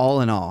 Our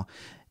all in all.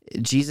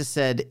 Jesus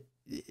said,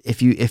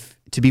 if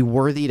to be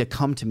worthy to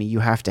come to me, you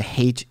have to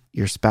hate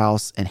your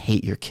spouse and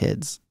hate your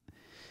kids.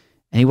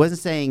 And he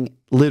wasn't saying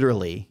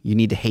literally you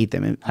need to hate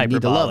them and you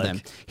need to love them.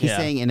 He's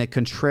saying in a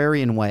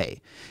contrarian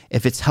way,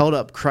 if it's held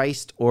up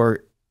Christ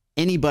or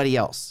anybody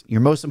else, your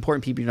most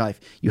important people in your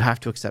life, you have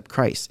to accept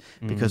Christ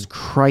because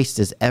Christ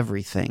is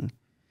everything.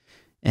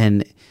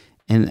 And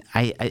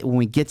I when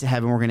we get to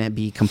heaven, we're going to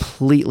be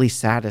completely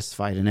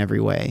satisfied in every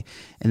way.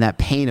 And that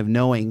pain of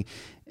knowing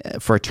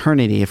for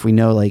eternity, if we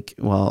know like,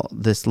 well,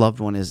 this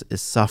loved one is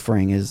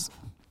suffering, is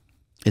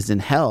in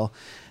hell,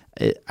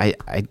 I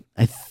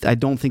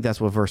don't think that's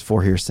what verse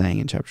 4 here is saying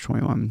in chapter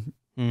 21.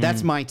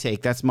 That's my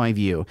take. That's my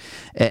view.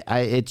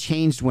 It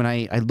changed when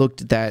I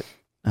looked at that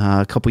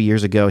a couple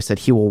years ago. It said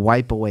he will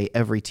wipe away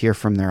every tear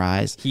from their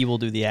eyes. He will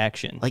do the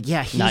action. Like,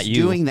 yeah, he's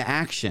doing the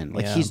action.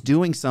 Like he's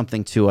doing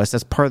something to us.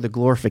 That's part of the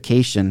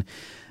glorification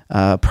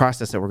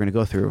process that we're going to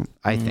go through.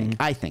 I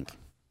think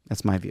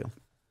that's my view.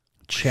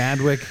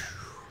 Chadwick.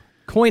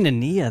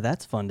 Koinonia.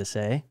 That's fun to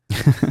say.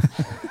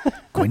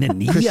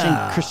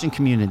 Christian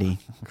community.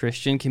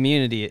 Christian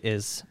community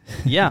is,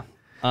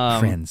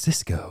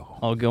 Francisco.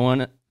 I'll go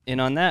in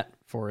on that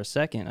for a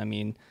second. I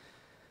mean,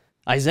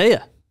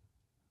 Isaiah.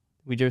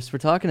 We just were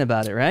talking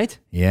about it, right?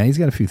 Yeah, he's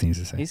got a few things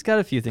to say. He's got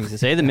a few things to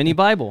say. The mini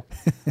Bible.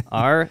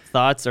 Our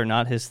thoughts are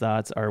not his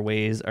thoughts. Our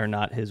ways are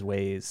not his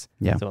ways.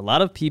 Yeah. So a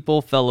lot of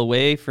people fell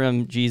away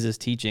from Jesus'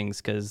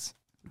 teachings because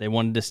they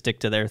wanted to stick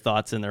to their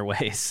thoughts and their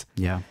ways.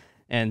 Yeah.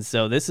 And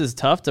so this is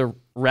tough to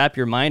wrap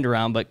your mind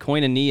around, but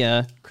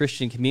Koinonia,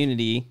 Christian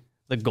community,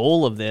 the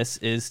goal of this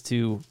is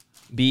to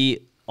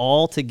be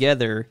all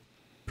together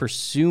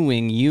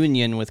pursuing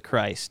union with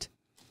Christ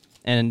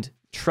and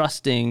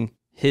trusting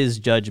his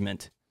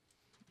judgment.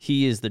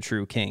 He is the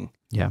true king.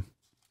 Yeah.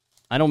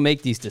 I don't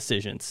make these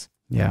decisions.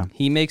 Yeah.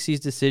 He makes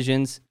these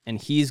decisions,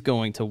 and he's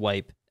going to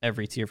wipe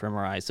every tear from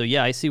our eyes. So,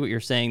 yeah, I see what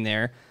you're saying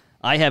there.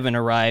 I haven't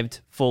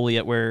arrived fully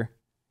at where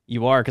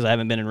you are because I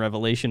haven't been in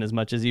Revelation as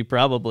much as you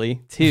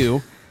probably,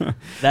 too.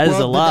 That is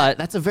a lot.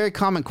 That's a very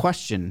common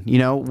question. You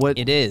know, what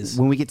it is.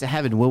 When we get to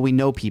heaven, will we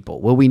know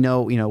people? Will we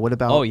know, you know, what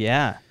about... Oh,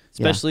 yeah.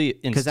 Especially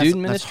in student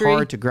ministry. That's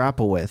hard to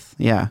grapple with.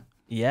 Yeah.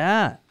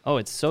 Yeah. Oh,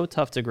 it's so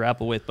tough to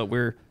grapple with, but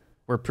we're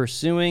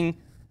pursuing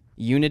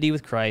unity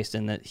with Christ,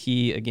 and that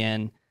he,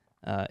 again,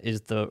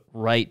 is the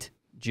right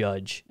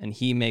judge, and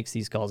he makes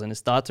these calls, and his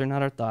thoughts are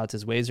not our thoughts,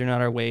 his ways are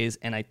not our ways.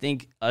 And I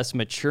think us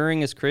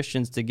maturing as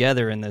Christians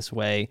together in this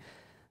way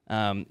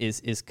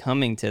is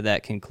coming to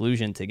that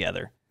conclusion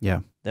together.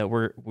 Yeah. That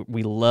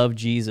we love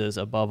Jesus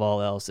above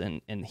all else,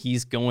 and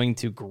he's going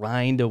to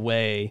grind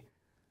away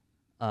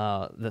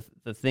the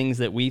things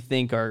that we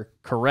think are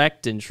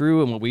correct and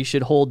true and what we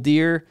should hold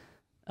dear,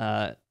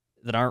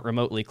 that aren't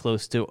remotely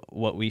close to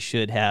what we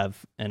should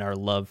have in our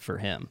love for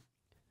him.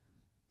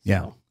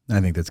 Yeah,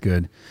 I think that's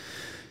good.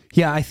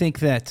 Yeah, I think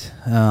that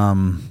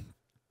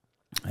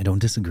I don't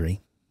disagree.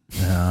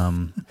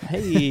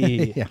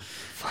 Hey, yeah.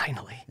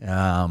 Finally.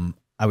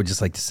 I would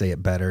just like to say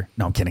it better.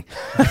 No, I'm kidding.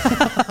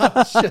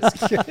 Just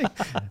kidding.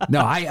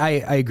 No,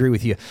 I agree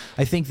with you.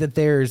 I think that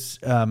there's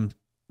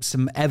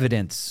some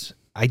evidence.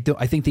 I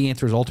think the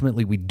answer is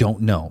ultimately we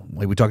don't know.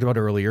 Like we talked about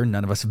earlier,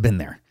 none of us have been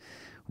there.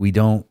 We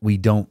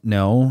don't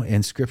know,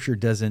 and Scripture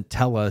doesn't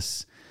tell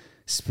us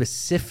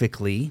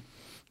specifically,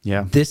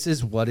 this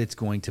is what it's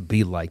going to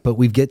be like. But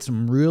we get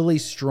some really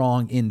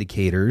strong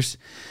indicators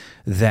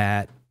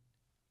that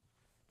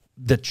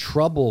the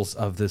troubles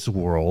of this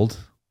world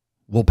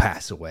will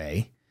pass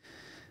away,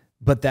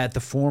 but that the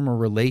former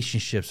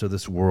relationships of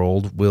this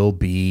world will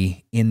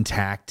be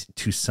intact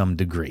to some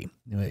degree.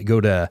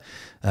 Go to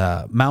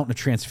Mountain of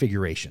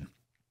Transfiguration.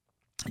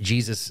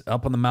 Jesus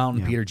up on the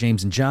mountain, Peter,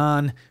 James, and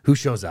John. Who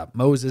shows up?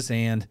 Moses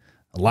and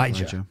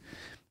Elijah.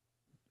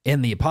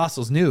 And the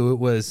apostles knew it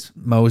was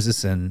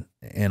Moses and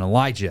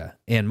Elijah.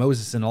 And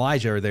Moses and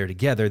Elijah are there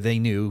together. They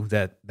knew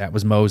that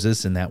was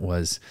Moses and that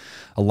was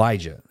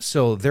Elijah.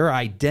 So their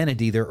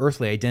identity, their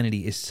earthly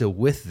identity is still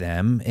with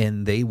them,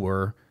 and they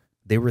were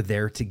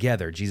there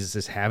together. Jesus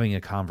is having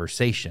a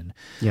conversation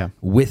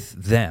with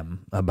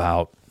them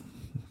about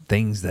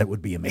things that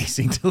would be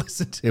amazing to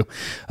listen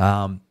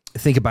to.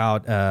 Think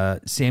about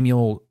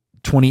Samuel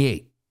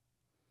 28.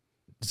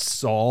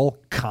 Saul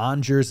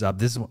conjures up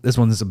this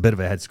one's a bit of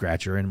a head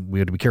scratcher, and we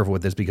have to be careful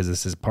with this because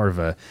this is part of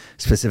a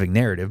specific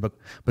narrative.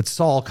 But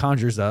Saul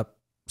conjures up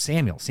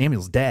Samuel.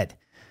 Samuel's dead,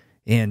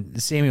 and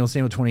Samuel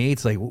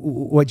 28's like,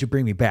 "What'd you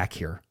bring me back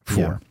here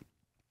for?"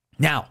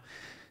 Now,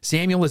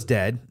 Samuel is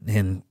dead,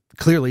 and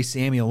clearly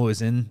Samuel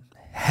is in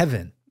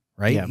heaven,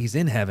 right? Yeah. He's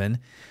in heaven,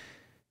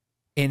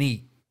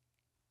 and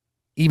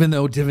even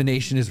though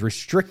divination is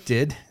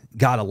restricted,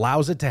 God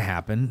allows it to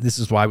happen. This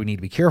is why we need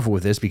to be careful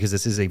with this, because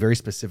this is a very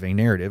specific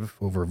narrative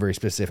over a very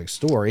specific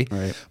story.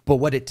 Right. But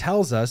what it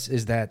tells us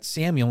is that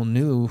Samuel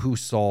knew who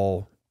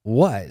Saul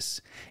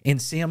was,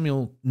 and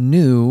Samuel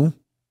knew,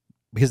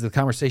 because the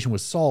conversation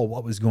with Saul,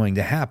 what was going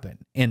to happen.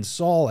 And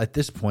Saul at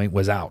this point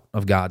was out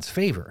of God's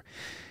favor.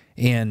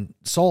 And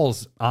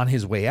Saul's on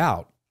his way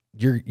out.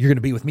 You're going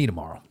to be with me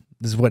tomorrow.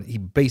 This is what he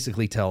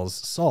basically tells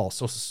Saul.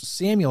 So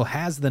Samuel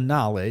has the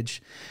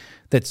knowledge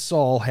that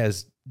Saul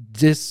has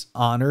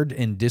dishonored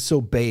and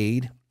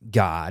disobeyed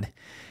God,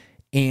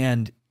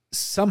 and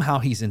somehow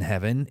he's in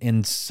heaven,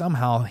 and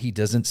somehow he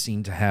doesn't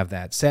seem to have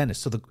that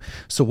sadness.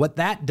 So what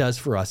that does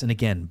for us, and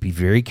again, be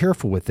very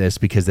careful with this,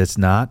 because that's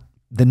not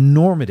the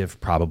normative,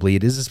 probably.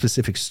 It is a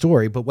specific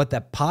story, but what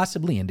that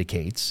possibly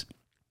indicates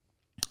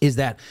is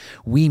that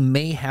we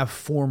may have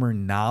former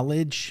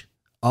knowledge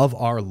of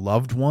our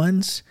loved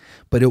ones,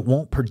 but it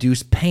won't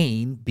produce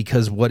pain,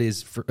 because what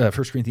is 1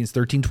 Corinthians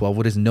 13:12,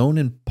 what is known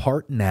in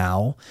part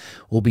now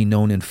will be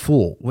known in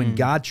full. When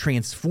God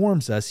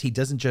transforms us, he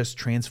doesn't just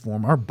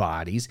transform our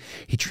bodies,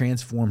 he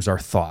transforms our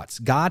thoughts.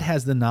 God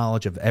has the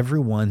knowledge of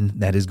everyone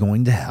that is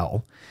going to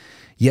hell,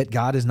 yet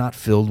God is not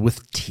filled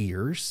with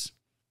tears,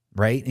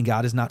 right? And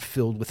God is not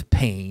filled with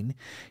pain.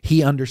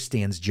 He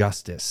understands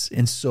justice.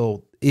 And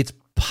so it's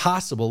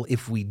possible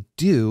if we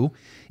do,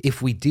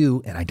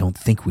 and I don't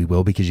think we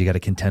will, because you got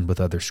to contend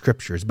with other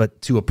scriptures, but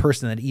to a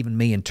person that even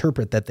may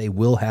interpret that they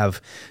will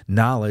have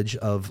knowledge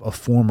of a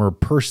former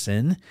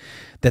person,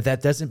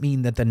 that doesn't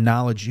mean that the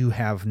knowledge you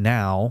have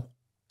now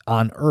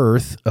on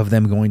earth of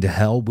them going to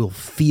hell will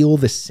feel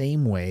the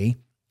same way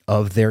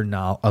of the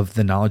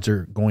knowledge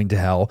they're going to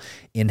hell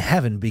in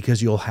heaven,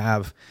 because you'll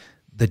have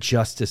the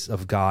justice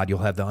of God, you'll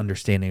have the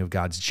understanding of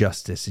God's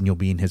justice, and you'll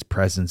be in his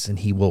presence, and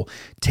he will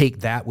take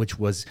that which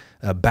was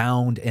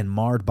bound and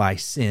marred by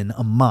sin,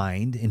 a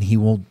mind, and he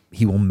will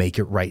make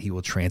it right. He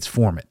will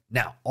transform it.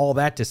 Now, all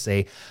that to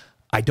say,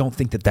 I don't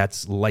think that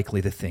that's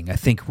likely the thing. I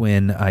think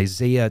when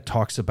Isaiah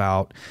talks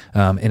about,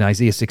 in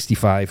Isaiah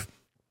 65,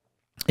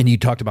 and you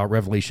talked about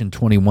Revelation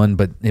 21,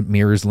 but it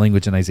mirrors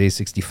language in Isaiah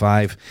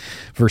 65,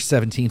 verse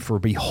 17, for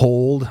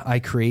behold, I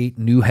create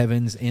new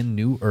heavens and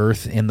new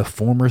earth, and the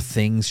former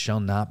things shall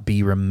not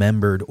be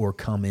remembered or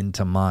come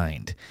into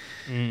mind.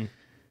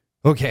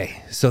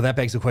 Okay, so that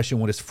begs the question,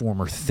 what is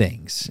former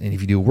things? And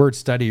if you do a word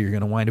study, you're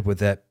going to wind up with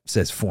that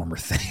says former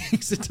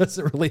things. It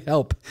doesn't really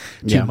help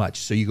too much.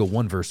 So you go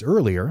one verse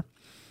earlier,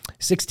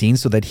 16,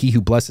 so that he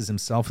who blesses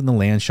himself in the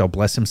land shall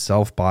bless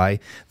himself by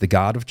the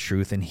God of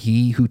truth, and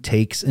he who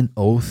takes an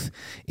oath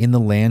in the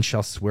land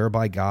shall swear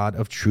by God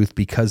of truth,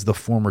 because the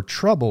former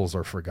troubles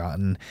are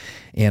forgotten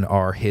and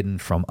are hidden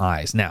from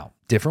eyes. Now,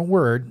 different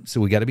word, so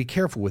we got to be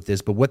careful with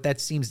this, but what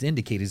that seems to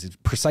indicate is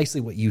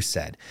precisely what you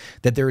said,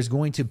 that there is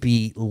going to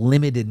be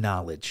limited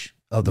knowledge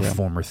of the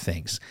former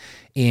things.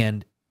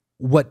 And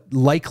what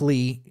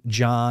likely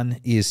John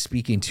is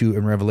speaking to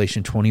in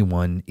Revelation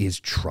 21 is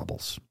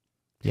troubles.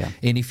 Yeah.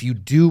 And if you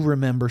do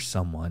remember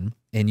someone,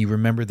 and you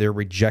remember their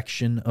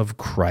rejection of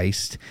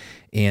Christ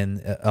and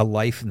a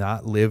life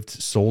not lived,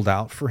 sold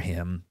out for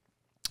him,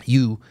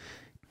 you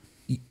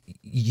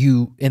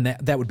and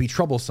that would be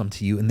troublesome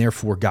to you, and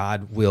therefore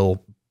God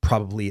will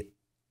probably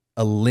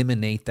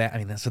eliminate that. I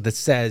mean, that's what that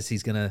says.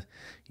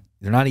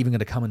 They're not even going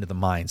to come into the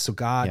mind. So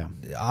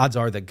odds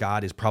are that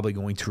God is probably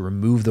going to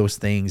remove those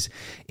things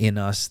in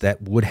us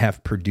that would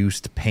have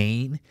produced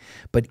pain.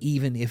 But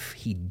even if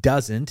he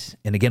doesn't,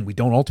 and again, we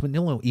don't ultimately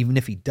know, even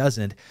if he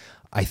doesn't,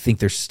 I think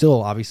there's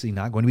still obviously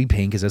not going to be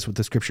pain, because that's what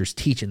the scriptures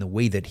teach. And the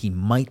way that he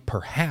might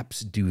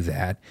perhaps do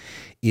that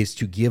is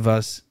to give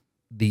us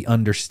the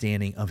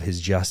understanding of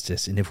his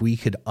justice. And if we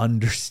could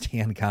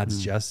understand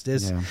God's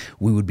justice,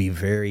 we would be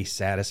very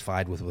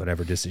satisfied with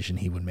whatever decision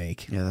he would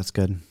make. Yeah, that's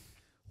good.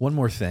 One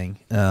more thing,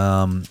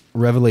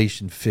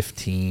 Revelation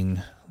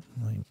 15,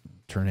 let me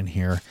turn in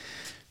here,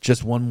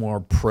 just one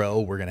more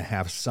we're going to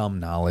have some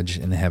knowledge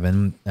in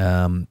heaven.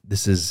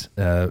 This is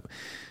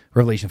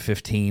Revelation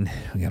 15,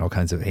 we got all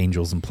kinds of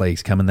angels and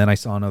plagues coming. Then I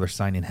saw another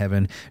sign in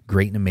heaven,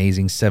 great and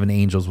amazing, 7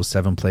 angels with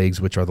 7 plagues,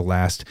 which are the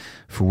last,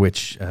 for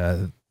which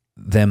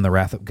them the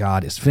wrath of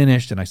God is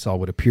finished. And I saw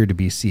what appeared to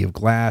be a sea of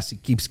glass.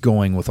 It keeps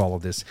going with all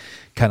of this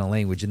kind of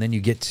language. And then you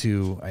get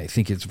to, I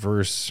think it's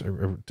verse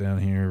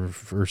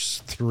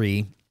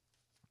 3.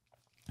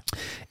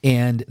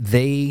 And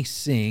they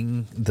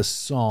sing the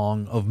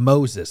song of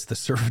Moses, the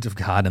servant of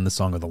God, and the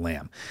song of the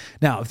Lamb.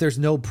 Now, if there's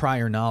no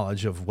prior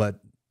knowledge of what,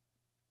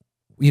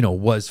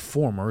 was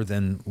former,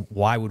 then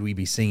why would we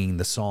be singing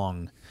the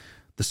song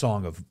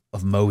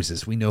of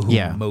Moses? We know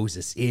who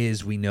Moses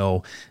is. We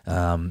know,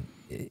 and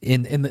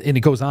it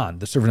goes on.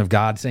 The servant of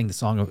God sang the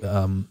song of,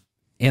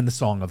 and the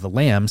song of the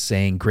Lamb,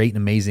 saying, "Great and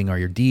amazing are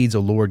your deeds, O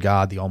Lord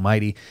God, the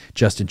Almighty.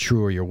 Just and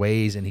true are your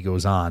ways." And he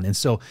goes on. And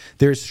so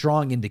there's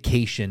strong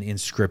indication in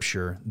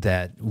Scripture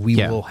that we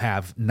will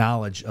have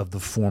knowledge of the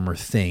former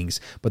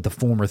things, but the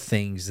former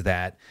things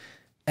that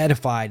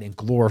edified and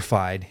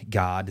glorified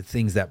God,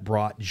 things that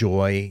brought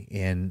joy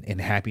and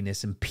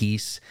happiness and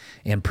peace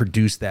and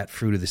produced that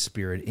fruit of the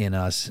Spirit in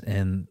us.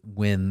 And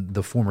when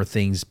the former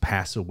things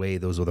pass away,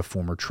 those are the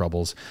former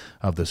troubles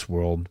of this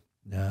world.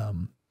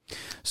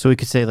 So we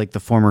could say like the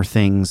former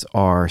things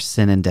are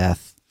sin and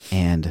death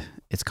and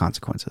its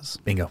consequences.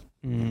 Bingo.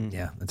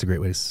 Yeah, that's a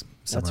great way to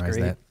summarize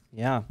that.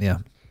 Yeah. Yeah.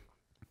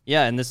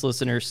 Yeah, and this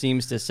listener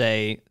seems to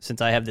say,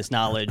 since I have this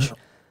knowledge,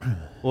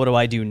 what do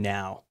I do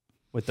now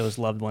with those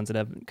loved ones that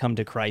haven't come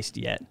to Christ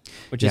yet?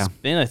 Which has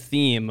been a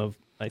theme of,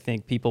 I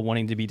think, people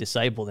wanting to be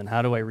discipled. And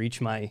how do I reach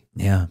my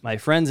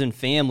friends and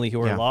family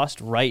who are lost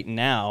right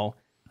now,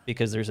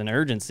 because there's an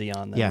urgency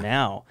on them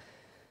now?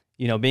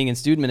 You know, being in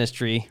student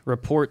ministry,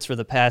 reports for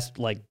the past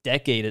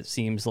decade, it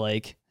seems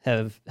like,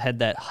 have had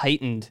that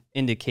heightened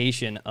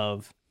indication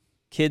of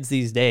kids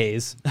these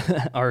days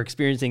are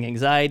experiencing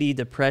anxiety,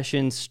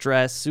 depression,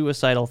 stress,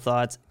 suicidal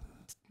thoughts,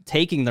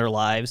 taking their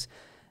lives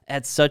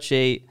at such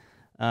a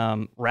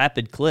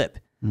rapid clip.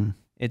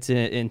 It's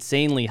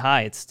insanely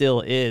high. It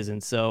still is.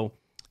 And so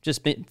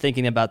just been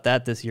thinking about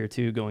that this year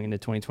too, going into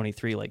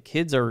 2023, like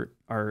kids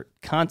are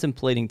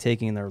contemplating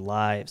taking their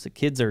lives. The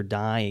kids are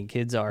dying.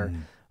 Kids are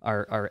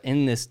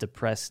in this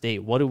depressed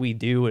state. What do we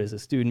do as a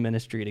student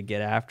ministry to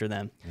get after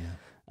them?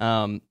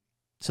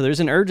 So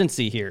there's an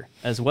urgency here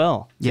as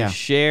well to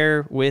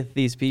share with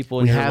these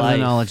people in your life. We have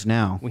the knowledge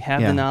now. We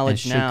have the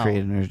knowledge now. It should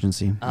create an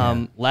urgency.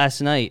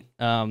 Last night,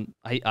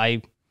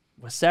 I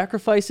was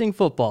sacrificing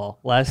football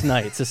last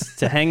night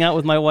to hang out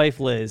with my wife,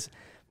 Liz,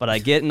 but I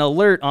get an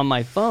alert on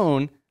my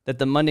phone that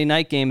the Monday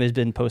night game has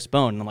been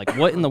postponed. And I'm like,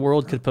 what in the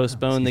world could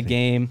postpone the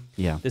game?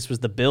 Yeah. This was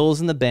the Bills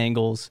and the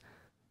Bengals.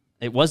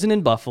 It wasn't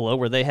in Buffalo,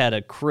 where they had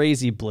a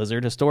crazy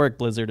blizzard, historic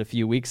blizzard a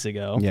few weeks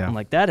ago. Yeah. I'm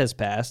like, that has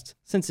passed.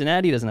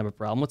 Cincinnati doesn't have a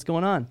problem. What's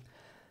going on?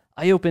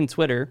 I open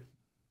Twitter,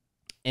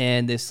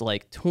 and this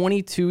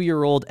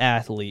 22-year-old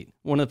athlete,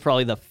 one of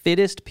probably the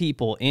fittest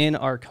people in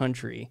our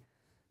country,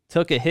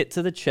 took a hit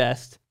to the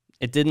chest.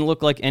 It didn't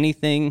look like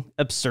anything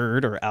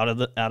absurd or out of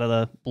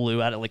the blue.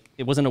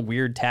 It wasn't a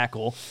weird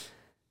tackle.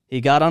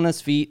 He got on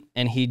his feet,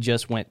 and he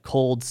just went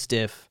cold,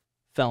 stiff,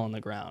 fell on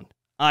the ground.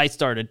 I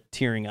started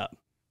tearing up.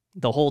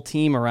 The whole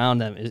team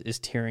around him is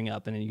tearing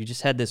up, and you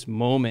just had this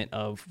moment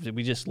of, did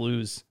we just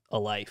lose a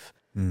life?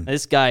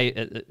 This guy,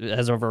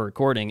 as of our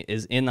recording,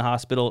 is in the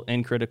hospital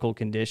in critical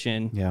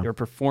condition. Yeah. They're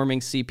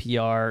performing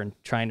CPR and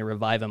trying to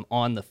revive him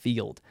on the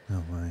field.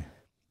 Oh, my.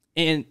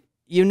 And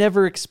you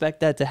never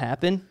expect that to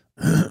happen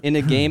in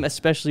a game,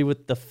 especially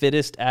with the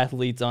fittest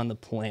athletes on the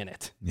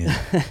planet. Yeah.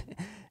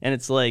 And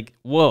it's like,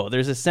 whoa,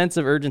 there's a sense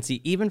of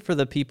urgency, even for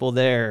the people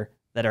there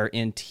that are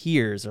in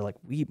tears. They're like,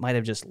 we might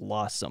have just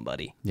lost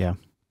somebody. Yeah.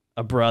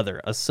 A brother,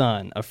 a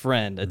son, a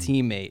friend, a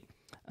teammate.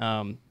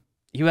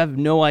 You have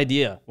no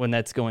idea when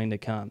that's going to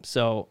come.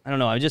 So I don't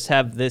know. I just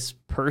have this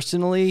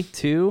personally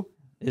too,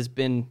 has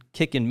been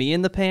kicking me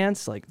in the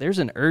pants. Like, there's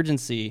an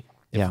urgency.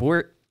 If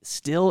we're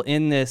still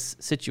in this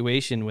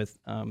situation with,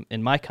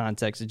 in my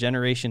context, a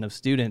generation of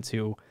students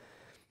who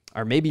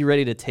are maybe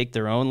ready to take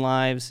their own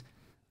lives,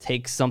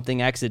 take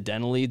something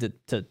accidentally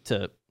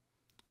to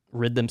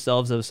rid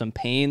themselves of some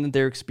pain that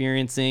they're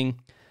experiencing,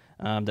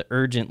 to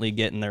urgently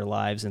get in their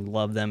lives and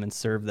love them and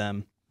serve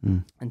them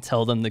and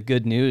tell them the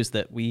good news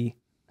that we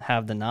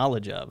have the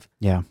knowledge of.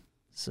 Yeah.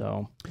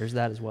 So there's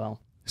that as well.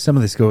 Some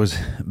of this goes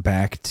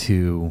back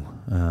to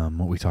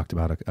what we talked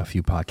about a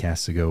few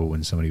podcasts ago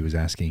when somebody was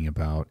asking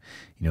about,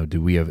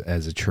 do we have,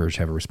 as a church,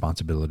 have a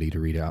responsibility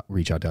to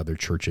reach out to other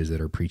churches that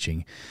are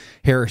preaching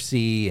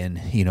heresy? And,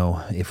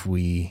 if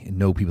we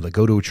know people that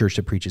go to a church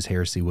that preaches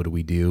heresy, what do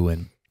we do?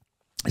 And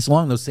it's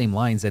along those same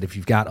lines that if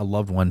you've got a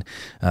loved one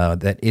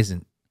that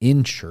isn't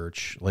in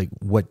church, like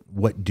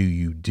what do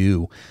you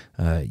do?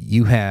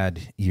 You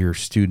had your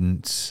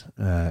students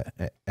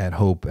at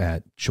Hope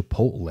at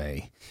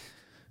Chipotle,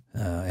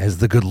 as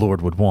the good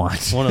Lord would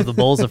want. One of the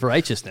bowls of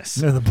righteousness.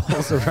 One of the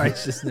bowls of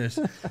righteousness.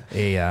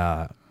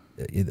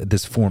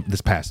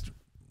 This past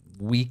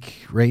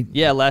week, right?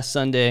 Yeah, last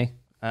Sunday,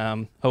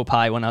 Hope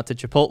High went out to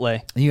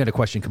Chipotle. And you had a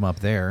question come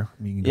up there.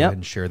 You can go ahead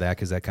and share that,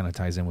 because that kind of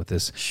ties in with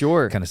this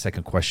kind of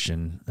second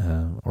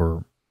question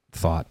or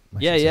thought.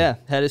 Yeah.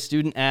 Had a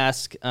student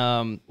ask,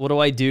 what do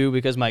I do?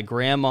 Because my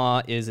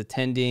grandma is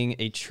attending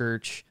a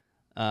church,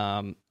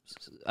 I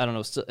don't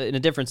know, in a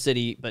different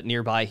city, but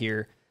nearby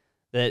here,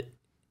 that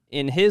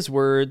in his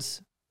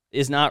words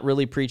is not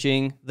really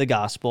preaching the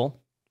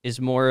gospel, is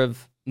more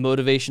of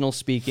motivational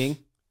speaking.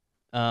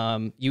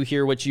 You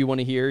hear what you want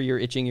to hear, your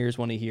itching ears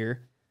want to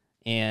hear.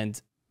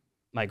 And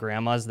my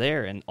grandma's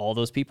there, and all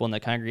those people in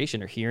that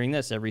congregation are hearing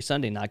this every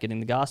Sunday, not getting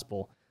the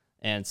gospel.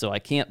 And so I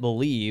can't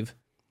believe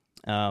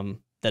that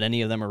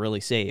any of them are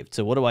really saved.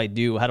 So what do I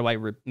do? How do I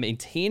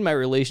maintain my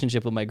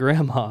relationship with my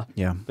grandma,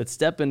 but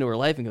step into her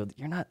life and go,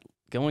 you're not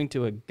going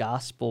to a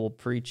gospel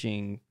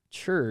preaching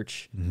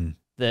church,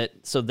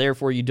 so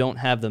therefore you don't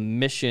have the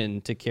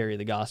mission to carry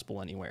the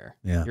gospel anywhere.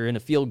 You're in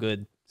a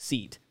feel-good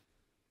seat.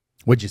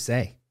 What'd you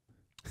say?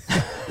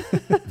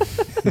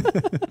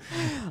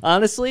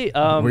 Honestly,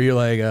 were you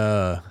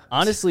like,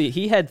 honestly,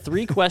 he had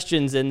 3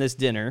 questions in this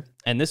dinner,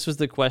 and this was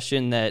the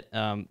question that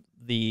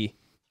the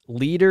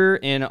leader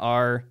in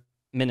our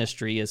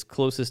ministry is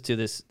closest to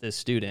this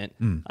student.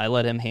 I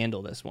let him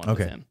handle this one with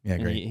him. Yeah,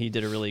 and great. he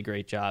did a really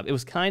great job. It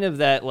was kind of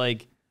that,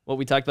 like, what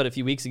we talked about a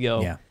few weeks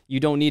ago. Yeah. You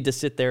don't need to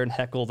sit there and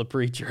heckle the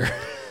preacher.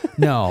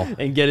 No.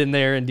 And get in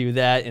there and do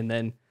that, and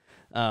then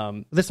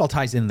This all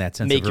ties in that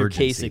sense make of your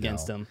urgency, case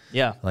against though. them.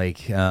 Yeah.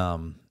 Like,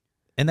 and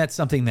that's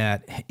something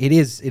that it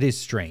is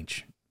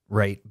strange,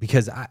 right?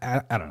 Because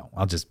I don't know.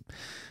 I'll just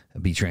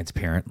be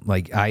transparent.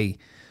 Like I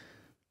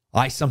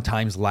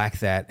sometimes lack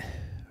that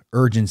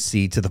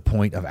urgency to the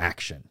point of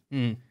action.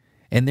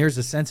 And there's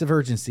a sense of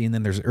urgency, and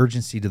then there's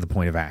urgency to the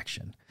point of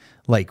action.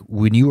 Like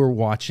when you were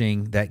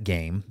watching that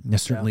game,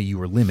 certainly you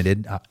were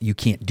limited. You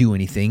can't do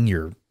anything.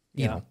 You're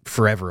you know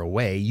forever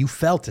away. You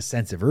felt a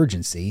sense of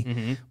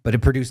urgency, but it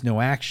produced no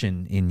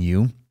action in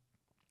you.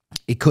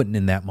 It couldn't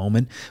in that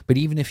moment. But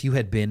even if you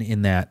had been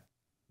in that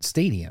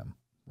stadium,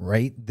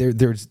 right,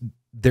 there's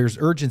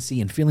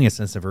urgency and feeling a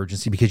sense of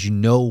urgency because you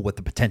know what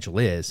the potential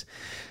is.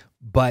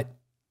 But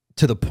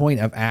to the point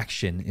of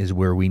action is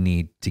where we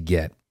need to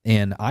get.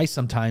 And I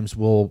sometimes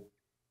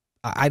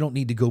I don't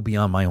need to go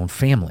beyond my own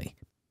family.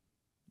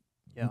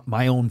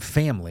 My own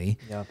family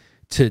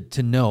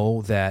to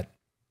know that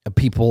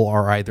people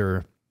are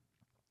either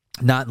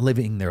not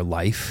living their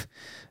life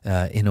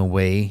in a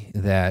way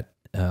that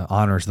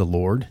honors the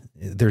Lord.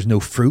 There's no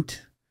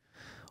fruit,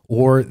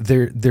 or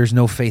there's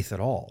no faith at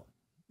all.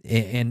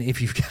 And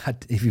if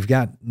you've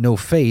got no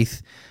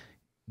faith,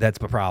 that's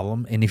a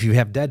problem. And if you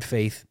have dead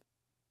faith,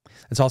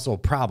 that's also a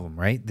problem,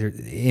 right?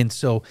 And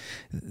so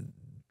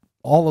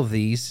all of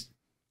these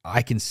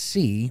I can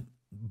see,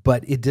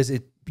 but does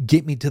it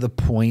get me to the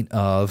point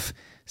of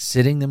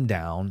sitting them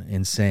down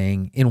and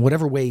saying, in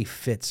whatever way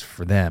fits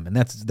for them. And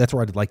that's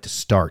where I'd like to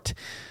start.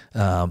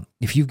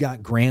 If you've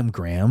got Graham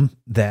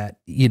that,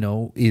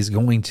 is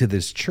going to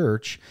this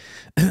church,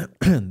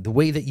 the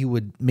way that you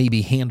would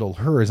maybe handle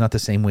her is not the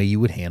same way you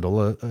would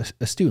handle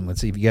a student. Let's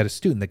say if you got a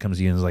student that comes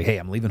to you and is like, hey,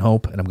 I'm leaving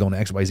Hope and I'm going to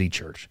XYZ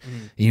church.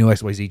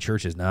 XYZ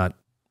church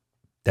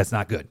that's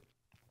not good.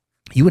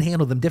 You would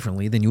handle them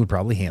differently than you would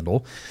probably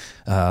handle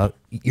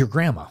your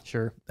grandma.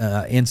 Sure.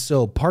 And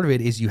so part of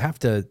it is you have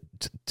to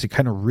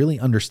kind of really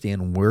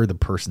understand where the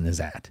person is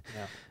at.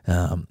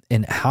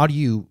 And how do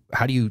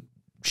you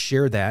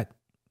share that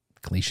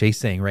cliche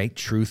saying, right?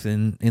 Truth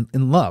in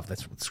love.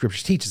 That's what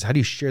Scripture teaches. How do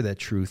you share that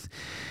truth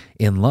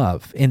in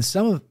love? And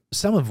some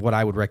of what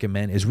I would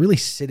recommend is really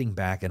sitting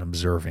back and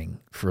observing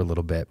for a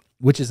little bit,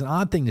 which is an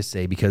odd thing to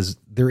say because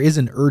there is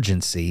an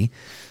urgency.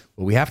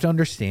 But we have to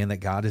understand that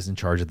God is in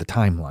charge of the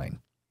timeline.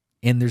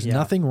 And there's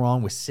nothing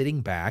wrong with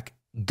sitting back.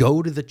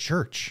 Go to the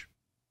church.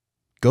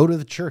 Go to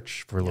the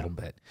church for a little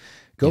bit.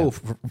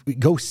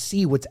 Go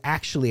see what's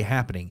actually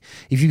happening.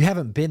 If you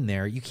haven't been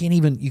there, you can't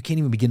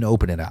even begin to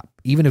open it up.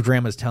 Even if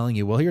grandma's telling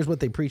you, well, here's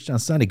what they preached on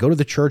Sunday. Go to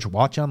the church,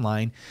 watch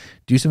online,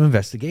 do some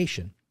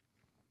investigation.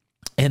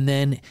 And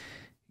then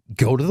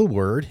go to the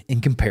Word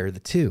and compare the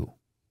two.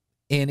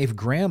 And if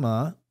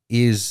grandma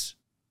is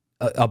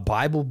a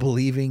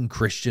Bible-believing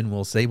Christian,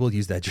 we'll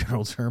use that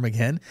general term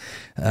again,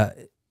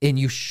 and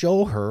you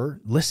show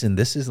her, listen,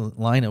 this is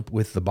line up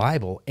with the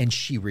Bible, and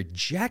she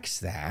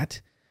rejects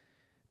that,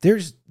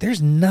 there's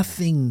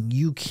nothing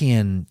you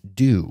can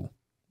do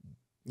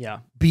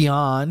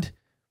beyond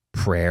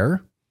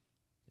prayer.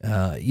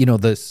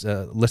 This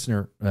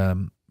listener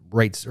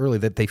writes earlier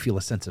that they feel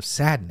a sense of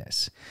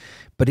sadness,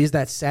 but is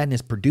that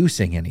sadness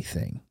producing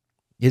anything?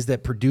 Is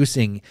that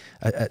producing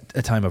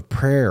a time of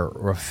prayer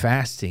or of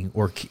fasting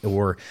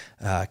or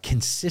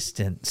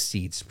consistent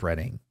seed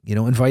spreading?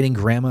 Inviting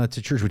grandma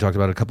to church. We talked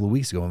about it a couple of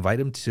weeks ago. Invite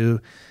them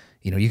to,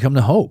 you come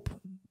to Hope.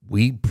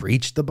 We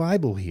preach the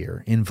Bible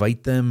here.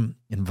 Invite them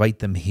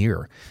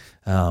here.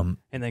 And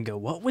then go,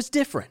 what was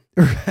different?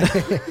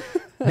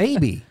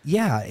 Maybe,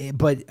 yeah.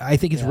 But I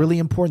think it's really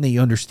important that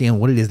you understand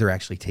what it is they're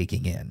actually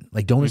taking in.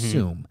 Like, don't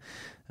assume,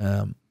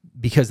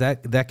 because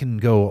that can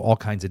go all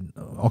kinds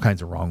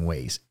of wrong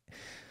ways.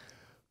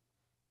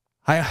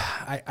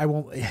 I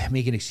won't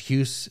make an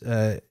excuse,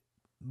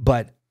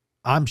 but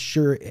I'm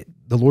sure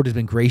the Lord has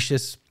been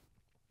gracious.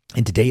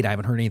 And to date, I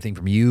haven't heard anything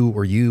from you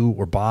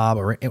or Bob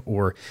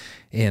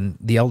and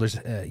the elders,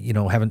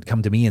 haven't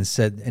come to me and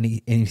said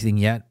anything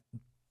yet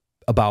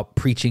about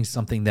preaching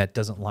something that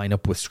doesn't line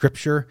up with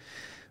Scripture.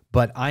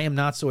 But I am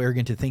not so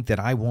arrogant to think that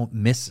I won't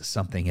miss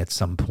something at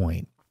some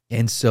point.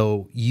 And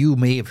so you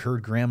may have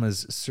heard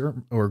grandma's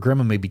sermon, or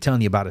grandma may be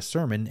telling you about a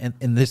sermon,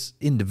 and this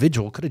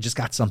individual could have just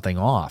got something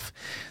off.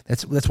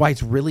 That's why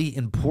it's really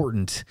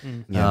important.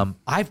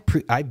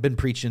 I've been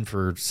preaching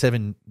for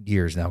 7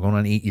 years now, going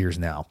on 8 years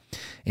now.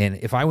 And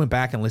if I went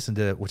back and listened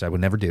to, which I would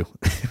never do,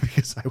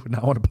 because I would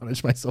not want to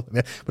punish myself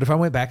like that. But if I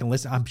went back and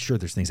listened, I'm sure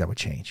there's things I would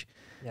change.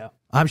 Yeah,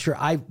 I'm sure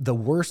the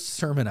worst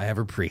sermon I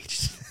ever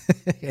preached,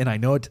 and I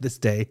know it to this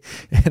day,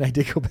 and I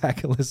did go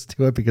back and listen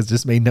to it because it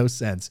just made no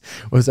sense,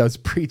 was I was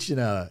preaching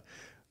it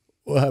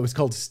was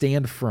called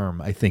Stand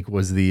Firm, I think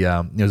was it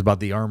was about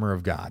the armor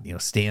of God,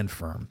 stand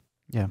firm.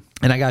 Yeah.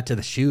 And I got to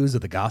the shoes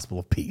of the gospel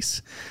of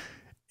peace.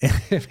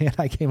 And man,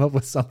 I came up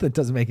with something that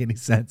doesn't make any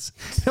sense.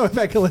 I went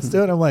back and listened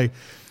to it. I'm like,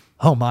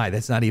 oh my,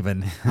 that's not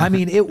even, I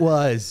mean, it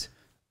was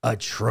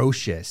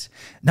atrocious.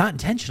 Not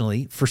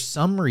intentionally. For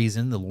some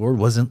reason, the Lord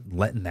wasn't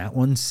letting that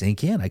one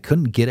sink in. I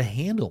couldn't get a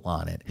handle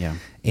on it. Yeah.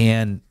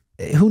 And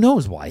who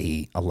knows why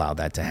he allowed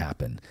that to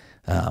happen.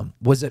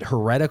 Was it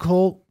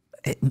heretical?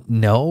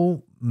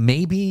 No,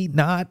 maybe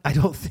not. I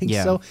don't think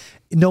so.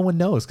 No one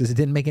knows because it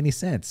didn't make any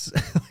sense.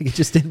 Like it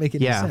just didn't make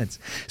any sense.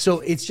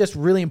 So it's just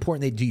really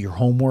important that you do your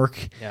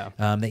homework.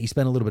 That you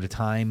spend a little bit of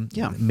time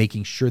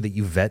making sure that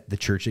you vet the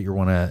church that you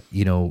want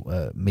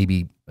to,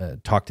 maybe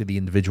talk to the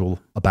individual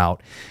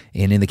about.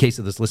 And in the case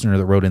of this listener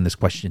that wrote in this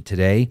question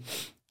today,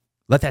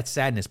 let that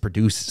sadness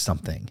produce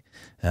something,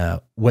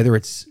 whether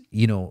it's,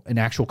 an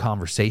actual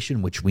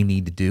conversation, which we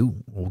need to do.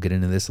 We'll get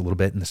into this a little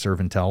bit in the Serve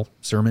and Tell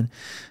sermon,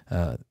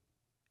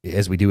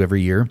 as we do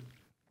every year,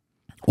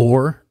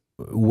 or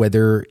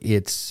whether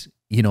it's,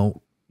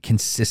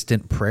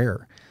 consistent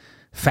prayer.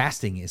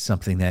 Fasting is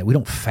something that we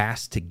don't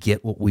fast to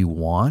get what we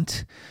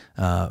want.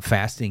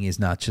 Fasting is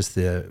not just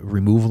the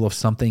removal of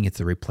something, it's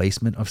the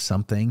replacement of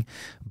something.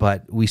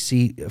 But we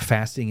see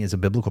fasting as a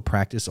biblical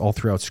practice all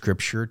throughout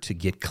Scripture to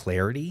get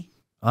clarity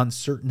on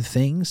certain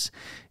things.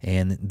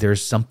 And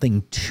there's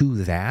something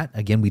to that.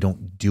 Again, we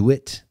don't do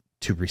it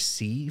to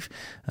receive,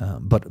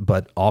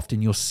 but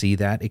often you'll see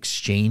that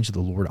exchange. The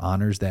Lord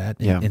honors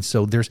that. And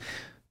so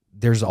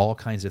there's all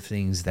kinds of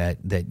things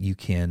that you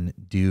can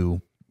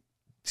do,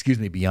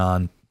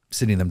 beyond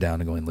sitting them down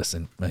and going,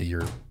 listen,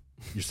 you're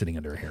sitting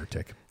under a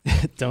heretic.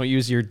 Don't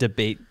use your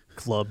debate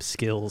club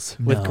skills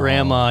with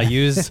grandma.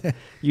 Use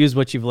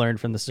what you've learned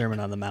from the Sermon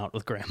on the Mount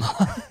with grandma.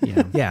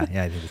 Yeah,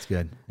 I think it's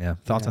good. Yeah.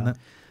 Thoughts on that?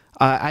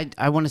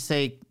 I want to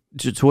say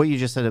to what you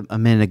just said a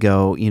minute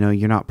ago,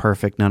 you're not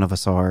perfect. None of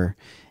us are.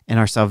 And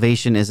our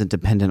salvation isn't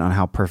dependent on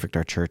how perfect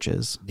our church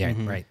is. Yeah,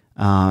 right.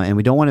 And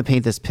we don't want to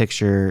paint this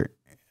picture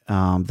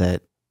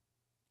that,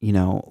 we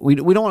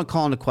don't want to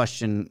call into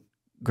question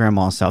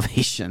grandma's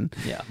salvation.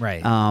 Yeah,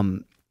 right.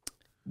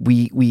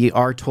 We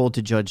are told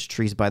to judge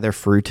trees by their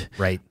fruit.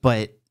 Right.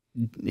 But,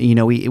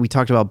 we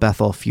talked about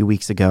Bethel a few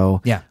weeks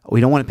ago. Yeah.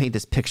 We don't want to paint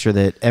this picture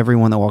that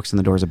everyone that walks in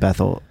the doors of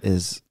Bethel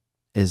is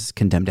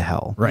condemned to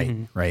hell.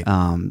 Right, right.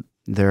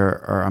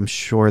 I'm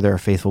sure there are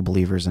faithful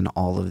believers in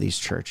all of these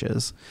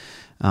churches.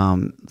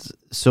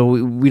 So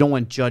we don't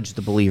want to judge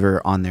the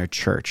believer on their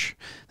church.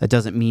 That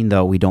doesn't mean,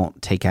 though, we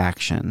don't take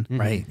action.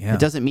 Right. Yeah. It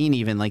doesn't mean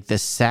even like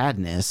this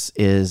sadness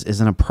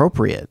isn't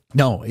appropriate.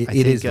 No, it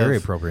is very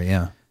appropriate.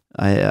 Yeah.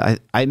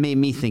 I made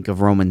me think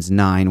of Romans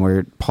 9,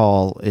 where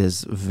Paul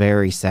is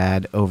very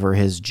sad over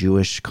his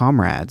Jewish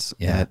comrades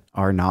that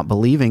are not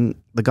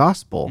believing the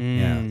gospel.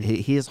 Yeah.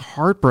 He is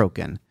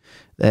heartbroken.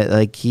 That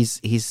like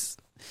he's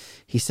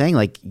saying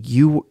like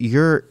you're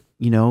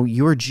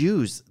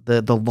Jews.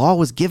 The law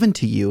was given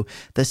to you.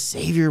 The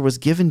Savior was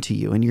given to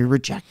you, and you're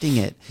rejecting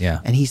it.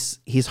 Yeah. And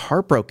he's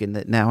heartbroken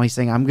that now he's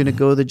saying, I'm going to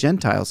go to the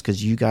Gentiles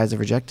because you guys have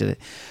rejected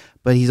it.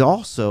 But he's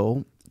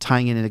also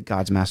tying it into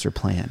God's master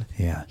plan.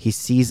 Yeah. He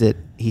sees it.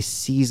 He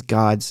sees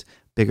God's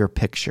bigger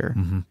picture.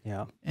 Mm-hmm.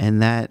 Yeah.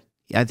 And that,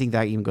 I think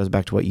that even goes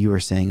back to what you were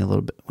saying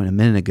a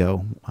minute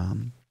ago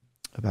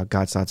about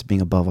God's thoughts being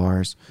above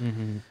ours.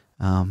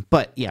 Mm-hmm.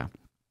 But yeah.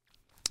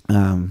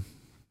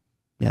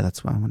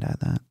 That's why I wanted to add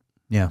that.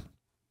 Yeah.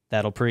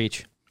 That'll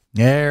preach.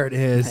 There it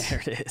is.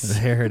 There it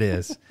is. There it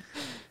is.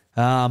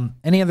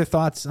 Any other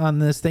thoughts on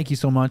this? Thank you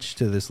so much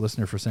to this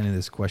listener for sending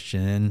this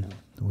question in.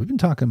 We've been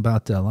talking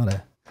about a lot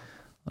of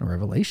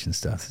Revelation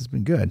stuff. This has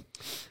been good.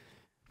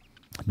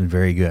 It's been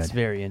very good. It's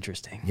very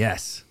interesting.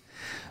 Yes.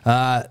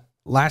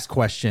 Last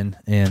question,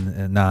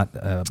 and not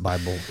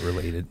Bible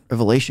related.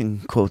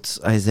 Revelation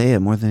quotes Isaiah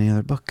more than any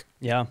other book.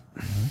 Yeah.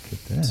 Look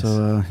at this.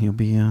 So you'll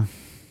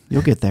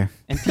get there.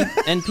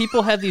 And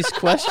people have these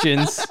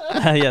questions.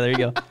 Yeah, there you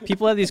go.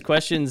 People have these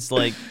questions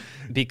like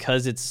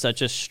because it's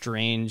such a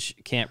strange,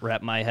 can't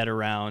wrap my head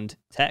around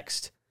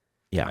text.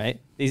 Yeah. Right?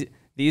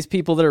 These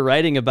people that are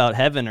writing about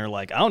heaven are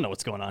like, I don't know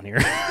what's going on here.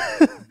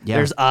 Yeah.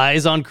 There's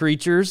eyes on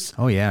creatures.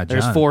 Oh, yeah, John.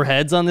 There's 4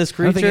 heads on this I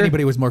creature. don't think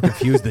anybody was more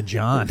confused than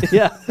John.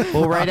 Yeah.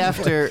 Well, right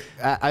after,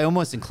 I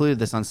almost included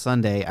this on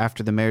Sunday,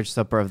 after the marriage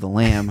supper of the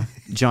Lamb,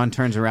 John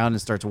turns around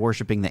and starts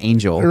worshiping the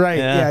angel. Right,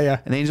 Yeah.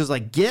 And the angel's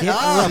like, get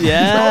up.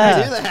 Yeah.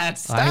 Don't do that.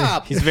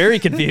 Stop. He's very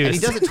And he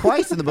confused. does it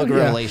twice in the book of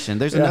Revelation.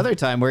 There's another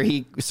time where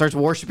he starts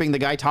worshiping the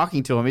guy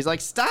talking to him. He's like,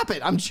 stop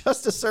it. I'm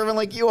just a servant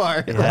like you are.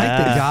 I like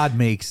that God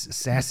makes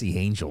Sassy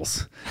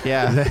Angels.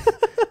 Yeah.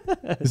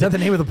 Is that the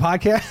name of the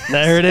podcast?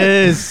 There it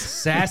is.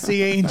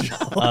 Sassy Angels.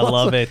 I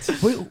love it.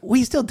 What are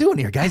you still doing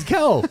here, guys?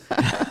 Go.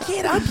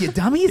 Get up, you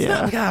dummy. It's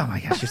not, oh, my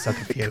gosh, you're so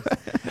confused.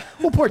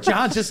 Well, poor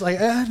John's just like,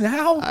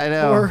 now? I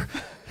know. Or,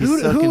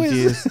 He's so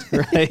confused.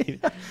 Right.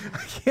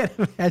 I can't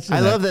imagine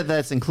I that. love that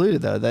that's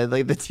included, though. That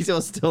like the detail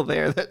is still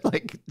there. That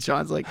like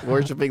John's like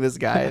worshiping this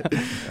guy.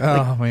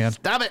 Oh, man.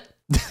 Stop it.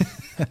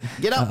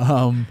 Get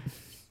up.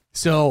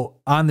 So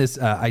on this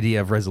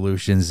idea of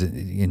resolutions,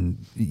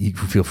 and you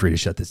feel free to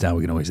shut this down.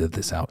 We can always edit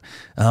this out.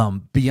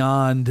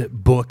 Beyond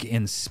book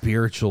and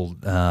spiritual,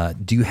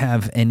 do you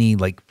have any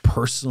like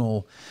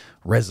personal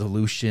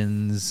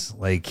resolutions?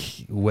 Like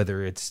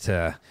whether it's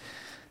to,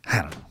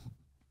 I don't know,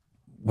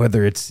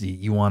 whether it's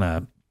you want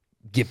to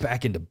get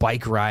back into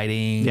bike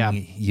riding,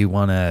 you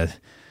want to,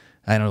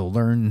 I don't know,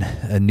 learn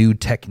a new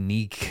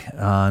technique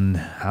on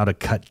how to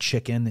cut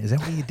chicken. Is that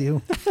what you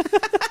do?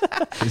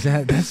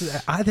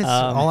 That's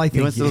all I think.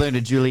 He wants to learn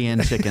a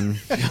julienne chicken.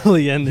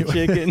 Julienne the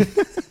chicken.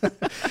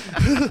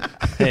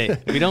 Hey,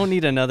 we don't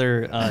need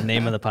another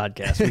name of the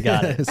podcast. We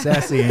got it.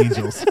 Sassy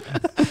Angels.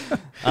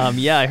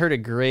 Yeah, I heard a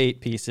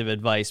great piece of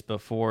advice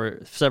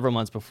several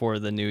months before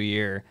the new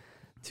year,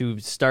 to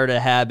start a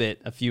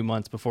habit a few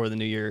months before the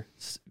new year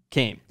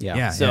came.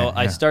 So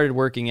I started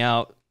working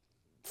out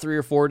 3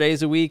 or 4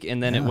 days a week,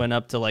 and then it went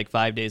up to like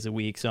 5 days a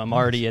week. So I'm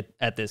already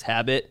at this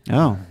habit.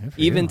 Oh,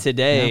 even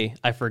today,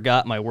 I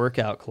forgot my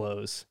workout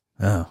clothes,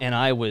 and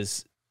I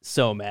was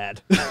so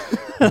mad.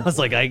 I was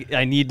like,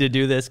 I need to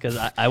do this because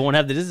I won't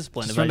have the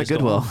discipline. Just run to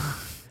Goodwill.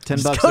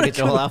 $10 to get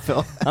your whole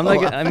outfit. I'm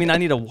like, I mean, I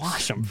need to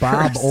wash them.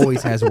 Bob first.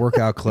 always has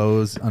workout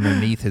clothes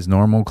underneath his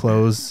normal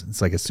clothes.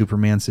 It's like a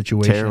Superman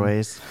situation.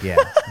 Tearaways. Yeah.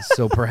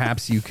 So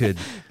perhaps you could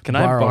Can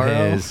I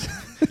borrow his.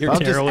 your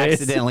Bob just tearaways?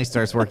 accidentally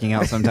starts working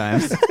out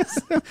sometimes.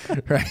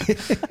 Right.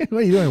 What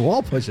are you doing?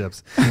 Wall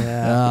push-ups.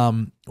 Yeah.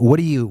 What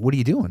are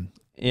you doing?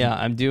 Yeah,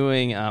 I'm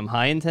doing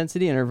high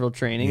intensity interval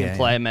training and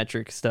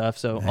plyometric stuff.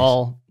 So Nice.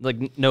 all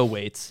like no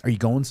weights. Are you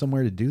going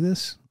somewhere to do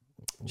this?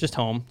 Just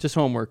home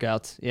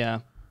workouts. Yeah.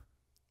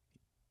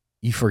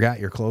 You forgot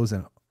your clothes,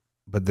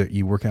 but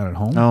you work out at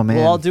home? Oh man.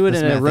 Well, I'll do it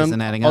This in a math room.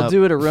 isn't adding I'll up.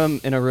 do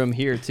it in a room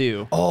here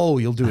too. Oh,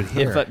 you'll do it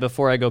here.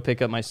 Before I go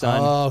pick up my son.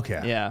 Oh, okay.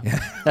 Yeah.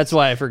 That's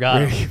why I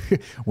forgot.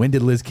 When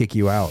did Liz kick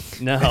you out?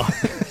 No.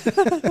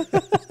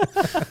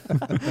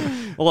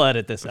 We'll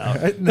edit this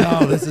out.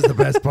 No, this is the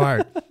best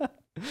part.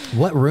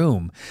 What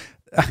room?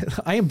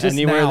 I am just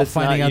Anywhere now that's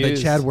finding not out that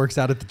used. Chad works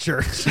out at the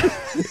church.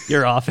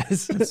 Your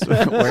office.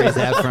 Where he's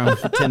at from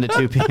 10 to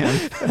 2 p.m.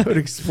 That would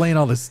explain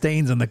all the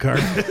stains on the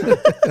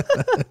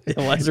carpet.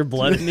 Why is there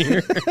blood in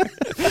here?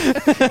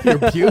 You're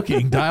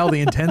puking. Dial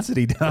the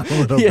intensity down a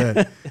little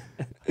bit.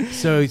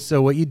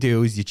 So what you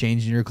do is you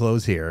change your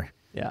clothes here.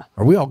 Yeah.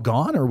 Are we all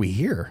gone or are we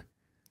here?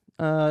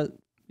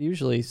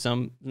 Usually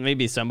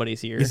maybe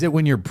somebody's here. Is it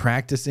when you're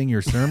practicing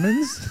your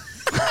sermons?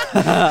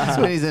 That's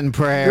when he's in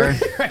prayer.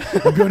 We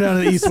go down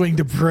to the East Wing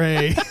to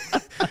pray.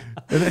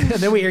 And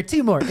then we hear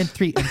 2 more, and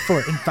 3, and 4,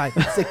 and 5,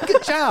 and 6.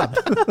 Good job.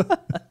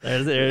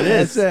 There it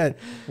is. That's it.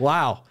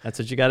 Wow. That's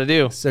what you got to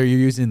do. So you're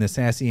using the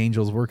Sassy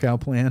Angels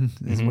workout plan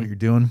is what you're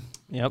doing?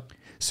 Yep.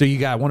 So you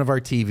got one of our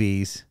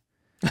TVs.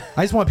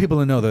 I just want people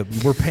to know that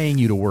we're paying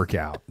you to work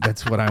out.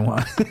 That's what I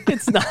want.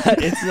 It's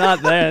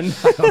not then.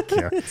 I don't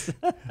care.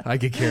 I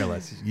could care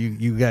less.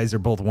 You guys are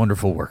both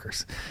wonderful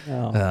workers.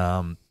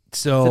 Oh.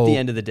 So It's at the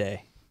end of the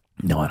day.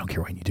 No, I don't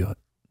care when you do it.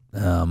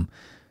 Well,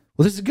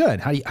 this is good.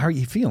 How are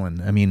you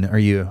feeling? I mean,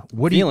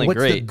 what's Feeling the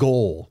great.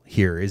 goal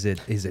here? Is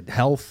it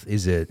health?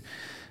 Is it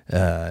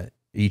are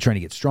you trying to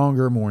get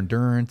stronger, more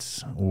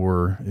endurance,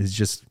 or is it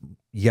just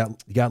you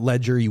got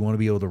Ledger, you want to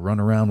be able to run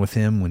around with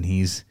him when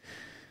he's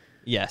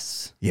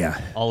Yes. Yeah.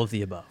 All of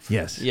the above.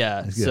 Yes.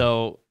 Yeah. That's good.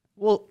 So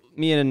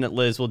me and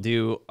Liz will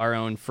do our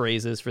own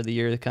phrases for the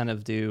year to kind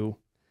of do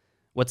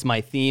what's my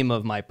theme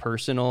of my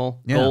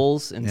personal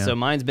goals. And so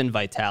mine's been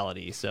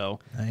vitality. So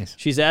Nice.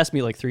 she's asked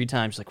me like 3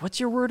 times, like, what's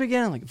your word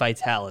again? I'm like,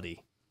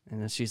 vitality.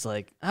 And then she's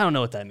like, I don't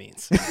know what that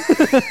means.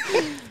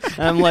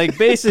 And I'm like,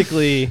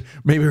 basically.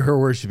 Maybe her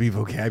word should be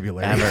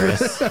vocabulary.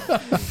 Avarice.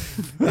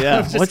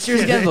 Yeah. What's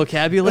yours again?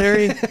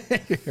 Vocabulary?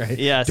 Right?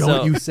 Yeah.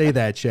 Don't you say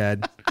that,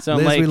 Chad. So I'm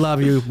Liz, like- we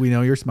love you. We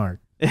know you're smart.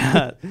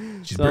 Yeah.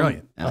 She's So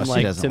brilliant. I'm she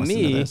like, doesn't to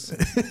listen me, this.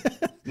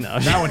 no.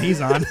 Not when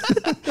he's on.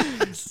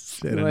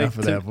 Shit, Like, enough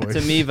of that voice.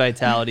 to me,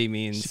 vitality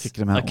means kicked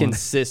him out a once.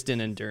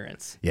 consistent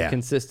endurance. Yeah.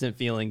 Consistent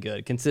feeling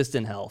good.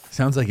 Consistent health.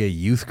 Sounds like a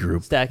youth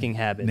group Stacking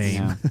habits.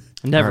 name. Yeah.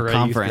 Never Or a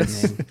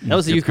conference. youth group name. That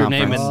was a youth group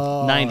name in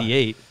conference.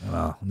 98.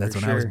 Well, that's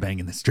For when I was sure.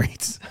 banging the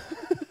streets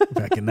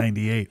back in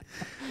 98.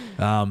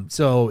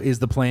 So is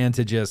the plan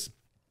to just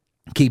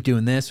keep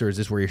doing this, or is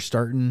this where you're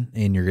starting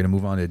and you're going to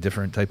move on to a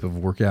different type of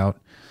workout?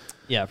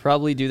 Yeah,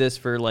 probably do this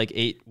for like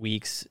 8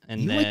 weeks.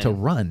 And You then. like to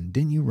run.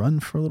 Didn't you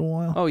run for a little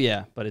while? Oh,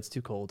 yeah, but it's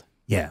too cold.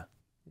 Yeah,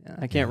 Yeah,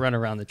 I can't run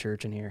around the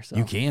church in here. So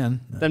you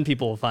can. Then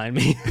people will find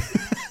me.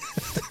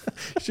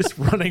 Just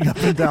running up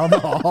and down the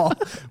hall.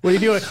 What are you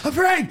doing? I'm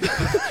praying.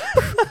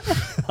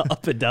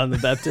 Up and down the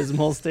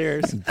baptismal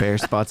stairs. Bare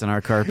spots on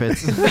our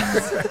carpets.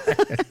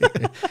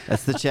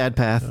 That's the Chad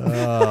path.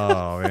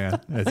 Oh,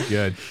 man. That's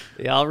good.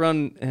 Yeah, I'll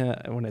run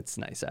when it's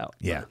nice out.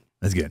 Yeah,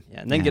 that's good.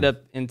 Yeah, and then get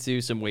up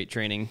into some weight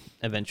training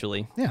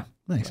eventually. Yeah,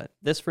 nice. But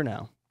this for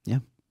now. Yeah.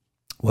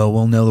 Well,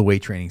 we'll know the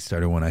weight training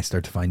started when I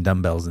start to find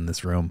dumbbells in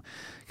this room,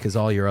 because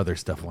all your other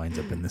stuff winds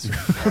up in this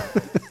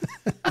room.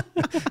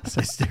 So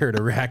I stare at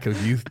a rack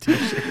of youth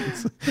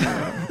t-shirts.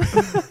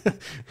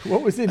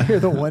 What was in here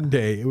the one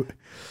day?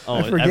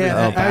 I forget.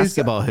 everything.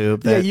 Basketball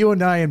hoop. Yeah, you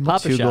and I and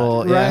Papa two shot.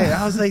 goal. Right.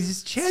 Yeah. I was like,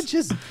 this Chad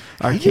just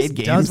Arcade he just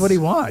games. does what he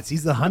wants.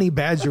 He's the honey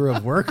badger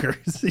of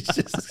workers. He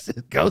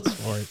just goes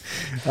for it.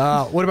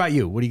 What about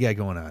you? What do you got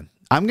going on?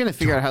 I'm gonna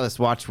figure out how this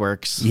watch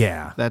works.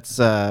 Yeah. That's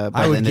by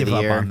I the would end give of the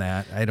up year. on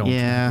that. I don't.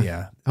 Yeah.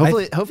 Yeah.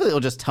 Hopefully it'll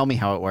just tell me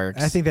how it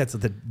works. I think that's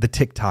the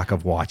TikTok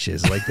of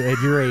watches. Like at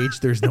your age,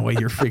 there's no way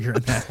you're figuring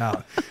that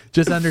out.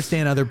 Just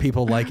understand other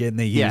people like it and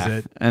they use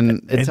it.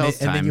 And it tells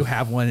and then time. you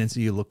have one, and so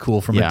you look cool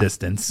from a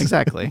distance.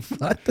 Exactly.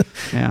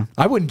 Yeah.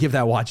 I wouldn't give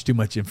that watch too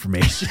much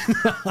information.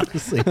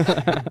 Honestly,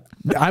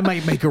 I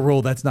might make a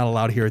rule that's not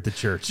allowed here at the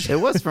church. It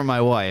was for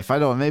my wife. I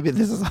don't. Maybe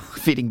this is all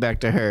feeding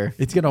back to her.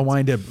 It's gonna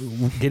wind up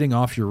getting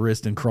off your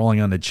wrist and crawling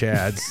onto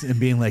Chad's and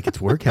being like,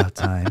 "It's workout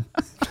time.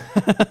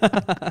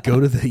 Go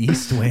to the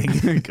East Wing.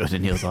 Go to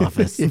Neal's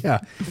office. Yeah.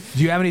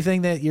 Do you have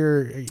anything that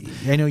you're?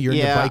 I know you're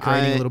into bike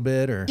riding a little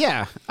bit, or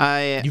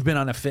You've you've been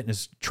on a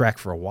fitness track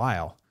for a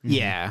while.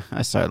 Yeah,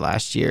 I started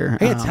last year.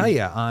 I gotta tell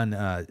you,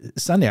 on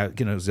Sunday,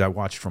 as I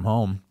watched from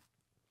home,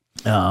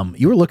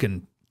 you were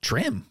looking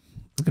trim.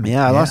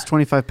 I lost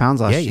 25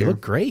 pounds last year. Yeah, you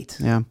look great.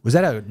 Yeah. Was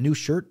that a new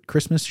shirt,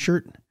 Christmas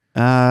shirt?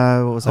 What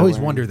was I always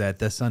wearing? wonder that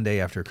the Sunday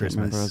after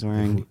Christmas. Remember I was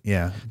wearing.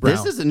 Yeah.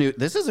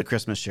 This is a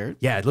Christmas shirt.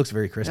 Yeah, it looks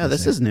very Christmas. Yeah,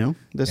 this is new.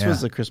 This Yeah.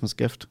 was a Christmas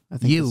gift. I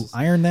think You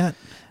iron that?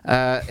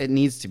 It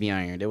needs to be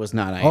ironed. It was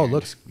not ironed. Oh,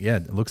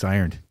 it looks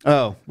ironed.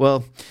 Oh,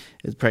 well,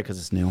 it's probably because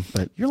it's new,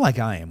 but You're like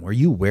I am, where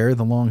you wear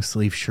the long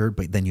sleeve shirt,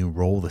 but then you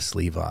roll the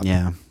sleeve up.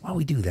 yeah. Why don't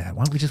we do that?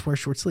 Why don't we just wear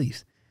short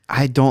sleeves?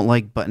 I don't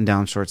like button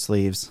down short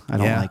sleeves. I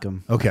don't Yeah? like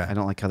them. Okay. I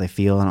don't like how they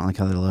feel. I don't like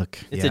how they look.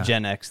 It's Yeah. a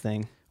Gen X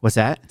thing. What's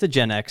that? It's a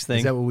Gen X thing.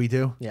 Is that what we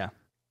do? Yeah.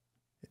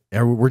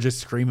 Or we're just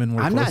screaming.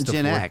 We're I'm close not to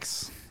Gen 40?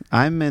 X.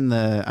 I'm in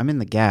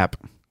the gap.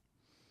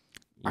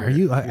 Are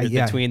you? You're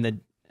Yeah. between the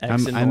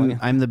X and the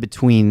I'm the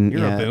between.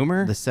 You're a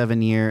boomer? The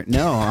 7 year.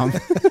 No, I'm.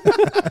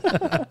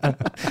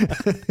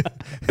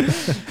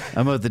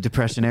 I'm of the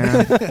Depression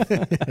era.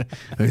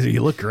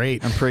 You look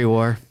great. I'm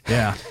pre-war.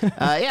 Yeah.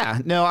 Yeah.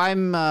 No,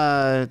 I'm.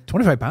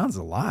 25 pounds is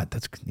a lot.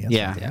 That's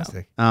Yeah.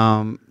 fantastic.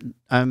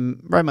 I'm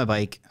riding my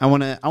bike. I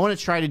want to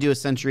try to do a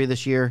century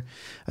this year.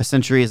 A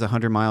century is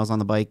 100 miles on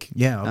the bike.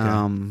 Yeah.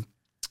 Okay.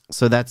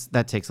 So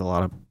that takes a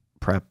lot of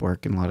prep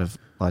work and a lot of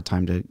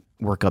time to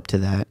work up to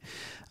that.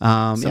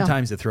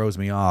 Sometimes it throws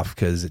me off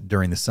because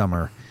during the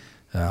summer,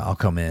 I'll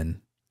come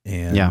in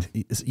and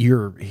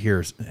you're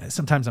here.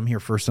 Sometimes I'm here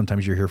first.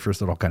 Sometimes you're here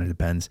first. It all kind of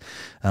depends.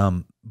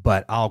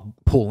 But I'll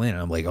pull in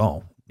and I'm like,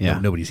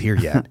 nobody's here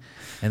yet.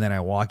 And then I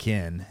walk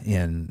in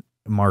and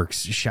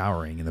Mark's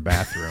showering in the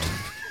bathroom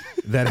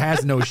that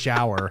has no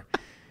shower.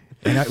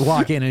 And I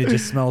walk in and it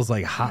just smells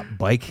like hot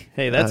bike.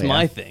 Hey, that's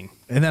my thing.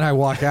 And then I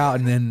walk out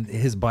and then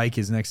his bike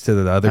is next to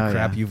the other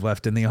crap you've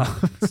left in the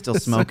office. Still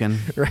smoking.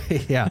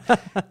 Right, yeah.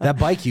 That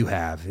bike you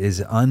have is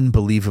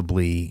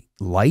unbelievably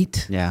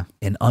light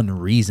and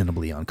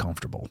unreasonably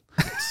uncomfortable.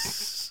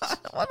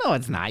 Well, no,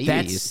 it's not. You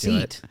That get used seat.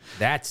 to it.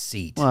 That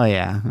seat. Well,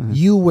 yeah.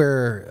 You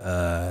wear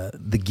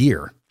the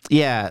gear.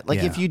 Yeah,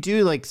 Yeah. if you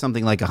do like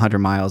something like 100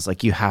 miles,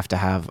 like you have to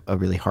have a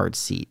really hard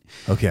seat.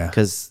 Okay.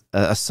 Because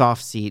a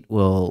soft seat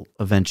will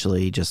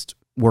eventually just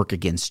work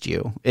against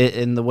you.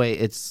 In the way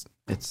it's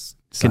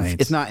Science.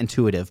 it's not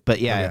intuitive, but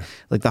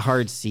like the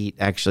hard seat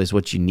actually is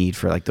what you need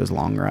for like those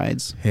long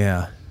rides.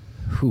 Yeah.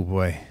 Oh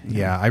boy.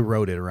 Yeah, I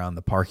rode it around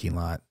the parking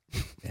lot.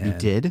 You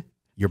did?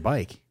 Your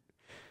bike.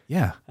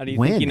 Yeah. How do you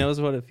think he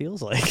knows what it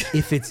feels like?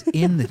 If it's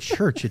in the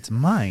church, it's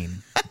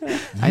mine.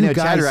 I know You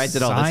Chad guys rides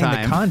it all the signed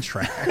time. the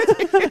contract.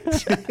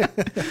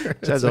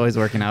 Chad's always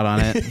working out on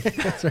it.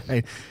 That's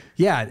right.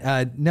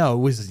 Yeah. No, it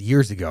was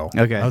years ago.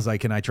 Okay. I was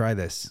like, can I try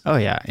this? Oh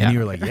yeah, And you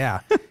were like, yeah.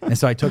 And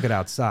so I took it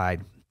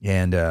outside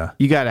and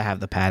you got to have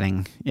the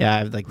padding. Yeah, I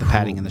have like the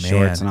padding in the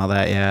shorts and all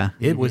that. Yeah.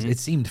 it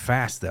seemed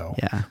fast though.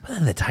 Yeah. But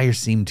then the tires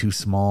seemed too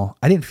small.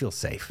 I didn't feel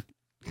safe.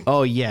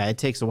 Oh yeah, it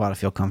takes a while to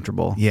feel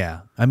comfortable.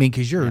 Yeah. I mean,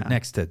 because you're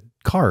next to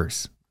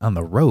cars on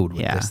the road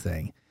with this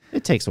thing.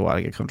 It takes a while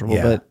to get comfortable,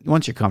 Yeah. but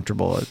once you're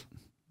comfortable,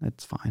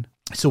 it's fine.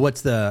 So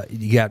what's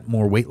you got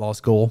more weight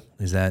loss goal?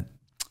 Is that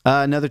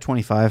Another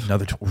 25.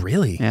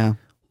 really? Yeah.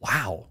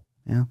 Wow.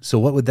 Yeah. So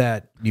what would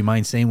that, do you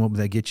mind saying, what would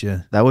that get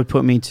you? That would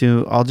put me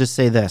to, I'll just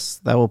say this,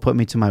 that will put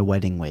me to my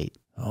wedding weight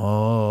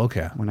Oh,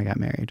 okay. when I got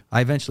married.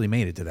 I eventually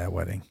made it to that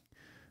wedding.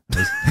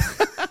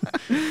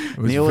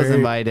 Neal was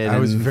invited. I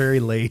was very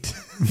late.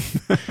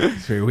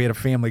 So we had a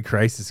family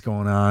crisis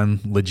going on,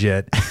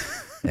 legit.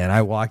 And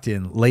I walked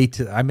in late.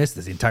 I missed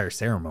this entire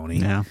ceremony.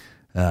 Yeah.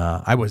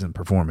 I wasn't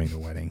performing the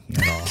wedding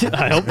at all.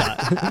 I hope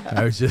not.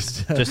 I was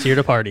just Just here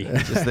to party.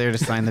 Just there to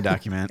sign the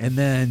document. And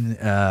then,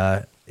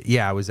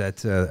 I was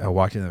I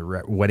walked in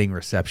the wedding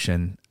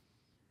reception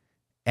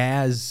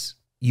as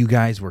you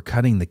guys were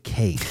cutting the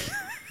cake.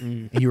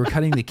 And you were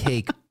cutting the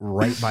cake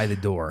right by the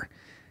door.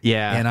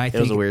 Yeah. And it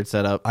was a weird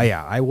setup.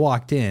 I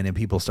walked in and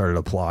people started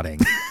applauding.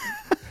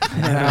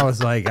 And I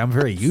was like, I'm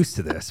very used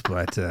to this,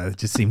 but it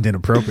just seemed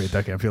inappropriate.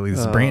 I feel like this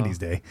is Brandy's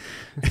day.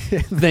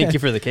 Thank you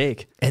for the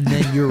cake. And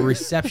then your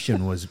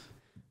reception was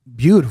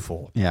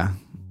beautiful. Yeah.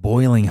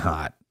 Boiling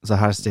hot. was the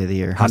hottest day of the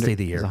year. Hottest day of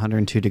the It year. was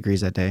 102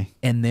 degrees that day.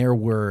 And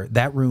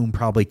that room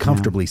probably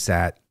comfortably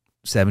sat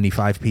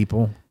 75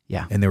 people.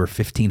 Yeah. And there were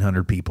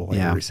 1,500 people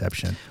at the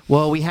reception.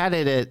 Well, we had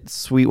it at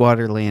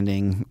Sweetwater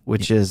Landing,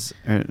 which is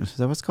that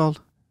what it's called?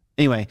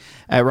 Anyway,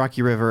 at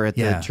Rocky River at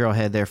the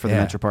trailhead there for the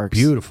Metro Parks.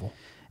 Beautiful.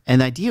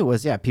 And the idea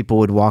was, people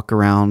would walk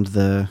around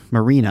the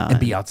marina. And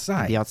be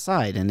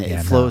outside. And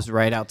it flows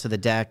right out to the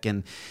deck.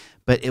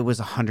 But it was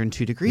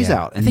 102 degrees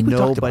out. And I think we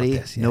talked about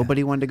this.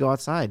 Nobody wanted to go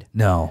outside.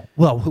 No.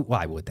 Well,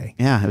 why would they?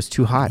 Yeah, it was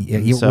too hot.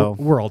 Yeah, so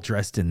we're all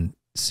dressed in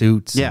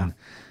suits. Yeah.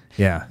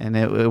 And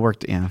it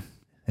worked. Yeah.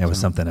 It was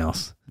something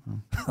else.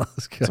 That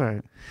was good. That's all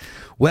right.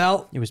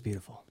 Well, It was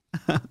beautiful.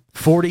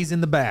 40's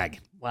in the bag.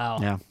 Wow.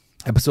 Yeah.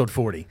 Episode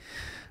 40.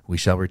 We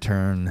shall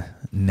return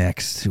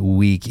next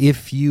week.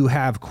 If you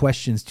have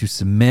questions to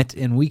submit,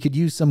 and we could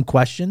use some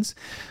questions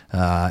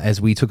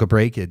as we took a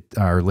break.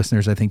 Our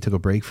listeners, I think, took a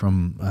break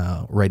from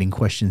writing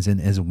questions in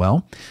as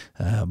well.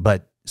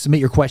 But submit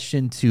your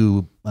question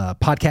to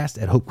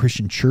podcast at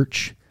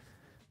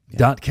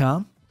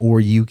hopechristianchurch.com, or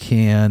you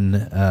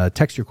can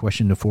text your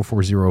question to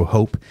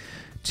 440-HOPE.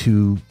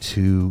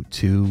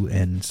 222,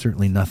 and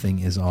certainly nothing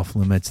is off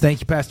limits.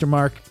 Thank you, Pastor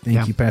Mark.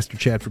 Thank you, Pastor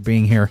Chad, for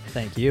being here.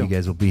 Thank you. You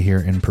guys will be here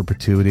in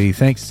perpetuity.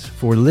 Thanks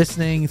for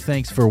listening.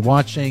 Thanks for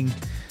watching,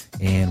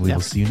 and we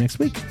will see you next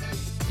week.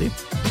 See you.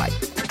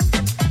 Bye.